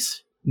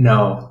Hercules?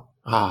 No.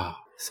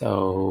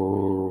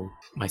 So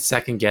my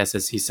second guess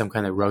is he's some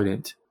kind of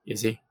rodent.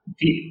 Is he?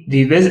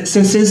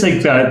 Since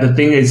like the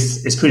thing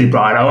is pretty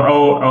broad,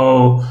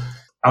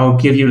 I'll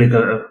give you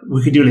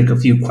we could do like a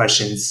few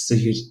questions so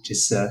you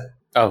just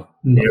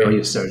narrow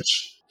your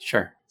search.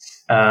 Sure.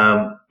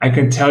 I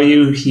can tell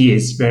you he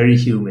is very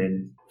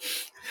human.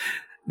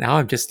 Now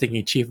I'm just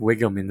thinking Chief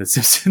Wiggum in The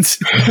Simpsons.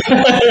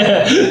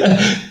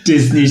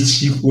 Disney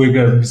Chief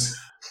Wiggums.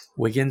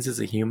 Wiggins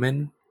is a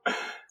human.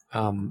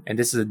 And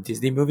this is a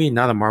Disney movie,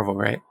 not a Marvel,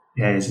 right?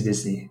 Yeah, it's a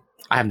Disney.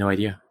 I have no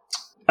idea.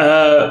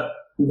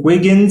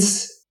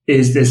 Wiggins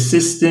is the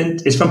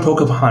assistant. It's from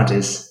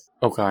Pocahontas.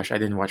 Oh gosh, I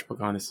didn't watch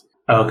Pocahontas.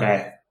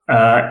 Okay.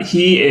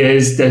 He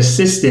is the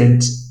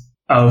assistant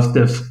of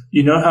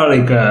you know how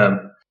like,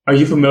 are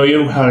you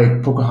familiar with how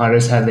like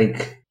Pocahontas had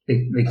like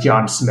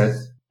John Smith,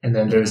 and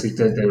then there's like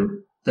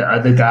the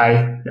other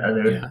guy, the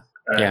other,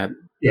 yeah.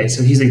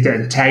 So he's like the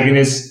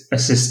antagonist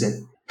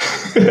assistant.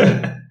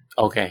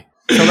 Okay.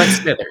 So like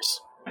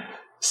Smithers.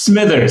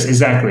 Smithers,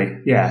 exactly.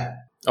 Yeah.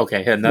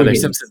 Okay, another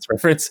Simpsons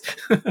reference.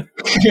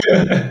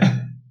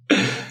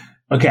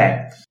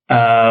 Okay.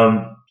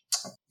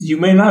 You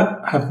may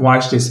not have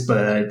watched this,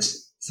 but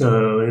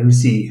so let me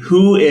see.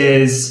 Who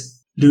is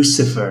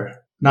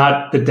Lucifer?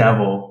 Not the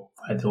devil,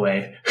 by the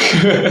way.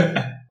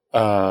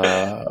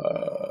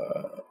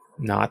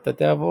 Not the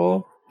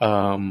devil.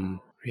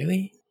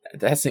 Really?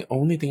 That's the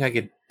only thing I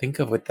could think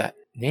of with that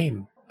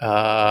name.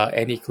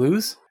 Any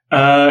clues?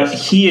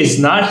 He is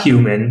not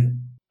human.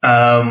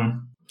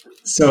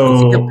 So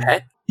is he a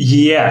pet?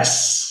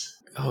 Yes.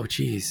 Oh,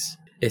 geez.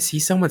 Is he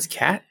someone's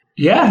cat?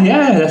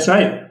 Yeah, that's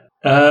right.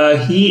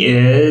 He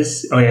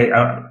is. Oh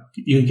yeah.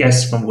 You can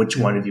guess from which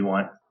one if you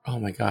want. Oh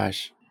my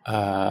gosh.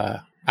 I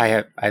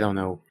don't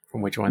know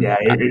from which one. Yeah,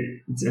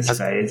 it's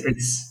okay.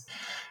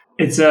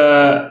 It's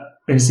let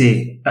me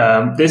see.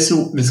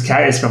 This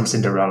cat is from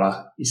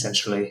Cinderella,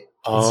 essentially.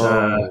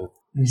 Oh.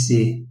 Let me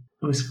see.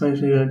 It was quite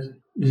good.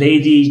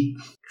 Lady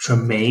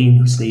Tremaine.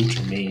 Who's Lady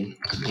Tremaine?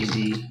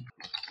 Lady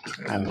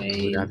Tremaine. I don't know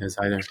who that is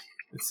either.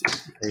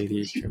 It's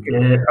Lady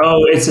Tremaine.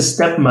 It's a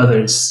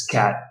stepmother's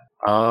cat.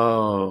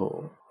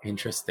 Oh,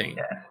 interesting.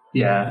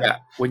 Yeah.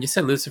 When you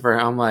said Lucifer,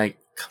 I'm like,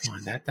 come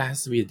on, that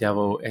has to be the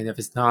devil. And if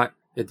it's not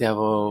the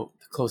devil,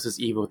 the closest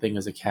evil thing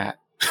is a cat.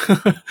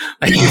 That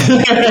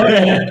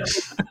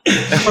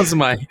was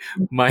my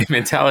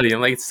mentality.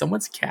 I'm like, it's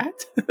someone's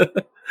cat?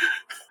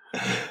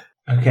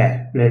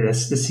 Okay,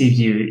 let's see if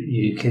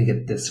you can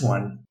get this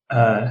one.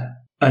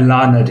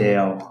 Alana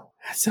Dale.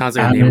 That sounds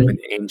like a name of an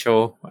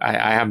angel.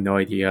 I have no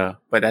idea,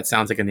 but that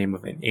sounds like a name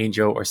of an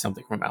angel or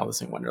something from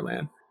Alice in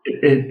Wonderland.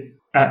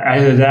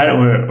 Either that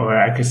or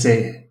I could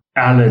say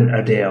Alan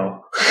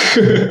Adale.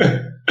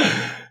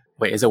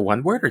 Wait, is it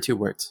one word or two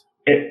words?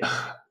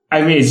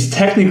 It's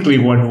technically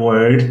one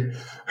word.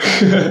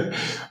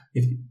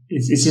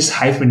 It's just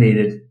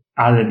hyphenated.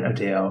 Alan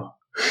Adale.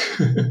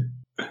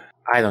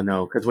 I don't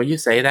know, because when you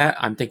say that,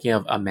 I'm thinking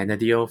of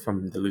Amenadiel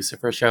from the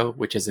Lucifer show,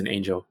 which is an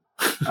angel.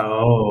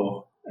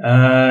 Oh,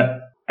 I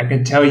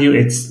can tell you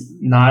it's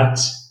not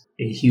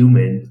a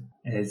human.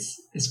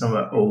 It's from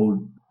an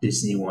old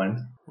Disney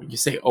one. When you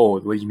say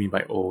old, what do you mean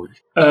by old?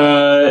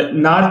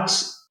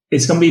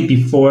 It's gonna be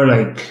before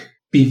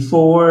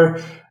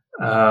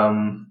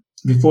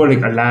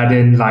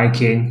Aladdin, Lion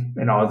King,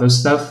 and all those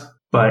stuff.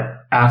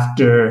 But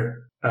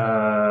after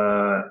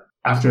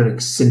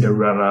like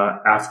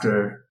Cinderella,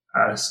 after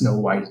Snow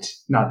White,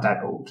 not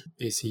that old.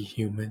 Is he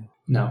human?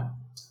 No.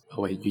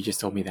 Oh wait, you just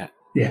told me that.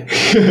 Yeah.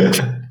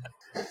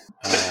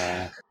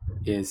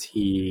 Is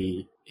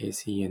he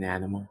an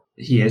animal?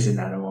 He is an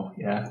animal.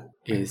 Yeah.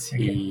 Is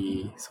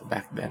he? So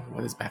back then,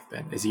 what is back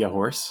then? Is he a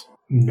horse?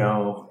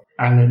 No,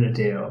 Alan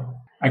Adale.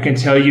 I can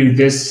tell you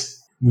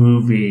this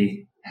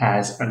movie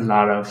has a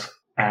lot of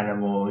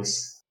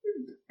animals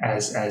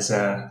as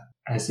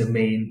the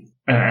main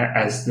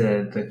as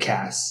the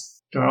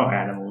cast. They're all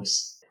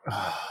animals.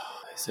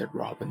 Is it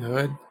Robin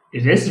Hood?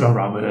 It is from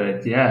Robin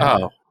Hood. Yeah.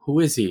 Oh, who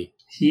is he?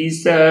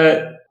 He's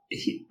Alan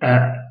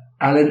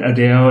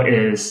Adale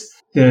is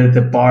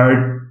the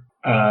bard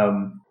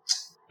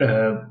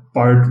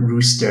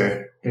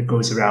rooster that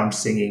goes around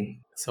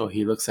singing. So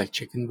he looks like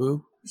Chicken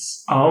Boo?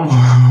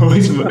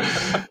 Almost, but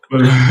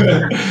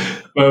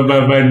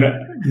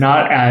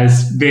not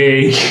as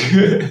big.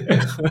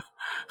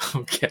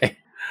 Okay.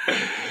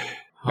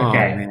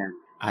 Okay.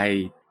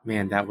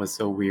 Man, that was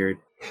so weird.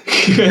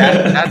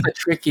 That's a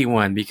tricky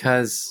one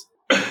because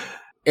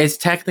it's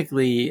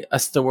technically a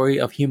story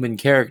of human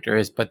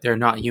characters, but they're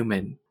not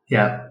human.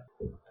 Yeah.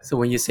 So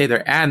when you say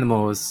they're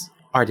animals,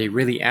 are they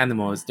really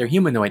animals? They're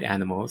humanoid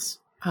animals.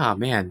 Ah,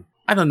 man.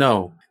 I don't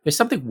know. There's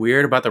something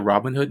weird about the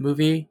Robin Hood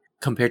movie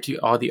compared to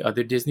all the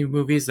other Disney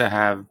movies that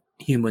have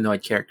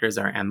humanoid characters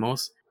that are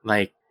animals.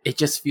 Like, it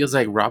just feels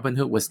like Robin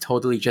Hood was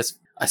totally just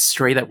a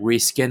straight up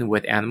reskin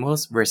with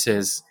animals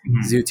versus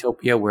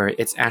Zootopia, where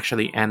it's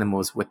actually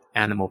animals with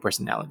animal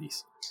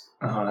personalities.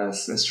 Oh,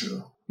 that's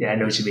true. Yeah, I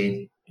know what you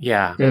mean.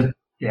 Yeah.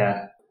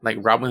 Yeah. Like,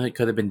 Robin Hood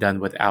could have been done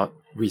without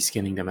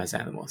reskinning them as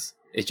animals.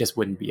 It just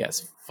wouldn't be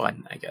as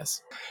fun, I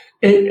guess.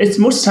 It's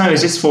most of the time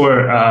it's just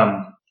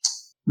for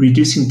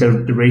reducing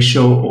the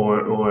racial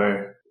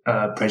or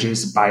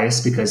prejudice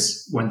bias,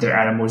 because when they're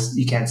animals,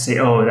 you can't say,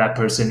 oh, that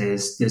person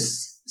is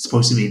this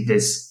supposed to be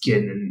this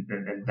skin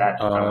and that.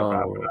 Oh,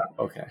 blah, blah,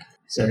 blah. okay.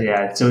 So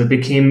yeah, so it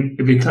became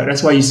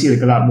that's why you see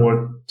like a lot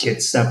more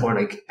kids stuff or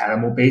like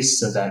animal based,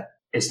 so that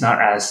it's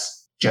not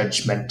as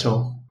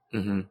judgmental.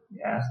 Mm-hmm.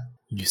 Yeah.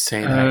 You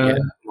say that, yeah.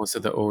 Most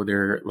of the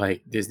older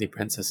like Disney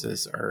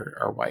princesses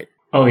are white.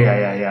 Oh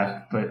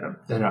yeah.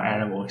 But they're not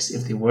animals.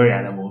 If they were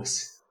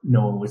animals,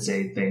 no one would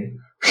say anything.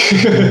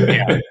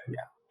 Yeah.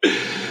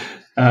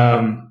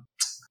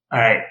 All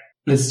right,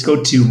 let's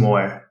go 2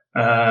 more.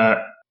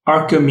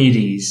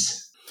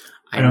 Archimedes.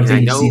 I don't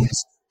think you've seen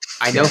this.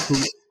 I know who.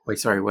 Wait,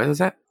 sorry. What is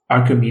that?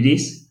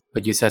 Archimedes.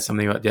 But you said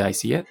something about. Did I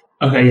see it?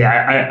 Okay,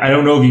 yeah. I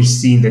don't know if you've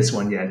seen this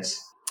one yet.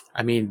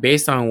 I mean,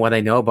 based on what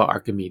I know about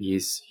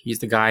Archimedes, he's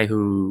the guy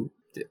who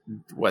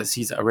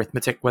he's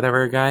arithmetic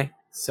whatever guy.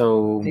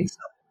 So, I think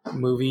so.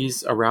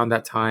 Movies around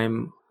that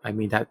time. I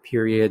mean, that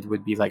period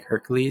would be like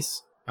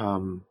Hercules.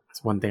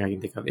 That's one thing I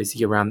can think of. Is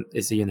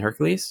he in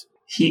Hercules?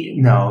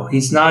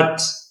 He's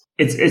not.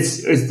 It's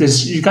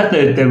this. You got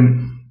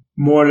the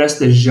more or less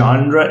the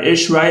genre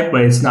ish right,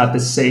 but it's not the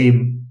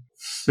same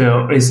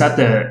film. It's not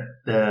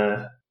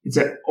it's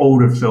an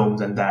older film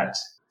than that.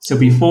 So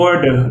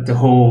before the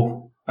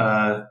whole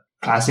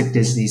classic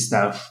Disney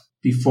stuff,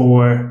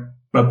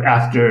 but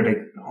after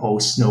the whole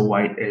Snow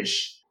White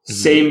ish,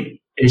 same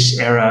ish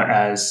era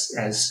as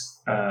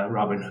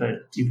Robin Hood,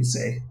 you could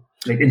say,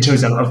 like in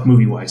terms of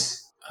movie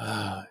wise.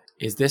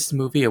 Is this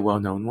movie a well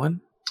known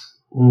one?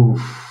 Ooh,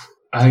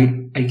 I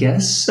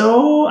guess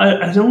so.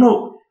 I don't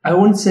know. I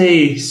wouldn't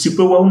say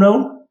super well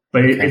known,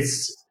 but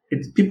it's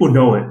people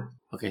know it.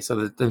 Okay,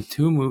 so the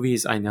 2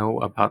 movies I know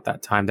about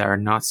that time that are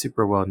not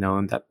super well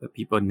known that the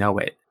people know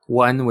it.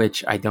 One,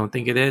 which I don't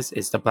think it is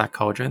The Black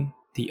Cauldron.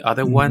 The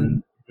other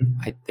one,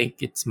 I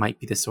think it might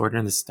be The Sword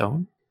and the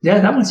Stone. Yeah,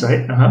 that one's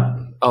right.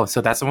 Oh,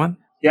 so that's the one?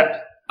 Yeah.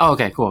 Oh,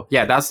 okay, cool.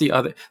 Yeah, that's the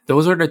other.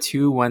 Those are the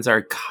 2 ones that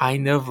are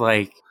kind of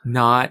like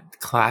not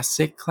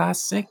classic,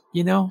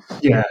 you know?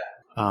 Yeah.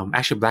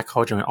 Actually, Black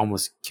Cauldron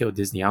almost killed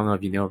Disney. I don't know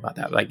if you know about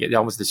that. Like, it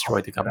almost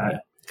destroyed the company.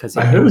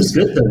 I heard it was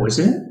good though,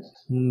 wasn't it?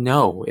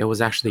 No, it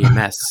was actually a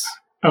mess.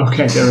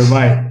 Okay, never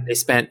mind. They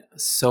spent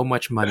so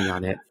much money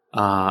on it,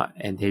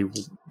 and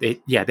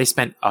they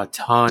spent a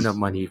ton of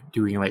money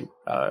doing like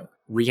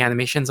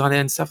reanimations on it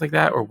and stuff like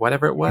that, or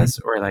whatever it was,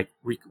 or like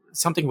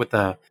something with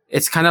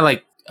it's kind of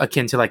like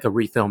akin to like a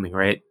refilming,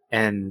 right?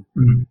 And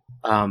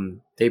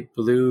they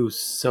blew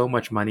so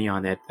much money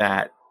on it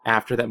that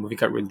after that movie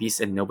got released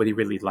and nobody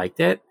really liked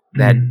it,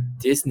 that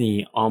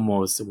Disney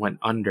almost went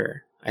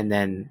under. And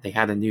then they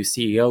had a new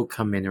CEO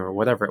come in or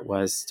whatever it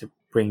was to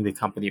bring the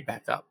company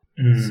back up.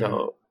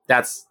 So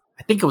I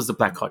think it was The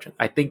Black Cauldron.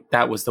 I think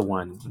that was the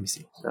one. Let me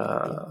see.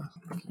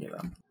 Looking it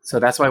up. So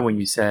that's why when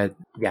you said,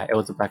 yeah, it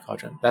was The Black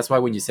Cauldron. That's why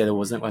when you said it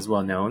wasn't as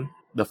well known,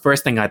 the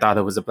first thing I thought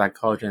it was The Black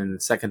Cauldron, and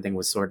the second thing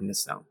was Sword in the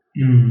Stone.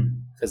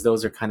 Because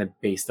those are kind of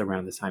based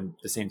around the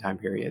same time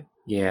period.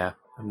 Yeah,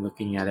 I'm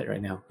looking at it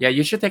right now. Yeah,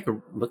 you should take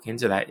a look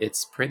into that.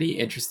 It's pretty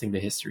interesting,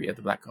 the history of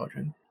The Black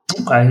Cauldron.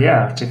 Okay,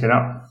 yeah, check it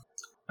out.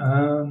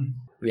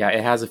 Yeah,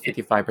 it has a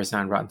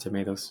 55% Rotten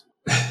Tomatoes.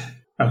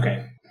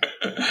 Okay.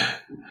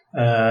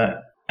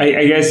 I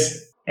guess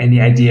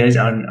any ideas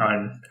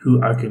on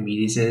who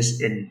Archimedes is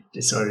in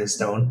The Sword and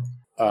Stone?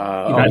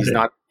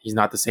 He's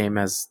not the same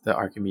as the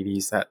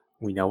Archimedes that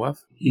we know of.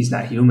 He's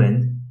not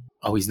human.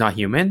 Oh, he's not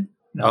human?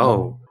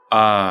 No.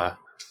 Well,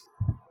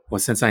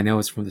 since I know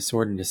it's from The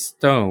Sword and the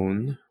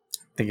Stone,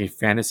 I'm thinking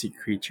fantasy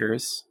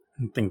creatures.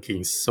 I'm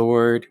thinking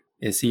sword.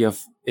 Is he a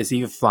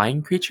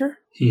flying creature?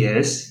 He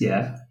is,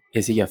 yeah.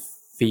 Is he a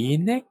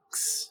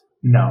phoenix?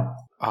 No.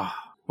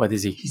 What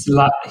is he? He's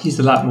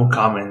a lot more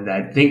common than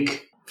that.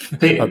 Think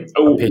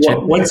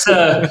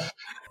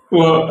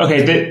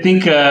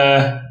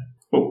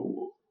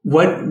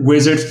what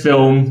wizard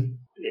film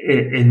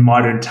in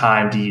modern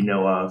time do you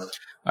know of?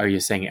 Are you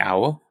saying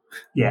owl?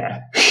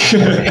 Yeah.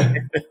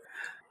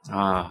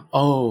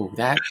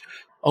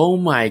 Oh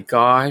my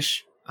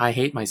gosh. I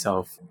hate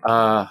myself.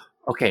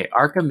 Okay,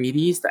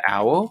 Archimedes the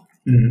owl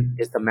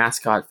is the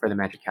mascot for the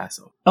Magic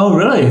Castle. Oh,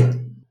 really?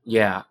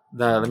 Yeah.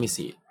 Let me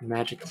see.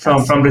 Magic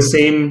Castle. From the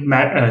same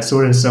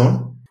Sword and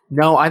Stone?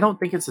 No, I don't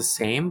think it's the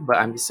same, but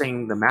I'm just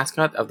saying the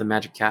mascot of the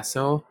Magic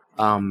Castle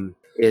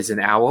is an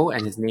owl,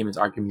 and his name is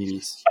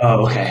Archimedes.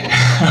 Oh, okay.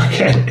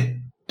 Okay.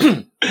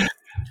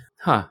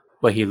 Huh.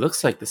 but he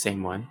looks like the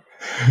same one.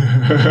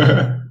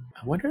 I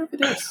wonder if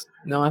it is.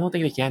 No, I don't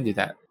think they can do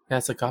that.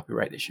 That's a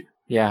copyright issue.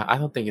 Yeah, I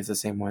don't think it's the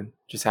same one.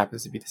 Just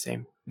happens to be the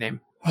same name.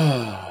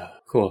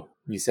 Cool.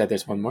 You said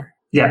there's one more?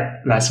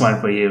 Yeah, last one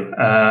for you.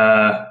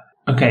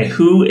 Okay,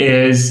 who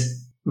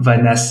is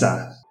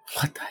Vanessa?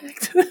 What the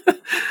heck?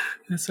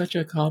 That's such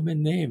a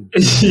common name.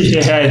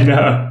 Yeah,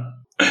 no.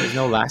 There's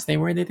no last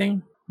name or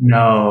anything?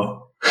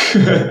 No.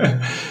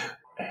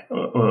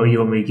 Or you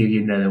want me to give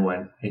you another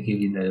one? I give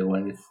you another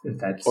one if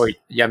that's... Or,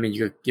 yeah, I mean,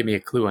 you could give me a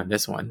clue on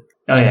this one.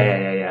 Oh,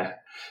 yeah.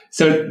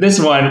 So this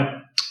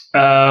one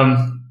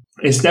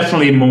is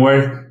definitely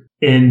more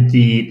in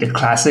the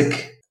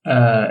classic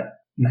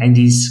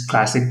 90s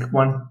classic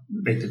one,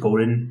 like the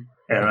golden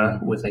era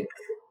with like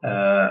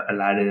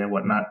Aladdin and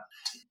whatnot.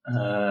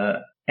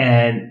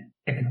 And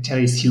I can tell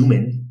you it's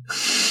human.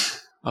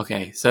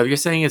 Okay, so if you're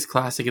saying it's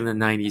classic in the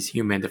 90s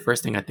human, the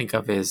first thing I think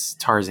of is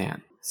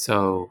Tarzan.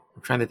 So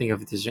I'm trying to think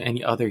of if there's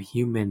any other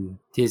human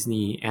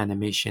Disney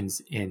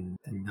animations in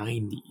the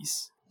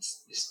 90s.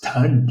 There's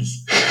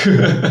tons.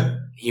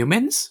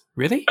 Humans?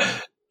 Really?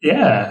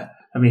 Yeah.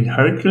 I mean,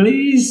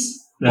 Hercules.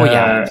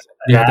 Yeah,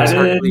 there's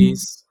Aladdin.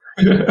 Hercules.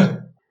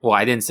 Well,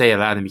 I didn't say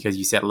Aladdin because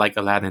you said like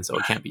Aladdin, so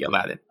it can't be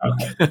Aladdin.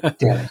 Okay.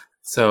 Yeah.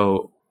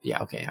 So,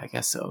 yeah, okay, I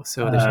guess so.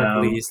 So there's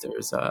Hercules,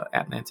 there's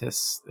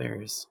Atlantis,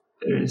 there's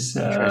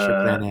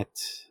Treasure Planet.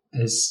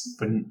 There's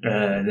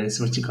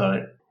what you call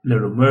it,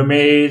 Little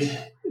Mermaid.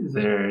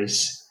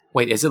 There's...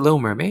 Wait, is it Little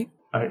Mermaid?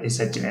 Is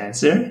that your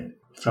answer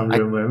from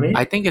Little Mermaid?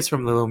 I think it's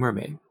from Little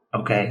Mermaid.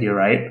 Okay, you're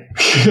right.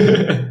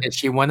 Is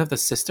she one of the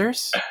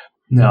sisters?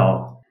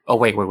 No. Oh,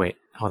 wait.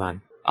 Hold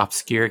on.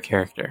 Obscure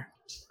character.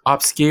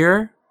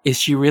 Obscure? Is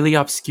she really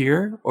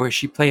obscure, or does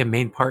she play a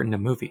main part in the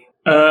movie?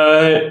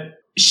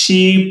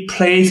 She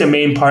plays a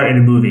main part in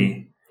the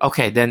movie.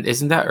 Okay, then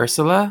isn't that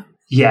Ursula?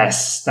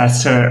 Yes,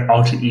 that's her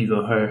alter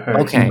ego,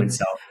 her human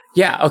self.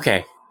 Yeah,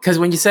 okay. Because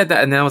when you said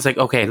that, and then I was like,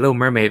 okay, Little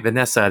Mermaid,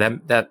 Vanessa,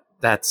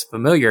 that's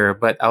familiar,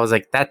 but I was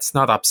like, that's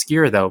not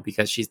obscure though,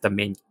 because she's the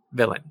main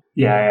villain.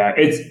 Yeah.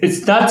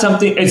 It's not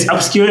something. It's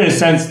obscure in the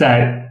sense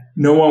that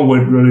no one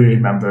would really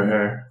remember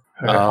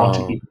her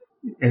alter ego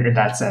in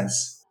that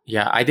sense.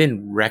 Yeah, I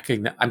didn't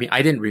recognize. I mean,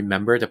 I didn't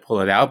remember to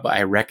pull it out, but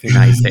I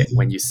recognized it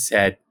when you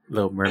said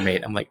Little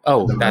Mermaid. I'm like,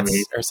 oh, that's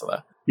Mermaid.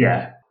 Ursula.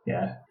 Yeah.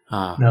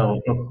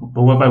 No,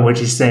 but what about what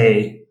you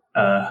say?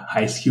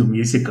 High School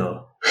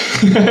Musical.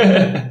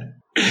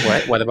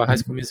 What? What about High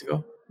School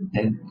Musical?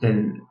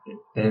 Then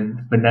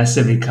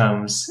Vanessa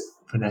becomes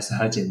Vanessa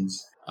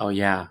Hudgens. Oh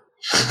yeah.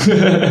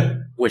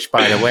 Which,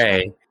 by the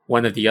way,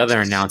 one of the other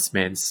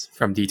announcements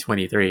from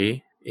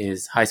D23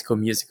 is High School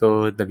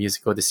Musical,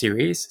 the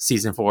series,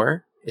 season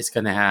 4 is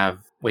going to have...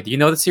 Wait, do you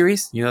know the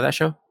series? You know that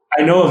show?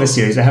 I know of the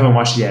series. I haven't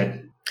watched it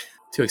yet.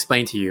 To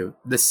explain to you,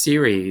 the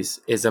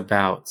series is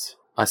about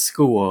a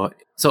school.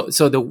 So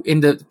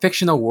in the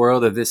fictional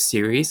world of this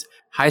series,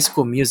 High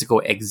School Musical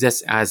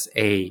exists as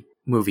a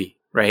movie,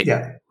 right?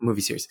 Yeah.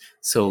 Movie series.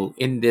 So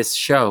in this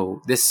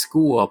show, this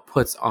school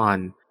puts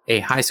on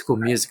a High School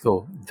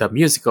Musical, the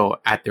musical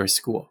at their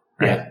school,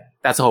 right? Yeah.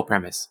 That's the whole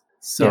premise.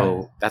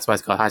 So that's why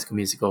it's called High School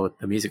Musical,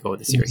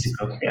 the series.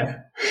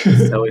 Yeah.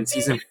 So in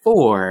season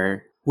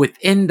 4,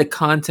 within the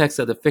context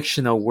of the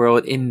fictional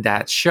world in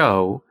that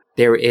show,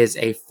 there is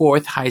a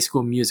 4th High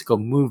School Musical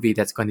movie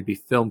that's going to be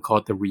filmed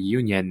called The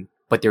Reunion,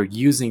 but they're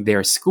using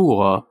their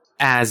school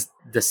as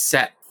the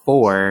set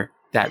for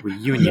that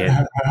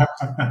reunion.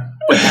 But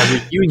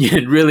that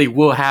reunion really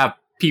will have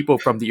people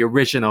from the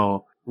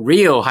original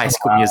real High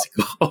School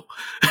Musical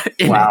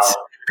in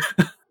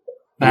it.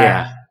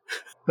 Yeah.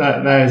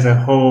 That is a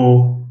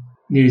whole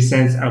new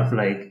sense of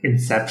like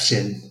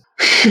Inception.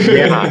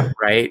 Yeah,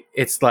 right?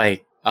 It's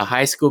like a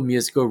High School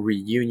Musical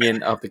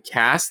reunion of the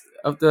cast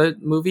of the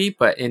movie,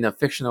 but in a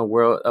fictional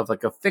world of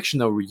like a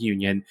fictional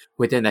reunion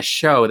within a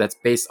show that's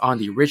based on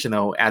the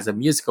original as a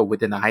musical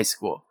within a high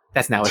school.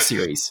 That's now a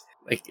series.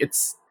 Like,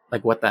 it's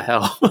like, what the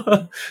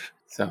hell?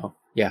 So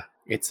yeah,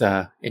 it's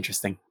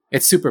interesting.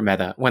 It's super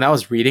meta. When I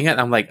was reading it,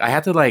 I'm like, I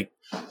had to like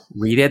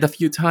read it a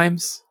few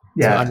times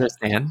to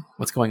understand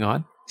what's going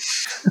on.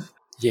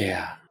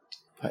 Yeah.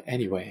 But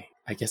anyway,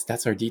 I guess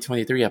that's our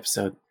D23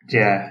 episode.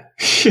 Yeah.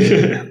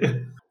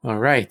 All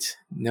right.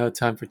 No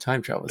time for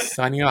time travel.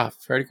 Signing off.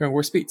 Freddy Kern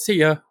War Speed. See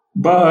ya.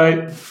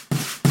 Bye.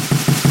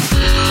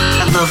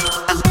 I love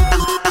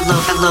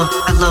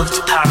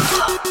the Power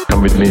Club.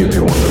 Come with me if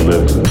you want to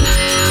live.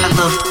 I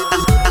love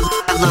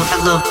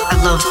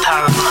the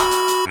Power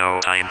Club. No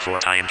time for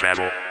time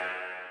travel.